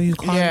away, or you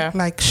can't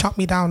like shut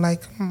me down.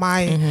 Like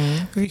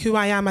who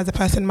I am as a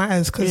person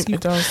matters, because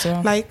it does.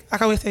 Yeah. Like I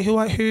always say, who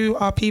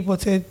are people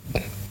to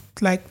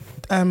like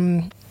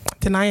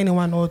deny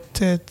anyone or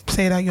to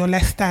say that you're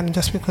less than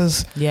just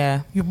because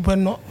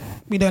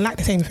we don't like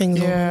the same things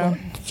or not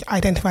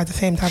identify the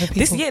same type of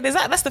people.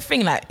 That's the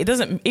thing. Like, it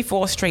doesn't. If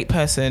you're a straight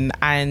person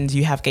and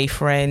you have gay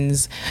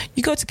friends,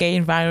 you go to gay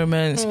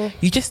environments.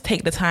 You just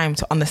take the time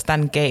to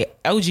understand gay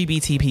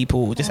LGBT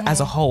people just as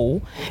a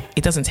whole.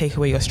 It doesn't take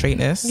away your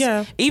straightness.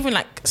 Yeah. Even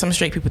like some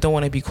straight people don't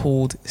want to be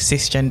called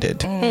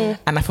cisgendered,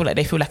 and I feel like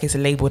they feel like it's a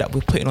label that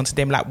we're putting onto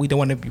them. Like, we don't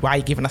want to be. Why are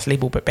you giving us a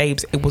label? But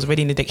babes, it was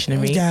already in the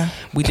dictionary. Yeah.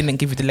 We didn't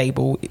give you the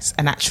label. It's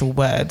an actual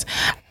word,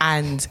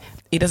 and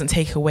it doesn't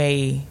take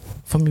away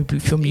from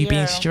you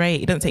being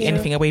straight. It doesn't take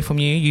anything away from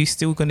you. You're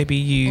still going to be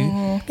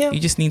you. You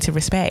just need to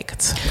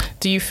respect.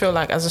 Do you feel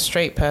like, as a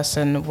straight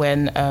person,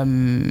 when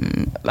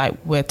like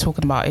we're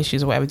talking about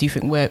issues or whatever, do you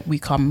think we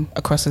come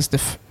across as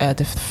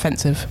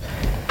defensive?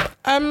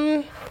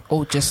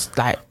 Or just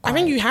like, I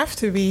think you have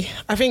to be.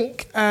 I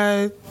think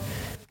I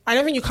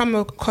don't think you come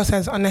across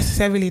as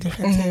unnecessarily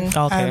defensive.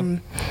 Okay.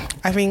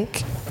 I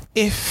think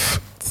if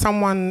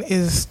someone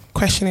is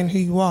questioning who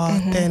you are,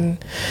 then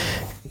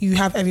you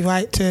have every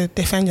right to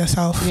defend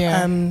yourself.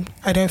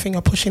 I don't think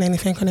you're pushing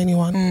anything on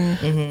anyone.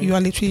 You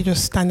are literally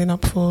just standing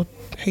up for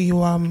who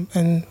you are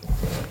and,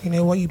 you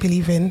know, what you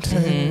believe in. So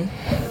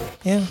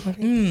yeah,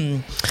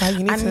 you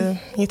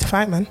need to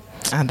fight, man.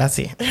 And that's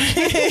it.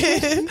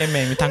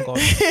 Amen. We thank God.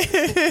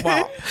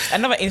 Wow.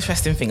 Another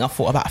interesting thing I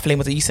thought about Flame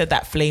was that you said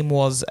that Flame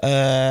was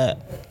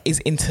is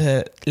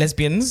into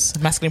lesbians,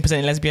 masculine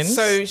presenting lesbians.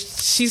 So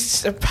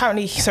she's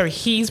apparently,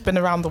 he's been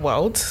around the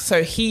world.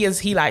 So he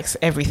likes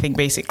everything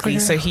basically.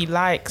 So he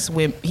likes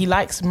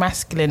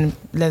masculine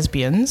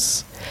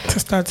lesbians.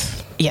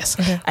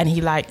 Yes. And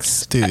he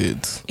likes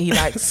dudes. He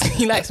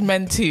likes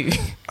men too.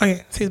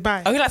 Okay, so he's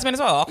bi. Oh, he likes men as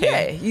well.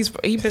 Okay. Yeah,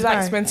 he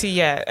likes men too.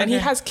 Yeah, and he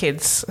has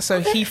kids.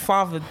 So he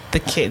fathered the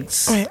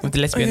kids with the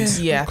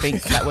lesbians. Yeah, I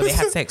think. Like, when they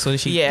had sex, or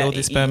she all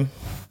this sperm.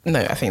 No,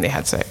 I think they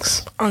had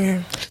sex.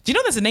 Okay. Do you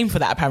know there's a name for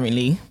that?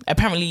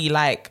 Apparently,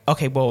 like,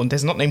 okay, well,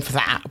 there's not a name for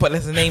that, but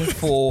there's a name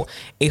for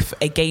if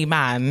a gay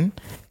man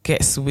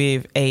gets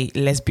with a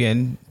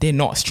lesbian, they're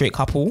not a straight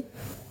couple.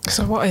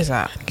 So what is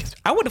that?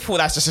 I would have thought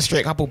that's just a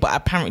straight couple, but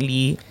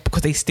apparently,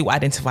 because they still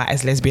identify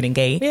as lesbian and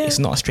gay, it's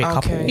not a straight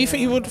couple. You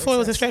think you would have thought it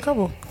was a straight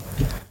couple?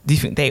 Do you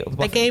think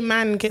a gay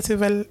man gets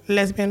with a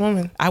lesbian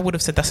woman? I would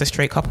have said that's a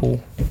straight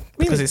couple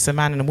because it's a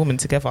man and a woman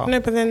together.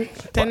 No, but then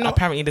they're not.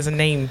 Apparently, there's a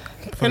name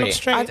for not it.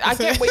 straight. I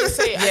get what you're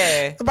saying.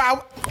 Yeah,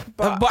 but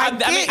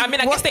I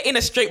mean, I guess they're in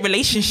a straight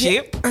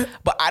relationship,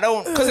 but I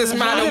don't, because it's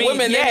man and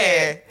woman.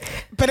 Yeah.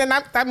 But then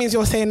that means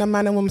you're saying a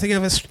man and woman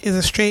together is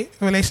a straight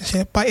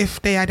relationship. But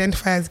if they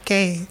identify as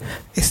gay,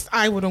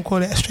 I wouldn't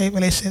call it a straight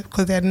relationship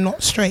because they're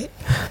not straight.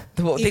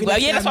 That's what I'm saying.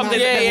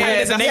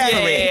 There's a name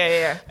for it.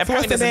 Yeah.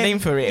 Apparently there's a name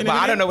for it, but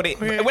I don't know what it.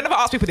 Whenever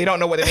I ask people, they don't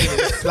know what the name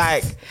is.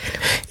 Like,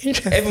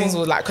 interesting. Everyone's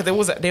like, because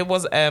there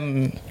was I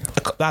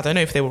don't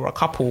know if they were a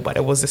couple, but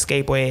there was this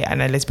gay boy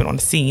and a lesbian on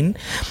the scene,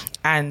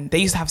 and they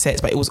used to have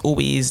sex, but it was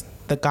always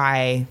the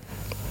guy.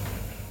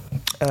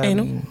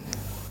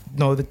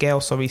 No, the girl,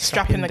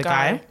 strapping the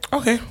guy.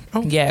 Okay.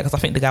 Oh. Yeah, because I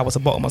think the guy was a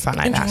bottom or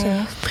something like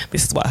that.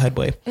 This is what I heard,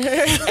 boy.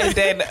 and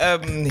then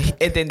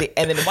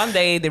one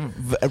day the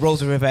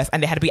roles were reversed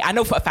and they had a baby. I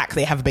know for a fact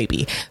they have a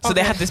baby. So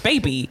they had this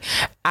baby,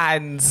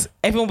 and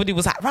everybody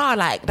was like, "Rah,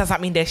 like, does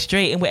that mean they're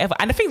straight and whatever?"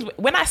 And the thing is,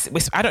 when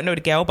I don't know the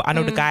girl, but I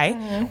know the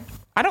guy.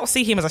 I don't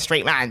see him as a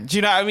straight man. Do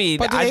you know what I mean?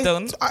 But I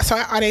don't. So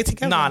are they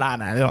together? No,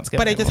 they're not together.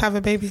 But they just have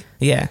a baby.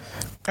 Yeah.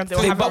 But they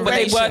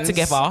were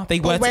together.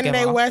 When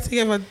they were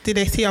together, did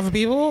they see other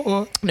people?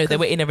 Or? No, they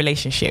were in a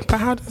relationship. But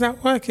how does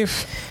that work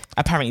if...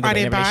 Apparently they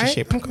were in a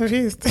relationship. I'm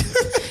confused.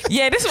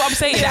 Yeah, this is what I'm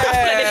saying.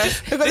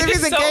 Because if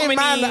it's a gay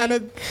man and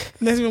a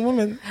lesbian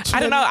woman...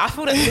 I don't know. I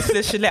feel that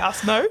listeners should let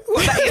us know.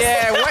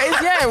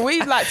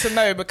 We'd like to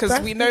know, because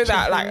we know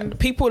that like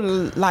people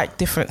like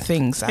different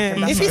things.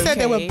 If you said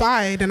they were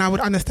bi, then I would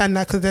understand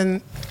that, because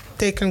then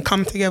they can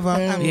come together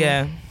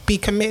and be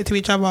committed to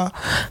each other.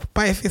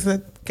 But if it's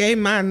a gay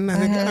man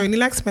and only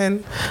likes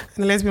men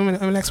and a lesbian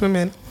woman only likes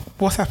women,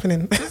 what's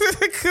happening?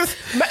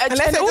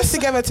 Unless they're just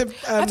together to.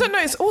 I don't know.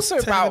 It's also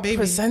have a about baby.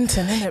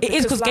 presenting, isn't it? It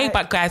is because gay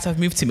black guys have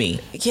moved to me.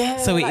 Yeah.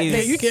 So it like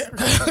is. You get.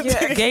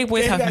 Gay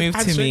boys have guys moved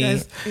and to straight me.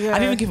 guys. Yeah.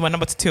 I've even given my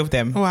number to 2 of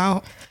them.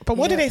 Wow. But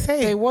what do they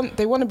say? They want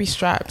to be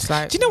strapped.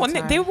 Like, Do you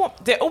know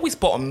what? They're always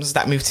bottoms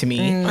that move to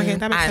me. Okay,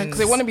 that makes And- sense.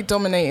 they want to be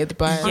dominated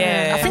by.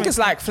 Yeah. I think it's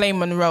like Flame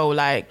Monroe.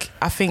 Like,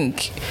 I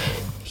think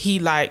he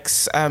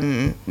likes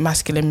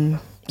masculine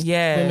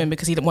Yeah. women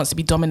because he wants to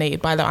be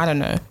dominated by them. I don't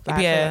know. Like,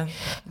 I Yeah, feel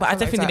but I something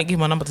definitely like didn't give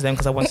my number to them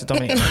because I wanted to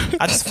dominate.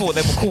 I just thought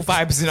they were cool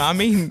vibes, you know what I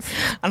mean?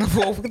 And I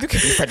thought there could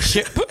be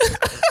friendship.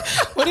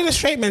 What did the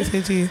straight men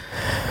say to you?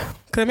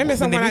 Because I remember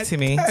When they someone moved to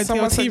me.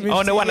 someone said-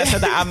 Oh, no one that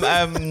said that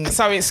I'm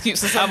sorry,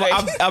 excuse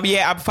me.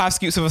 I'm 5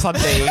 scoops of a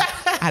Sunday.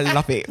 I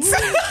love it.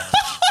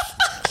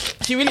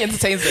 She really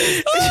entertains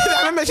it. I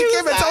remember she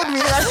came and told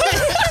me.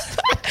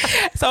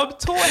 So I'm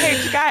tall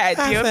hedge guy at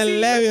That's DLT.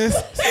 hilarious.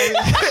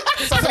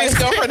 Somebody's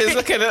girlfriend is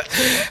looking at.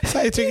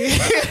 Sorry, Twiggy. He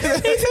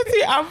said to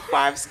me, I'm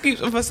 5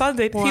 scoops of a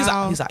Sunday.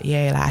 Wow. He's like,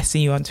 yeah, like, I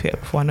seen you on Twitter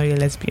before. I know you're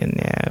lesbian,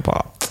 yeah,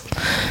 but.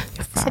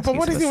 But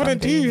what does he want to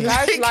do?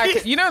 Guys,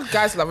 like, you know,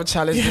 guys love a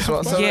challenge as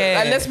well. So Yeah.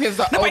 like, lesbians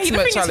the No, but the ultimate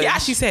thing is, challenge. he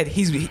actually said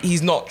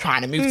he's not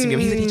trying to move to me.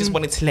 He said he just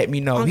wanted to let me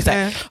know. He's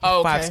Okay. like,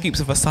 Oh, 5 okay. scoops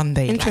of a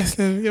Sunday. Like,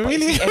 Interesting. You're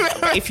really.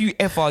 if you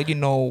ever,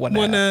 wanna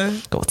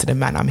Wanna- go to the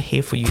man, I'm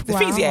here for you. The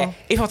thing is, Wow. yeah,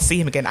 if I was to see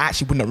him again, I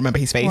actually would not remember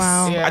his face.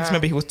 Wow. Yeah. I just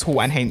remember he was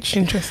tall and hench.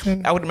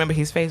 Interesting. I wouldn't remember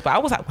his face, but I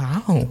was like,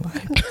 wow.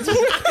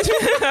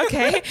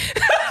 Okay.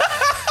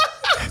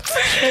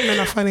 Straight men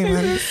are funny,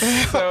 man.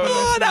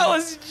 Oh, that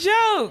was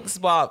jokes,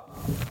 but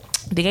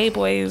the gay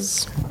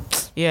boys,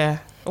 Yeah.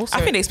 Also,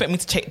 I think they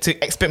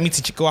expect me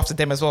to go after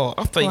them as well.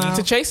 After Wow. you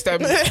to chase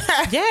them.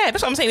 yeah,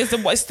 that's what I'm saying. It's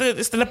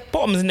the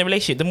bottoms in the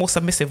relationship, the more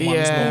submissive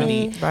ones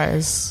normally. That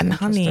is. And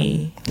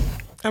honey,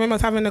 I remember I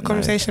was having a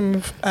conversation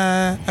with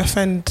a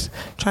friend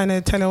trying to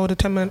tell her all the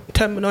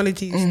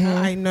terminologies that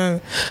I know.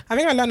 I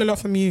think I learned a lot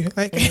from you.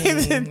 Like,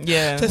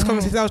 yeah. just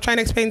conversations. I was trying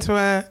to explain to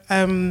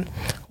her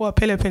what a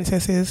pillow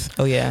princess is.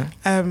 Oh yeah.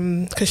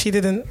 Because she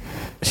didn't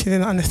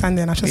understand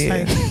it. And I was just Yeah.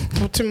 like,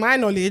 well, to my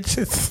knowledge,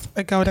 it's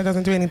a girl that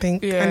doesn't do anything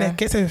Yeah. and it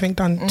gets everything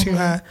done to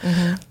her.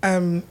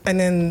 And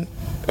then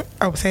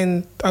I was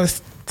saying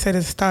there's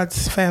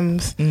studs,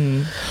 femmes.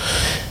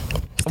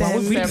 Wow, we're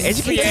really stems.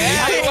 educated.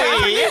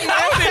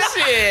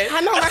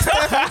 I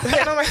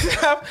know my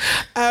stuff.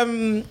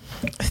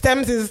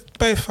 Stems is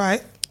both,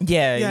 right?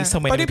 Yeah, yeah.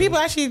 Somewhere. But in do the middle.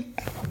 people actually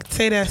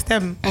say they're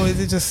STEM or is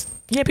it just?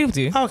 Yeah, people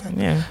do. Oh, okay.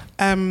 Yeah.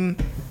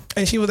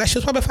 And she was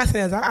probably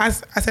fascinated. I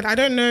said, I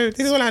don't know.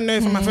 This is what I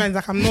know from my friends.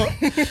 Like, I'm not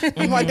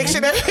a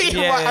dictionary.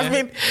 Yeah. But I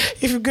mean,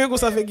 if you Google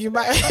something, you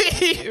might. learn I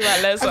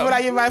feel something.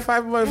 like you might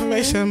find more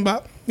information.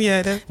 But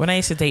yeah, When I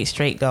used to date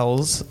straight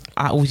girls,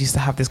 I always used to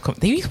have this.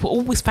 They were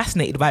always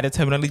fascinated by the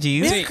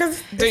terminologies. yeah,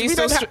 because Do you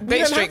still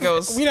date straight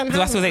girls? We don't Do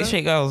I have still date them.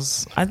 straight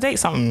girls? I date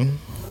something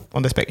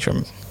on the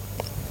spectrum.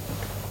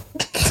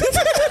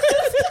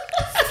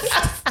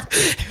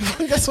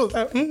 That's what.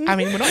 I mean,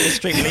 we're not in a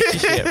straight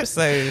relationship,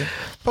 so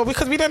But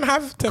because we don't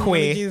have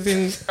terminologies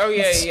in Oh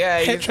yeah.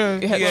 hetero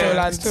hetero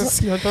lads. It's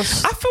just, you're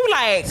just I feel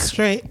like.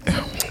 straight.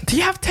 Do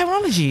you have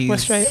terminologies? We're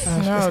straight.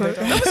 No, they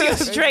don't. Obviously, you're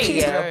straight,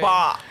 yeah, Yeah.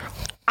 but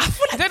I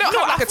feel like They don't no,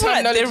 have like I a feel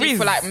like there terminology is.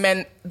 for like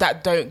men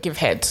that don't give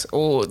head,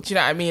 or do you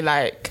know what I mean?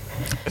 Like,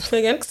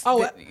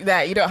 Oh,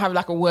 that you don't have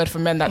like a word for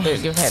men that don't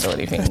give head or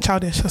anything. that's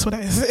childish. That's what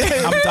that is.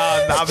 I'm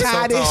done. I'm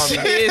Childish. so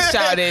done. It is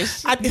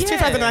childish. It's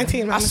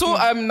 2019. Man. I saw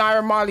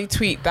Naira Marley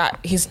tweet that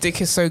his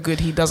dick is so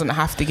good he doesn't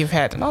have to give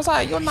head, and I was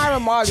like, "You're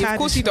Naira Marley. Of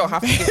course you don't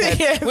have to give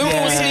head. We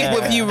will sleep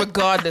with you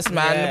regardless,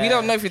 man. Yeah. We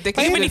don't know if your dick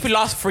is Even good. if you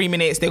last 3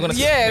 minutes, they're gonna.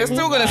 Yeah, they're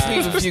still gonna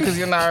sleep with you because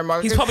you're Naira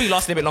Marley. He's probably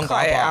lasted a bit longer.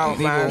 Cut it but out,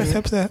 they man. will. It's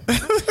upset.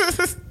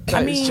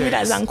 I mean,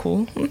 that's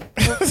uncool.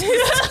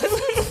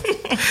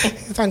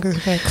 Thank you,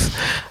 thanks.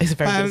 It's a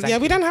very good Yeah,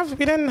 we don't have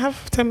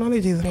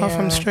terminologies apart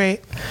from Yeah.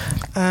 straight.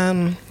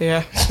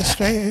 yeah.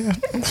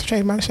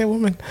 Straight man, straight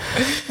woman.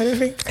 I don't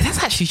think.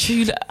 That's actually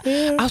true.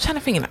 I was trying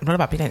to think, like, what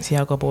about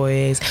Balenciaga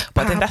boys?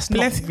 But then that's not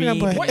Balenciaga really.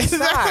 boys. What is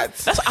that?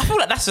 I feel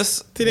like that's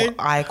just Did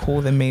what I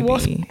call them, maybe.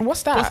 What's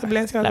that? What's the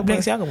Balenciaga Like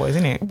boys? Balenciaga boys,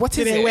 isn't it? What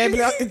Do is they it? wear? Do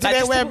Like, they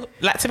just wear?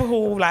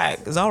 typical like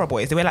Zara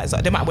boys. They wear like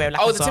they might wear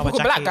like Oh, a the Zara typical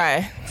jacket.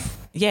 black guy.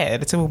 Yeah,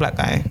 the typical black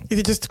guy. Is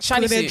it just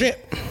Shiny their suit.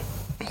 drip?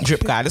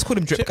 Drip guy. Let's call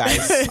them drip guys.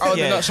 Oh,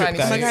 they're Yeah, not drip shiny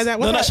guys. suits. My guys, No,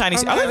 what not about- shiny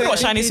suits. I don't know what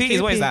shiny suit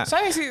is. What is that?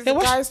 Shiny suits, Yeah, the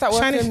what's guys that work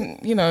shiny-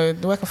 in,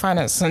 the work of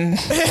finance and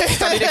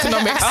studied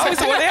economics. Oh, is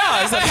that what they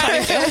are? Is that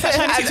shiny suit? What's that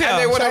shiny suit? and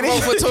they want to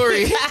vote for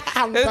Tory.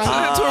 They're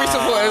Tory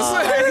Ah.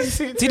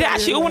 supporters. Do they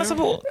actually all want to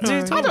support?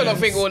 I don't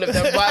think all of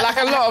them, but like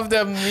a lot of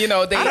them, they I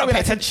don't pay We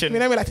attention.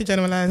 don't like to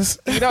generalize.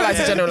 you don't like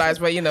to generalize,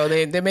 but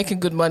they're making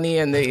good money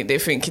and they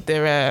think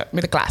they're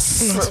middle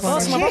class. Well,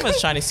 it's my brother's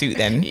shiny suit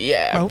then.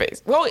 Yeah. Well-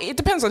 Well, it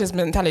depends on his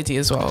mentality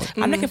as well.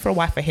 I I'm looking for a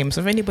wife for him.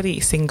 So if anybody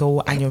is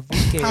single and you're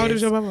really good, How old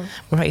is your brother?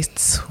 Right,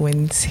 he's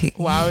 20.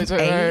 Wow, I don't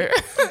know.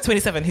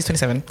 27. He's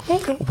 27.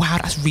 Okay. Wow,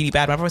 that's really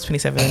bad. My brother's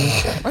 27.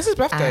 What's his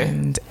birthday?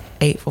 And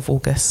 8th of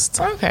August.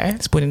 Okay.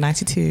 He's born in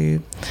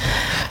 92.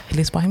 He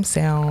lives by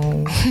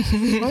himself.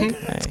 He's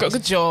got a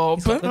good job.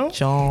 He's got a good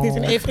job. He's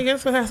in 8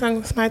 figures, so that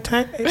sounds my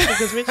type. 8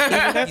 figures rich.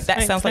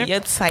 That sounds like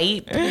your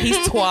type.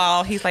 He's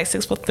 12. He's like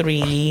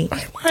 6'3".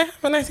 Why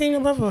haven't I seen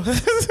your brother? Do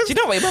you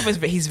know what? Your brother's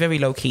he's very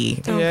low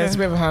key. Yeah, he's a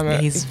bit of a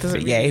hermit. He's a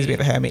bit of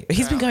a hermit.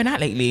 He's been going out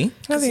lately.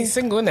 Because he's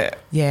single, isn't it?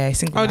 Yeah, he's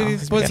single. Oh, now.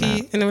 was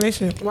he in a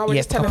relationship? Why were you Yeah,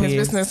 just telling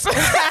his couple business?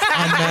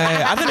 I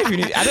know. I don't know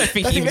if you. I don't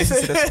think he even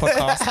listens to this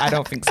podcast. I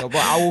don't think so,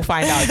 but I will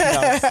find out if he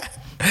does.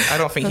 I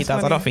don't think he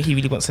does. I don't think he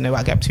really wants to know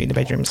what I get up to in the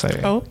bedroom. So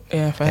Oh,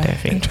 Yeah, I fair. don't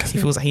think he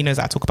feels like he knows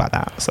how to talk about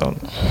that. So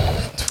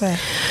fair.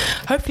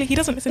 hopefully he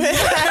doesn't listen.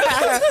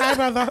 Hi,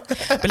 brother.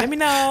 But let me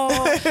know.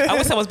 I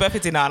wish I was birthday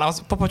dinner and I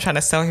was proper trying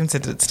to sell him to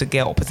the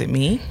girl opposite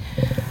me.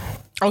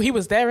 Oh, he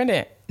was there,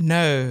 innit?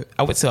 No,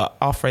 I went to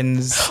our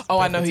friend's. Oh,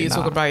 I know who birthday you're dinner.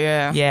 talking about,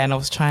 yeah. Yeah, and I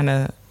was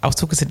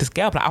talking to this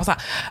girl, but I was like,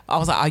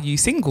 are you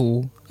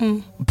single?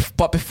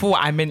 But before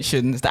I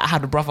mentioned that I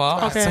had a brother,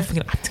 I was Okay.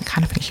 thinking, I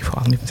kind of think she thought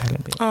I was moving to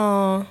Helen.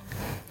 Oh,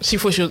 She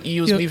thought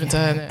you was moving to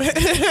her,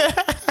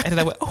 innit? And then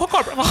I went, oh,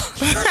 God, brother.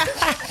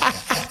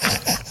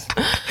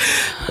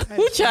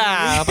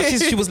 Ooh-cha. But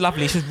she was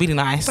lovely. She was really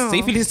nice. So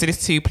if you listen to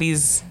this too,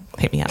 please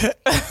hit me up.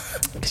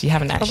 Because you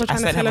haven't actually. I trying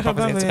to sent her tell my her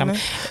brother's brother,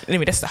 Instagram.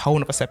 Anyway, that's a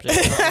whole other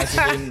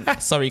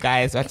subject. Sorry,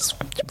 guys. I'm just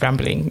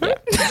rambling. Yeah.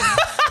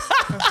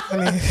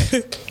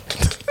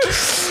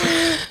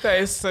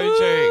 That is so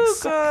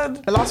jokes.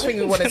 God. The last thing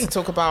we wanted to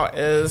talk about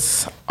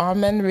is, are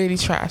men really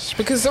trash?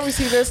 Because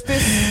obviously there's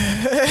this,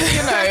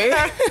 you know.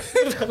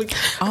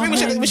 I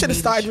think we should have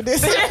started with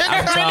this.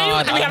 I'm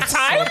done. Do we have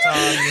time?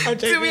 I'm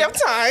Do we have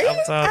time?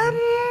 done.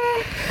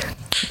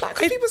 Like,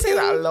 'cause people say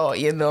that a lot,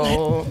 you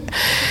know.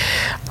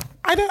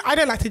 I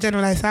don't like to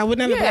generalize. I would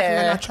never be like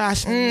men are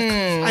trash.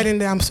 And I think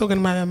that I'm still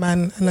gonna marry a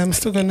man, and I'm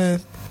still gonna.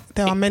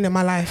 There are men in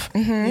my life,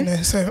 you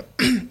know. So,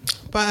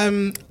 but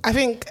I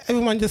think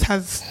everyone just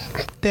has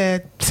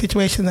their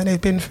situation that they've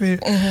been through,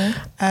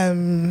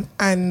 and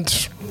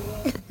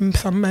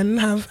some men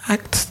have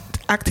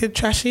acted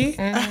trashy.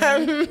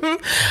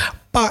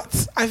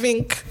 But I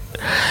think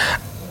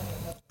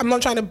I'm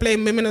not trying to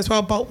blame women as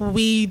well, but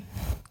we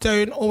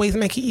don't always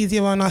make it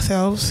easier on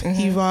ourselves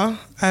either.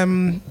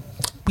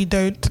 We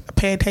don't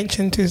pay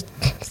attention to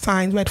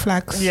signs, red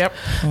flags,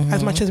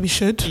 as much as we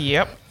should.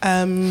 Yep.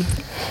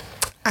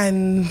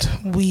 And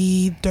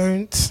we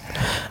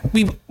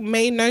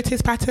may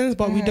notice patterns,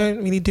 but we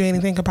don't really do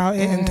anything about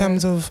it in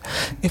terms of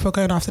if we're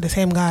going after the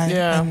same guy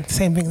and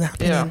same things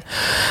happening.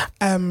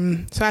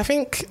 So I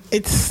think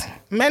it's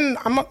men.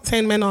 I'm not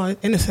saying men are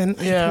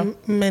innocent. Yeah.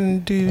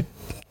 Men do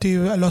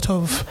a lot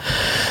of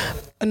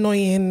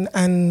annoying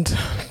and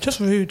just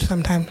rude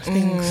sometimes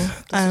things.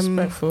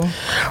 Disrespectful.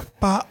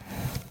 But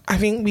I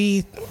think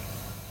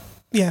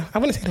I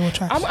wouldn't say they were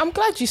trash. I'm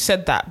glad you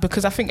said that,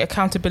 because I think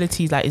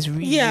accountability is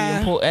really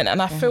important,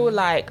 and I feel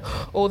like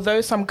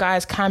although some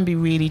guys can be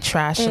really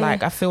trash,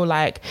 like I feel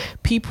like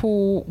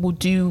people will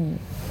do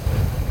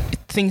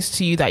things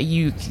to you that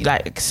you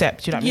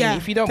accept. You know what I mean?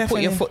 If you don't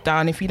put your foot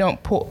down, if you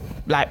don't put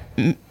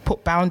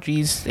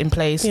boundaries in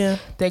place,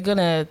 they're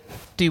gonna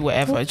do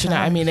whatever. Do you know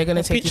what I mean? They're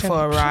gonna take you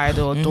for a ride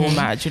or a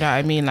doormat. Do you know what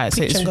I mean? Like,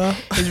 so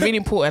it's really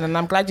important, and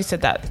I'm glad you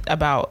said that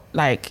about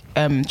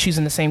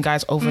choosing the same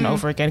guys over and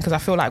over again, because I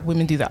feel like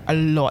women do that a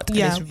lot. And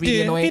it's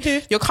really annoying.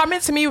 You're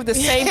coming to me with the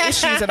same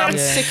issues, and I'm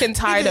sick and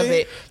tired of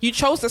it. You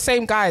chose the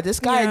same guy. This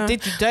guy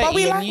did you dirty. But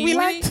we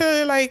like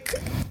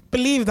to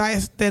believe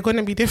that they're going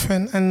to be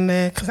different, and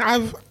because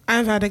I've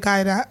had a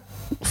guy that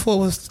thought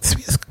was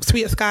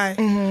sweetest guy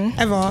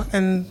ever,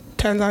 and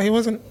turns out he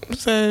wasn't.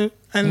 So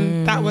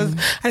that was,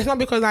 and it's not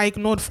because I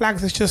ignored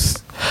flags. It's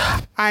just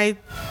I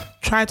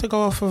tried to go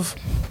off of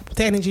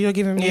the energy you're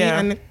giving me,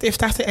 and if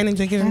that's the energy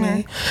you're giving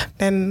me,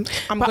 then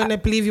I'm gonna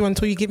believe you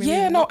until you give me.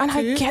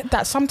 I get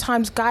that.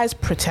 Sometimes guys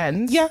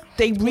pretend.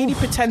 They really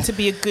pretend to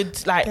be a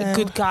good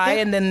guy,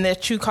 and then their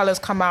true colors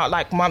come out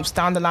months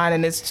down the line,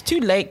 and it's too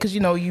late because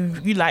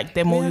you like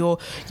them or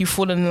you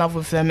fall in love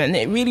with them, and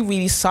it really,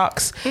 really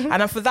sucks.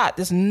 And for that,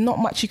 there's not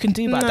much you can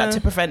do about that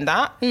to prevent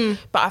that.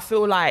 But I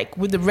feel like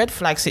with the red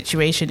flag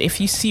situation, if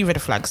you see red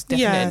flags,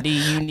 definitely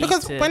you need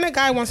because when a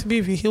guy wants to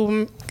be with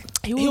you,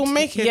 he'll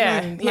make it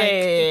known.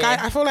 Guy,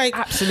 I feel like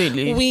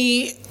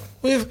absolutely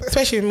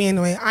especially with me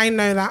anyway, I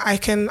know that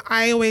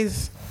I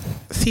always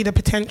see the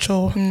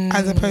potential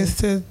as opposed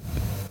to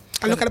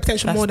I look at the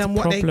potential more than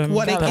what they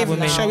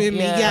give showing me.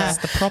 That's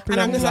the problem.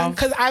 And I'm just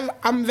because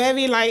I'm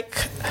very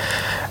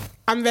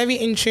I'm very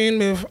in tune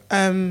with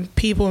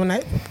people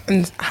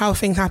and how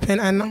things happen,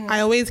 and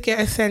I always get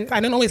a sense. I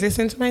don't always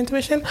listen to my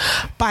intuition,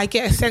 but I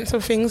get a sense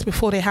of things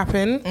before they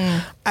happen.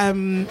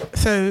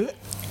 So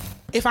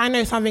if I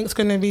know something's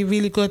going to be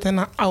really good,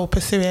 then I will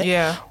pursue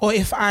it. Or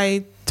if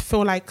I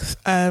feel like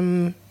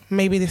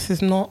maybe this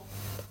is not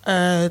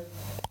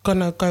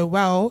gonna go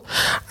well.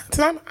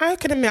 So I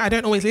can admit I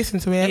don't always listen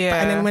to it,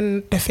 Yeah. and then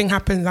when the thing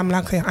happens, I'm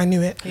like, I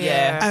knew it.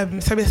 Yeah.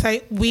 So it's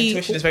like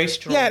Intuition is very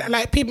strong. Yeah,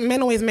 like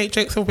men always make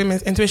jokes of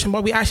women's intuition,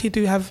 but we actually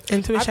do have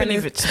intuition. I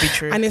believe it to be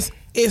true. And it's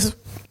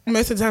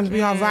most of the times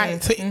we are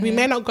right. So we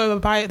may not go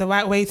about it the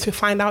right way to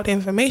find out the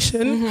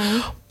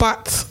information,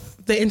 but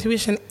the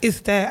intuition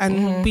is there,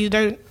 and we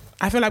don't.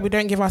 I feel like we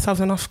don't give ourselves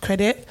enough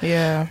credit.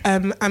 Yeah.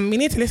 And we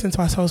need to listen to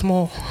ourselves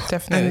more.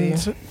 Definitely.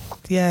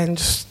 And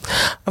just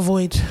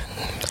avoid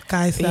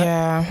guys that...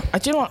 Yeah.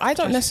 Do you know what? I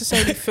don't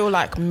necessarily feel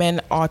like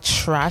men are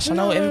trash. I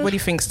know everybody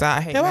thinks that.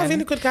 I hate There are men.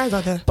 really good guys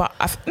out there. But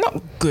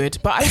not good,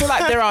 but I feel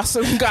like there are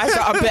some guys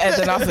that are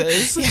better than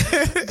others.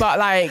 But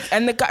like,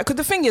 and the guy, because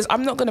the thing is,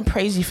 I'm not going to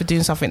praise you for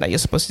doing something that you're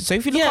supposed to. So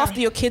if you look after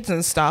your kids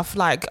and stuff,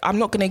 like, I'm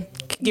not going to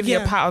give you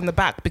a pat on the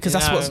back because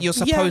that's what you're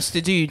supposed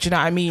to do. Do you know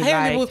what I mean?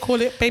 I hear people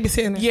call it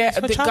babysitting. Yeah,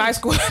 the guys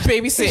call it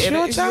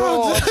babysitting. It's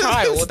your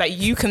child that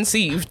you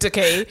conceived.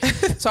 Okay,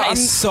 so I'm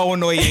so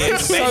annoying.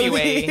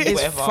 Anyway,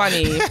 it's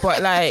funny,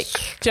 but like,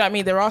 do you know what I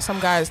mean? There are some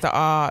guys that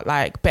are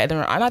like better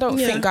than, and I don't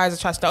think guys are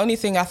trash. The only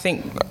thing I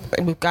think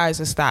with guys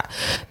is that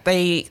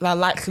they are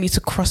likely to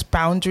cross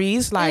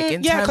boundaries, like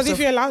in terms because of, if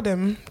you allow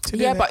them to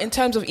do but in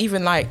terms of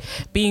even like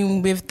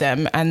being with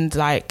them and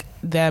like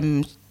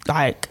them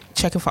like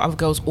checking for other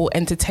girls or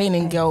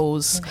entertaining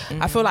girls,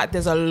 I feel like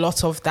there's a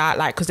lot of that,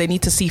 like, because they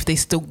need to see if they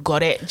still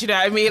got it. Do you know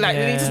what I mean? Like,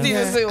 they need to see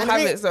if they still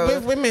have it. So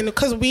with women,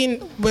 because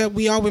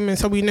we are women,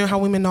 so we know how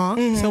women are.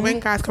 So when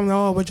guys come,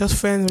 we're just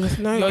friends. We're just,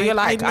 no, you're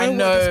like, I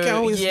know what this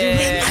girl is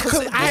doing.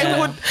 Because I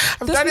would.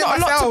 I've there's done not it a lot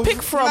myself. to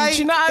pick from. Like, do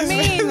you know what I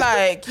mean?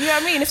 Like, you know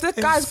what I mean? If the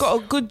guy's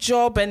got a good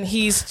job and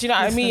he's, do you know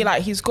what I mean?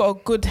 Like, he's got a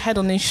good head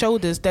on his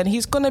shoulders, then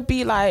he's gonna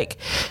be like,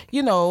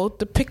 you know,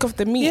 the pick of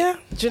the meat. Yeah.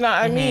 Do you know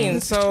what I mean?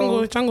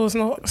 So jungle's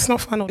not. It's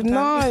not fun all the time.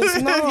 No,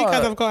 it's not. You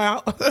guys have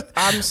got out.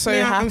 I'm so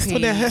I'm happy still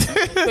there.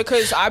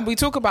 because we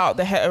talk about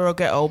the hetero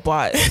ghetto,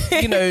 but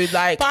you know,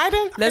 like, But I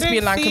don't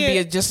lesbian land see can be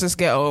it- just as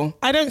ghetto.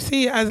 I don't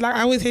see it as like,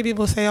 I always hear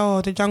people say, "Oh,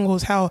 the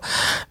jungle's hell."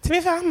 To be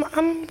fair,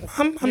 I'm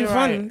fun.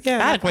 right. Yeah,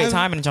 I had a great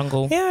time in the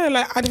jungle. Yeah,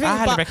 like I think I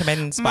highly but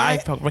recommend, but my- I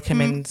don't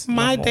recommend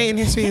my no more. dating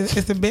history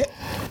is a bit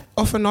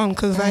off and on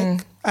because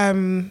like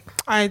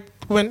I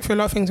went through a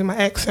lot of things with my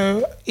ex,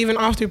 so even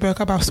after we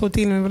broke up I was still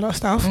dealing with a lot of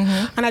stuff,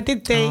 and I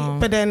did date,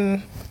 but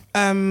then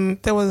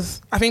there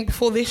was, I think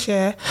before this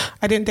year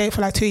I didn't date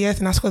for like 2 years,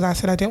 and that's because I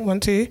said I didn't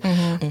want to,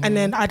 and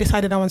then I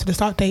decided I wanted to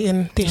start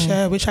dating this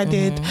year, which I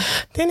did.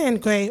 Didn't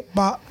end great,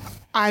 but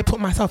I put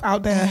myself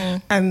out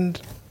there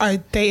and I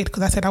dated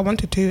because I said I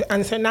wanted to,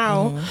 and so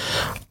now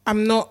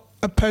I'm not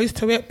opposed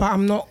to it, but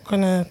I'm not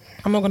gonna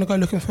go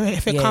looking for it.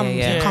 If it comes,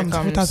 it comes.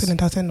 If it doesn't, it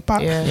doesn't.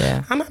 But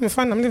I'm having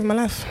fun. I'm living my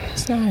life.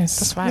 It's nice.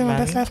 That's right, man.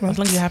 That's life, man. As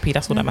long as you're happy,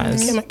 that's all that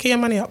matters. Get your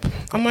money up.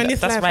 I'm on this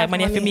That's life. right, have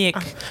money for me.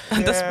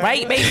 That's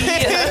right, baby.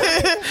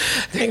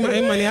 Take my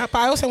own money up. But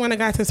I also want a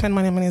guy to spend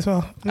money on me as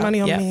well.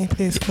 Money on me,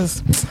 please,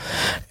 because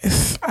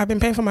I've been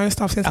paying for my own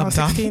stuff since I was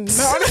 16.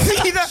 No,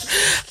 honestly,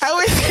 I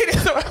always say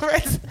this to my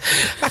friends.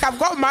 Like, I've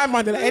got my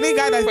money. Like, any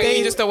guy that's But you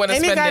dated, just don't wanna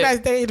any spend guy it. that's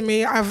dated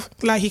me, I've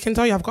like, he can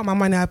tell you I've got my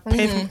money. I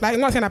pay for, like, I'm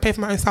not saying I pay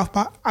for my own stuff,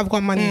 but I've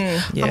got money.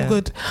 I'm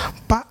good.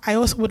 But I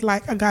also would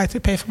like a guy to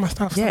pay for my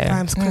stuff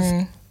sometimes,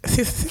 because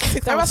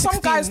There are some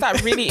guys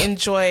that really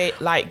enjoy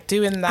like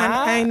doing that. and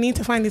I need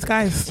to find these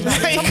guys. Some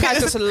guys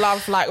just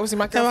love, like, obviously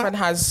my girlfriend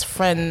has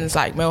friends,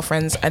 like male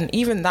friends, and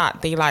even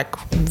that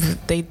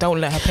they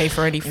don't let her pay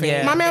for anything.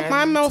 Yeah.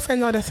 My male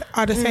friends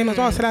are the same as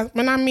well. So that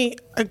when I meet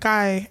a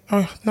guy,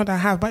 or not that I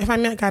have, but if I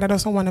meet a guy that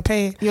doesn't want to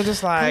pay, You're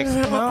just like,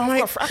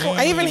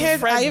 I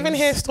even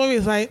hear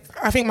stories like,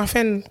 I think my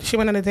friend, she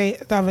went on a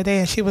date the other day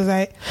and she was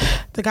like,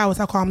 the guy was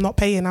like, "Oh, I'm not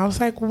paying." I was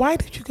like, "Why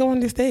did you go on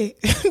this date?"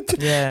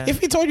 Yeah.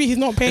 If he told you he's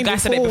not paying, guy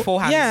said it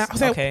beforehand. Yeah, I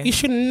was like, Okay. you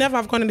should never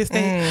have gone on this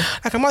date.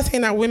 Like, I'm not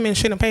saying that women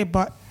shouldn't pay,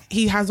 but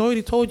he has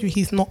already told you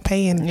he's not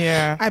paying.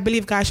 Yeah. I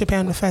believe guys should pay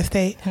on the first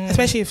date,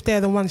 especially if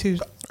they're the ones who.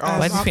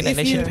 Why do you think that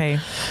they should pay?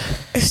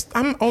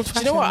 I'm old fashioned. Do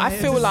you know what? I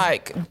feel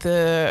like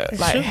the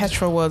should.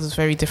 hetero world is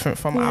very different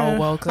from our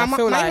world. 'Cause I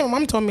feel my like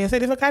mum told me, I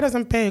said, if a guy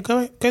doesn't pay,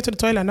 go to the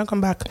toilet and don't come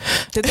back.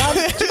 do you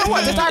know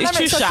what? The dynamics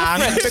too are shy.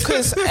 different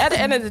because at the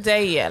end of the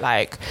day, yeah,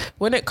 like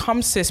when it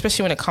comes to,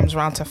 especially when it comes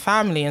around to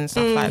family and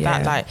stuff like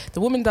that, like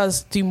the woman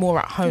does do more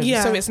at home.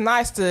 Yeah. So it's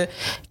nice to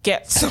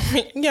get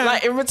something,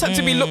 like in return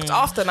to be looked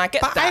after, and I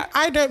get But that.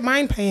 I don't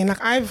mind paying. Like,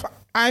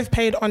 I've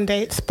paid on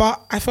dates, but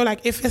I feel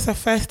like if it's a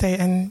first date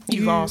and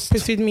You've you asked.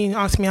 pursued me and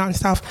asked me out and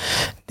stuff,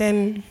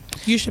 then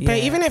you should pay.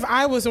 Yeah. Even if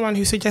I was the one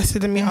who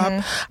suggested the meet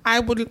up, I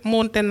would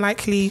more than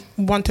likely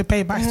want to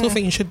pay, but I still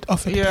think you should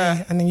offer to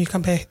pay and then you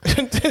can pay.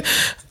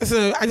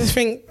 So I just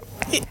think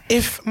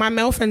if my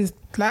male friends,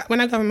 like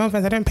when I go with my male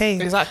friends, I don't pay.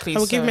 Exactly, They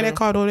will give me so- their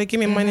card or they give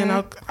me money and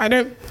I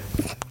don't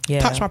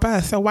touch my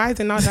purse. So why is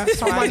it now that I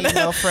someone need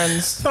male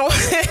friends. so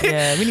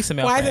Yeah, we need some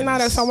male why is it now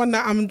that friends. someone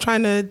that I'm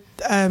trying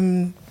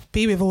to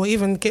be with or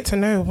even get to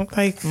know,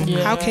 like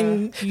how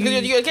can you?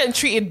 You're getting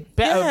treated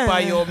better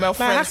by your male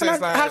friends.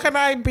 Like, how can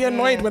I be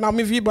annoyed when I'm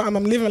with you, but I'm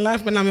living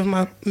life when I'm with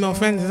my male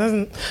friends? It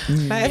doesn't.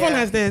 Like, everyone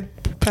has their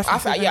I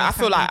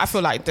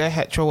feel like the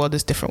hetero world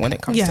is different when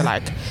it comes to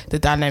like the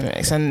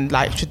dynamics and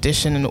like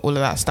tradition and all of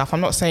that stuff.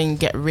 I'm not saying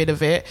get rid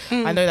of it.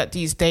 I know that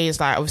these days,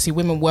 like obviously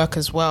women work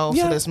as well,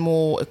 so there's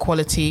more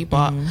equality,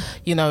 but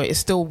you know, it's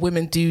still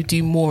women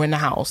do more in the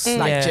house,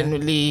 like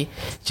generally.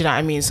 Do you know what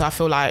I mean? So I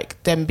feel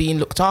like them being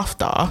looked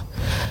after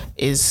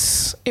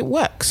it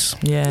works.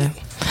 Yeah.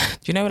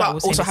 Do you know what I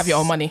was also have your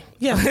own money?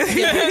 Yeah.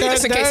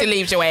 Just in case it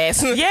leaves your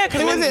ass. Yeah,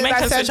 because men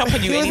can switch up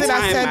on you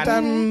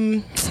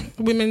anytime.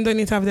 Women don't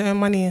need to have their own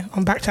money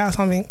on Backchat or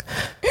something.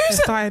 Who's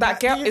that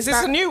girl? Is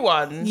this a new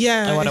one?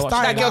 Yeah.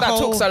 That girl that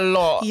talks a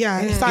lot.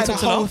 Yeah, it started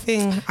the whole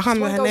thing. I can't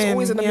remember her name.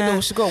 Always in the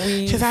middle. She got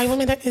weed. She's like,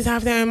 women don't need to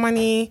have their own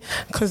money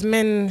because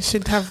men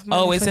should have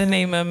money. Oh, is her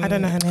name? I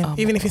don't know her name.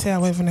 Even if you say I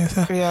won't even know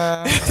her.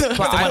 Yeah. The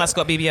one that's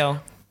got BBL.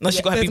 No,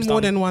 she got her boobs done.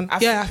 More than one.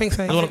 Yeah, I think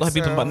so. The one that got her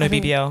boobs done, but no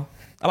BBL.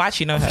 Oh, I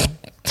actually know her.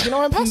 Do you know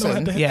her in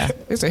person? Yeah.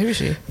 Who is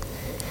she?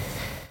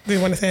 Do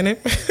you want to say her name?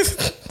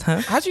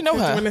 Huh? How do you know Do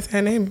you her? want to say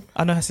her name?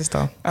 I know her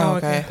sister. Oh,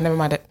 okay. Never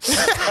mind it.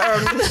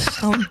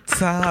 I'm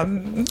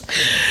done.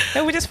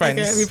 No, we're just friends.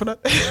 Okay, we put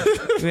up.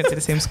 We went to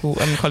the same school,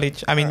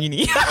 college. I mean,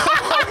 uni.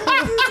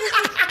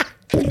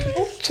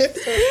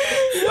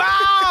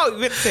 Wow, we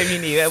went to the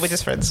same uni. We're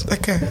just friends.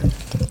 Okay.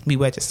 We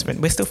were just friends.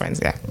 We're still friends,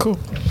 yeah. Cool.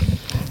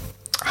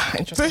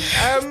 Interesting.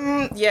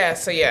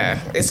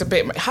 It's a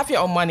bit. Have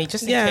your own money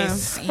just in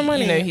case you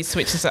know he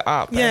switches it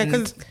up. Yeah,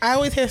 because I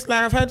always hear,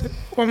 like, I've heard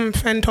one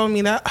friend told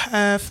me that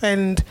her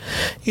friend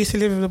used to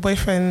live with a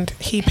boyfriend.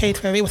 He paid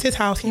for everything. It was his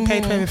house. He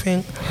paid for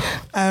everything.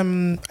 I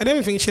don't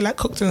even think she like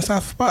cooked and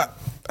stuff,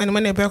 and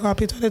when they broke up,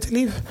 he told her to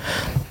leave.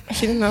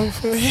 She didn't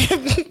have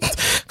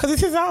because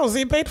it's his house.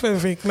 He paid for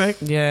everything. Like,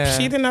 she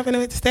didn't have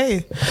anywhere to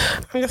stay.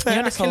 I'm just like,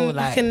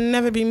 I can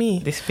never be me.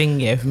 This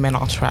thing, if men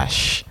are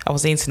trash. I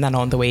was saying to Nana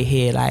on the way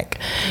here, like,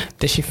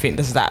 does she think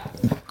does that?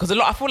 Because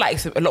I feel like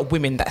it's a lot of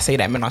women that say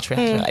that men are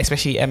trash, like,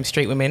 especially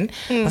straight women.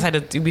 That's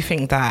like, do we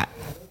think that?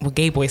 Well,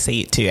 gay boys say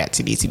it too,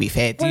 actually, to be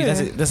fair.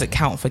 Does it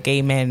count for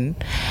gay men?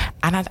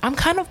 And I'm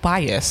kind of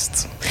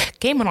biased.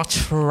 Gay men are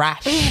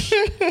trash.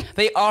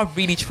 They are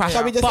really trash.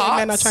 So we just say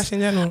men are trash in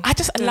general? I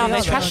just allow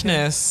their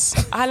trashness.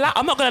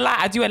 I'm not going to lie,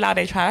 I do allow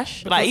their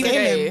trash. Like, even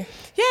gay.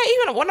 Yeah,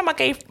 even one of my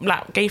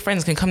gay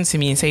friends can come to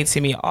me and say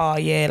to me, oh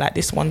yeah, like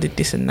this one did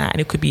this and that, and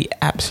it could be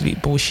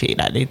absolute bullshit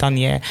like they done.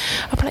 Yeah,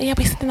 I'll be like, yeah,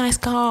 but he's a nice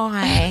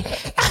guy.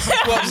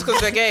 Well, just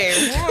because they're gay.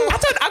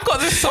 I've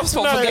got this soft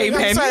spot for gay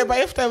men. I'm sorry, but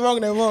if they're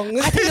wrong, they're wrong.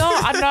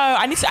 I know.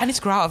 I need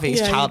to grow out of it.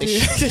 It's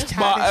childish.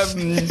 But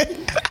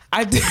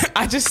I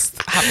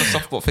just have a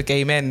soft spot for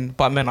gay men,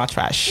 but men are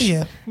trash.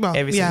 Yeah, well,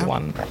 every single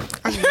one.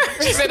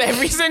 She said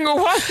every single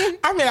one.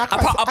 I mean,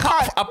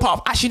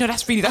 apart. Actually, no,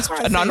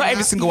 not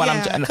every single one.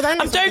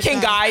 I'm joking,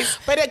 guys.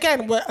 But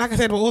again, like I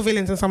said, we're all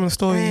villains in someone's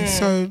story.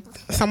 So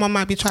someone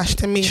might be trash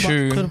to me,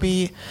 but could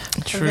be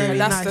true. That's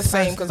nice the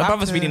same. Because my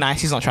brother's really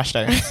nice. He's not trash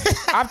though.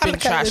 I've been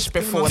trashed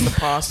before in the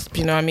past.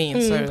 You know what I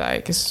mean? So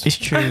like, it's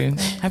true.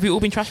 Have you all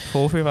been trashed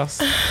before? 3 of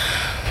us.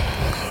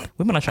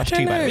 Women are trash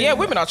too, by the way. Yeah,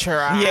 women are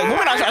trash. Yeah,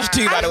 women are trash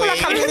too, by the way. I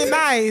feel like I'm really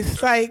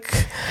nice.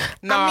 Like,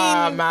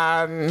 nah,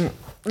 man.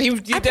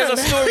 There's a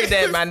story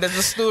there, man. There's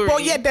a story. Well,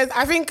 yeah,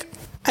 I think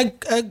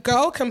a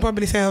girl can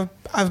probably say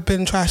I've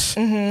been trash,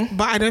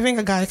 but I don't think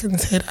a guy can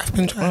say that I've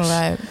been trash. All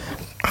right.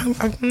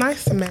 I'm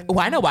nice to men. Well,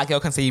 I know why a girl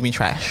can say you've been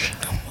trash.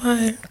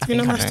 Why? Do you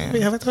know my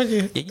story? Have I told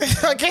you?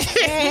 Yeah, okay.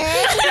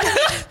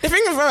 The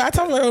thing is, bro, I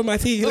told her all my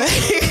tea. Like,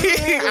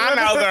 I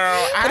know,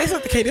 girl.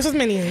 But this was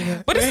many years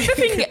ago. But this is the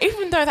thing,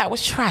 even though that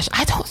was trash,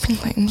 I don't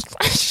think like it was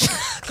trash.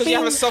 Because you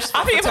have a soft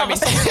spot. I think if I have a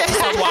soft spot for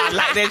someone,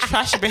 like their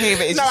trash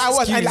behaviour is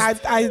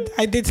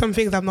I did some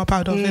things I'm not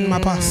proud of in my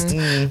past. So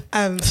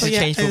yeah,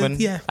 changed woman.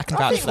 Yeah. I can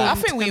vouch for that.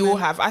 I think we all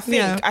have. I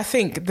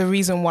think the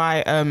reason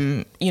why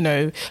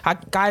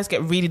guys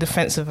get really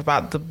defensive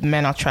about the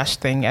men are trash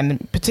thing,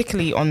 and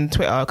particularly on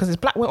Twitter, because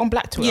we're on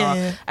Black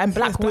Twitter, and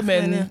black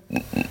women,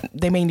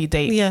 they mainly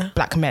date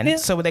black men,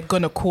 so they're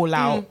gonna call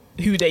out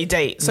who they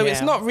date. So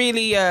it's not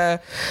really I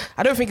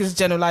don't think it's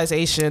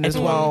generalization as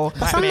well.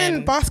 But some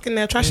men bask in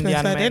their trashness,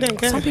 so they don't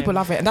care. Some people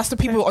love it, and that's the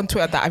people on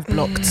Twitter that I've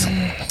blocked.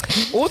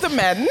 All the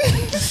men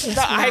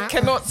that I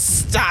cannot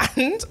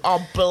stand are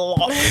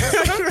blocked.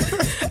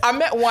 I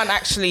met one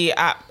actually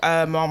at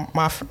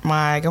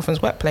my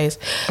girlfriend's workplace,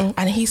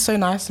 and he's so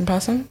nice in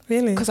person.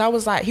 Really? Because I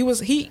was like,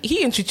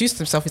 he introduced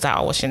himself. He's like,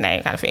 oh, what's your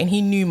name, kind of thing, and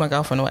he knew my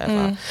girlfriend or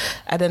whatever.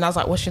 And then I was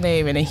like, what's your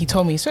name? And then he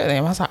told me his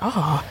name. I was like,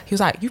 oh. He was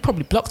like, you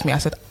probably blocked me. I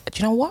said,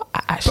 do you know what?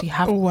 I actually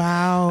have.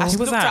 Wow. I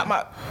looked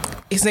at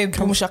his name,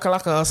 Boom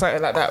Shakalaka or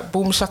something like that.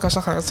 Boom Shaka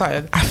Shaka or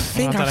something. I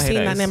think I've seen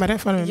that name. I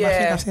don't follow him, but I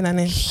think I've seen that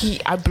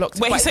name. I blocked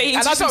him. Wait, so he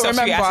introduced himself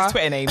to you as his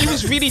Twitter name? He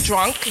was really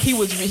drunk. He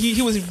was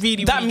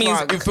really that really means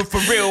drunk.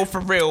 for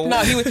real. No,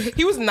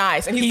 he was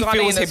nice, and he's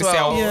Ghanaian as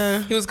well.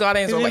 Yeah. He was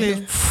Ghanaian as well, but he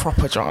was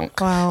proper drunk.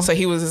 Wow. So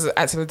he was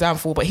actually the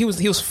downfall, but he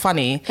was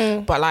funny.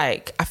 But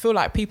like, I feel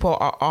like people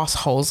are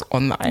assholes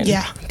online.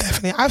 Yeah,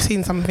 definitely. I've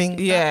seen something.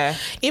 Yeah.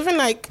 Even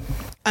like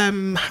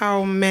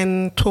how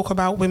men talk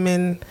about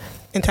women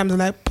in terms of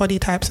like body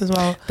types as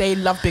well. They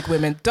love big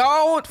women.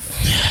 Don't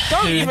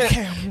even.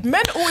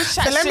 Men always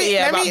chat So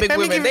shit about big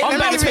women.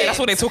 That's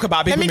what they talk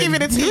about. Big Let me women.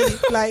 give it a tea.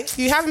 Like,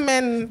 you have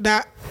men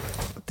that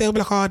they'll be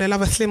like, oh, they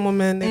love a slim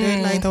woman. They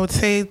don't like. They would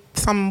say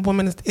some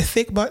woman is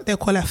thick, but they'll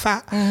call her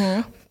fat.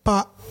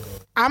 But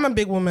I'm a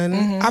big woman.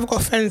 I've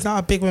got friends that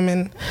are big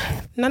women.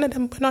 None of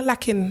them, we're not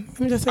lacking. Let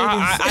me just say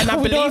this. And I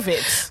We believe don't-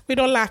 it. We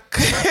don't lack.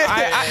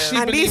 I actually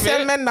and believe these it.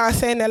 same men that are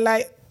saying they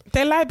like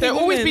big They'll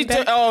always women. be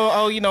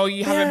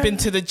you haven't Yeah. been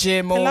to the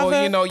gym, They or love a-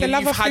 they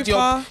love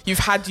a you've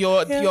had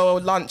your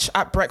lunch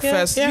at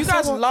breakfast. Yeah, You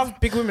guys so- love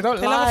big women.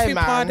 Don't They love a lie,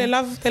 fupa, man. They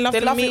love They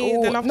the love meat. it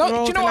all. They love No, the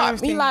roll, do you know they what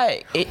love I mean?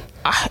 everything.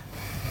 Like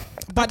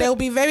But they'll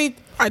be very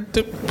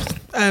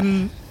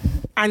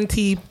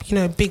anti,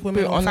 big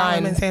women or fat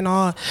online. women saying,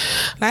 oh,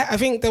 like I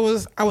think I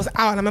was out and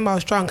I remember I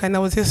was drunk and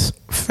there was this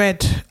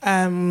thread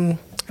and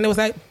it was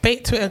like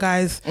bait Twitter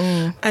guys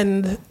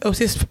and it was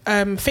this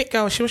fit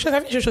girl. I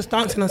think she was just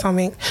dancing or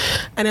something,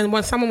 and then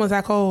when someone was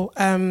like, oh,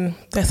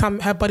 there's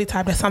her body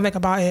type, there's something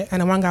about it, and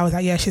then one guy was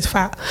like, yeah, she's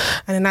fat,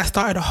 and then that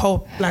started a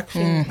whole like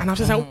thing, and I was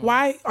just like,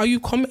 why are you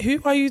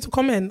who are you to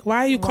comment?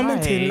 Why are you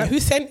commenting? Like,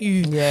 who sent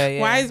you? Yeah.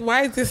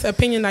 Why is this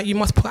opinion that you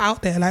must put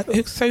out there? Like,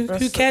 who cares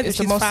if it's she's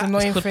the most fat?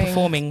 annoying Good thing.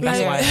 performing. That's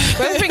Like- why.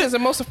 But the thing is, the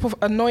most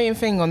annoying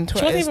thing on She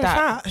Twitter wasn't is even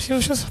that fat. She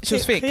was just she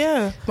was fake.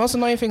 Yeah. Most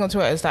annoying thing on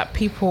Twitter is that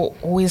people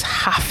always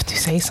have to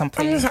say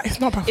something. I'm just like, it's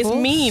not my It's fault.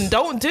 mean.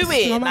 Don't do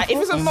it. not my Like,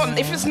 if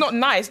fault. it's not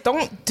nice,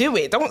 don't do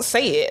it. Don't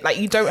say it. Like,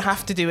 you don't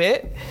have to do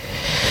it.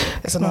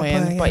 It's not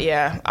annoying, bad, but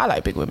yeah, I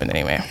like big women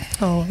anyway.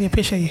 Oh, we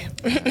appreciate you.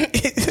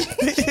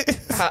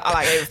 I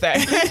like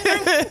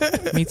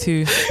everything. Me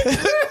too.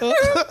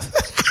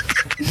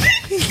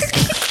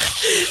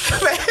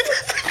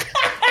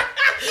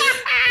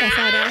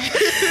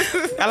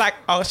 I like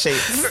all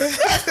shapes.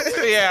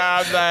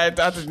 Yeah,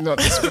 I do not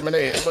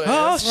discriminate. But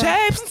All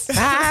shapes,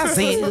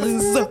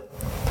 sizes.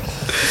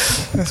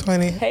 That's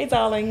funny. Hey,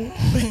 darling.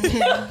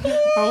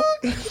 Oh,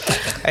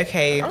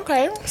 Okay.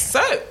 okay. So,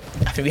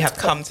 I think we have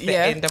come to the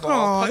Yeah. end of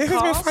our oh, this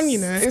has been fun, you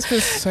know. It's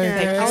been so Yeah,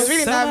 good. I was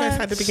really so nervous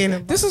much. at the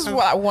beginning. This is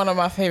one of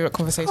my favorite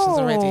conversations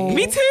already.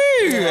 Me too.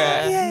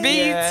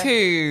 Me Yeah.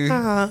 too.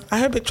 I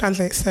hope it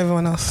translates to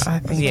everyone else. I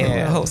think Yeah,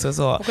 it I will. hope so as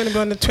well. I'm going to be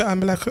on the Twitter and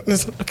be like,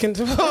 let's look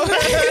into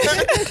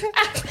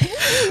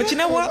But you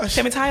know what,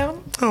 Shemitayo?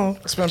 Oh,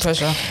 It's been a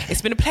pleasure.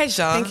 It's been a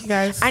pleasure. thank you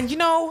guys. And you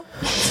know,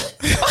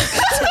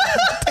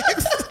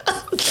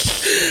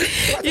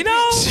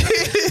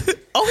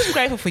 always be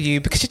grateful for you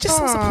because you're just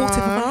so supportive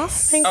of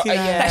us. Thank you.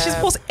 yeah. Like, she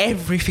supports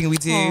everything we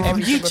do. Aw.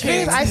 Every single YouTube.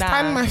 thing. I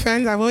stand my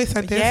friends. I've always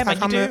said this. Yeah, like,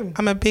 but you do.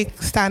 I'm a big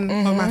stan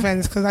of my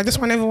friends because I just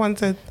want everyone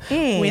to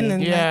win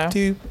and Yeah. like,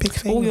 do big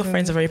things. All your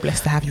friends are very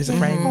blessed to have you as a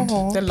friend.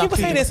 Oh, They're people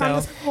lucky say this. I'm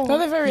yourself. just, oh. No,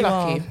 they're very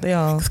lucky. They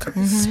are. So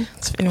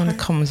if anyone that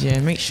comes, yeah,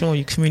 make sure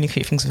you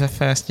communicate things with her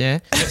first, yeah?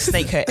 Don't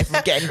snake her ever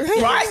again.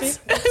 Right?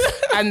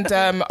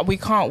 And we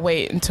can't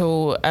wait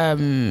until what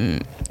is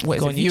Go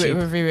it? on View It,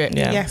 YouTube. Review It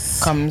Yeah.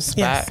 Yes. comes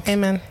Yes. back.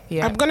 Amen.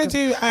 Yeah. I'm gonna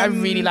do. I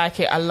really like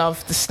it. I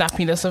love the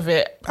snappiness of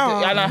it.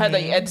 Oh. And I heard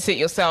that you edit it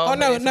yourself. Oh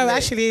no, It's no, lit.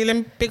 actually, let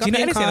me big Do you up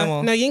not edit it Yinka.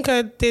 anymore? No,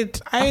 Yinka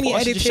did. I only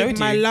thought I just showed edited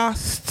my you.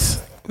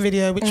 last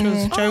video, which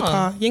was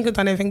Joker. Yinka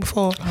done everything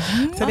before,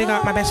 so big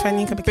up my best friend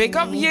Yinka. Big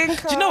up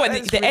Yinka. Do you know what?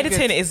 That's The really editing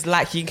good. is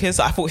like Yinka,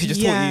 so I thought she just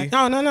Yeah.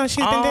 taught you. No, she's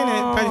been doing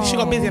it, but she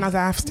got busy, and I was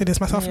like, I have to do this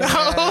myself now.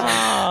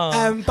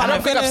 I But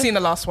don't think I've seen the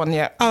last one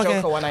yet. Okay.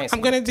 Joker one. I ain't I'm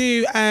seen. gonna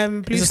do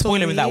Blue There's a spoiler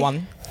Story. with that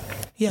one.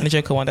 Yeah. And the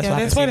Joker one, that's why I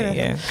they're haven't seen spoiling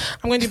it, yeah.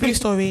 I'm going to do Blue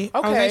Story. I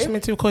was Okay. actually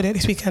meant to record it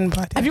this weekend, but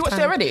I didn't Have you watched it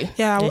time. already?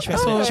 Yeah, I She went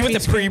saw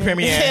to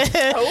pre-premiere.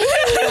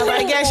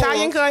 But again, shout out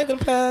Yinka, good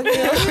plug.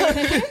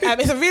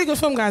 It's a really good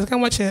film, guys. Go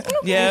and watch it.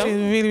 Yeah. It's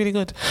really, really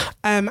good.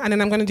 And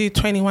then I'm going to do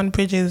 21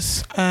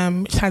 Bridges,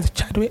 which has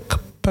Chadwick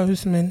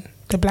Boseman,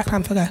 the Black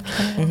Panther guy.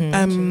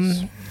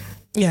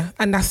 Yeah,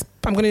 and I'm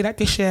going to do that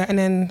this year. And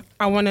then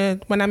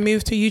when I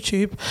move to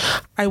YouTube,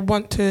 I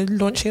want to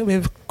launch it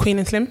with Queen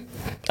and Slim.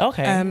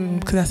 Okay.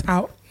 Because that's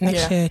out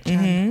next Yeah. year.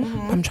 Jan.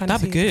 I'm trying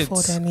That'd to be see it good.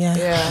 before then, yeah.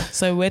 Yeah.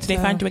 So where do they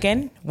So- find you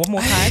again? One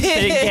more time. They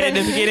didn't get it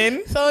in the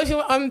beginning. So if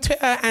you're on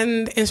Twitter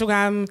and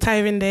Instagram,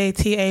 Tyrinde,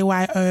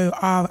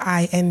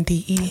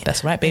 TAYORINDE.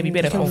 That's right, baby.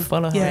 Better go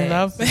follow her. Yeah,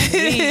 love.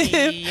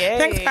 Yay.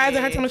 Thanks, guys. I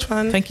had so much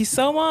fun. Thank you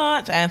so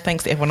much, and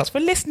thanks to everyone else for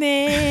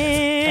listening.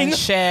 And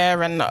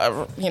share and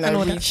And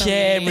all that stuff.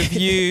 Share,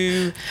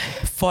 review,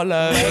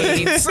 follow.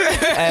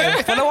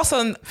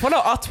 Follow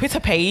our Twitter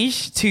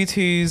page,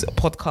 Tutus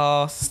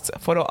Podcast.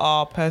 Follow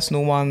our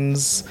personal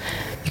ones.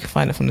 You can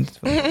find it from the.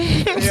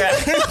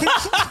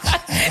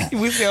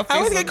 We'll see our I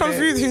always face get on there.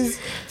 confused who's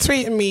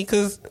tweeting me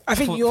because I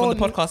think From your the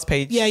podcast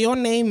page. Yeah, your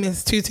name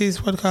is Tutu's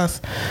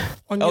podcast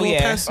on Oh, your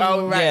yeah. personal.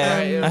 Oh, right, Yeah,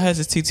 right, yeah. I hers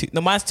is Tutu.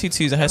 No, mine's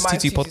Tutus. I hers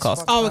Mine's Tutu Tutu's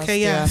Podcast. Oh, okay,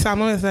 yeah. Yeah. So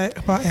I'm always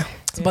like, but yeah.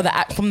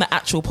 But from the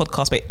actual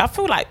podcast page, I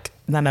feel like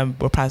Nana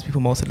replies to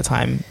people most of the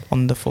time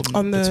on the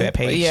Twitter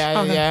page.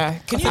 Yeah, Okay. yeah.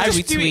 Can you I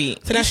just do retweet.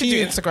 it? So You that's should do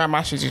you. Instagram.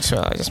 I should do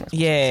Twitter. I just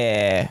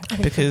Yeah,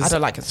 because I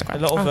don't like a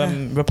Instagram. lot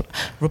of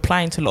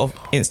replying to a lot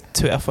of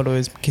Twitter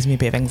followers gives me a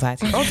bit of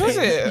anxiety. Oh, does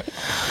it?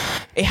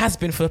 It has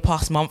been for the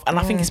past month, and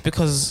I think it's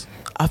because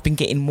I've been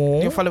getting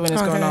more. Your following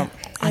is going up.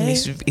 And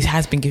it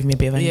has been giving me a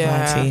bit of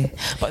anxiety.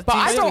 Yeah. But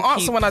I don't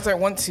answer when I don't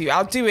want to.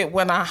 I'll do it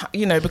when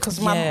because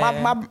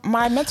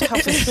my mental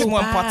health is still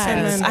more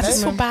important. I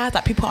just feel bad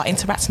that people are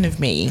interacting with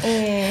me.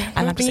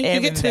 And I'm just you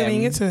get to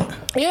it.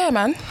 Yeah,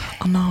 man.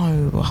 Oh,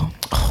 no.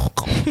 Oh,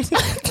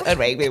 God.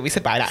 Anyway, we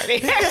said bye now. All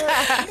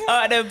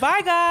right, then,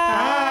 bye,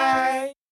 guys. Bye.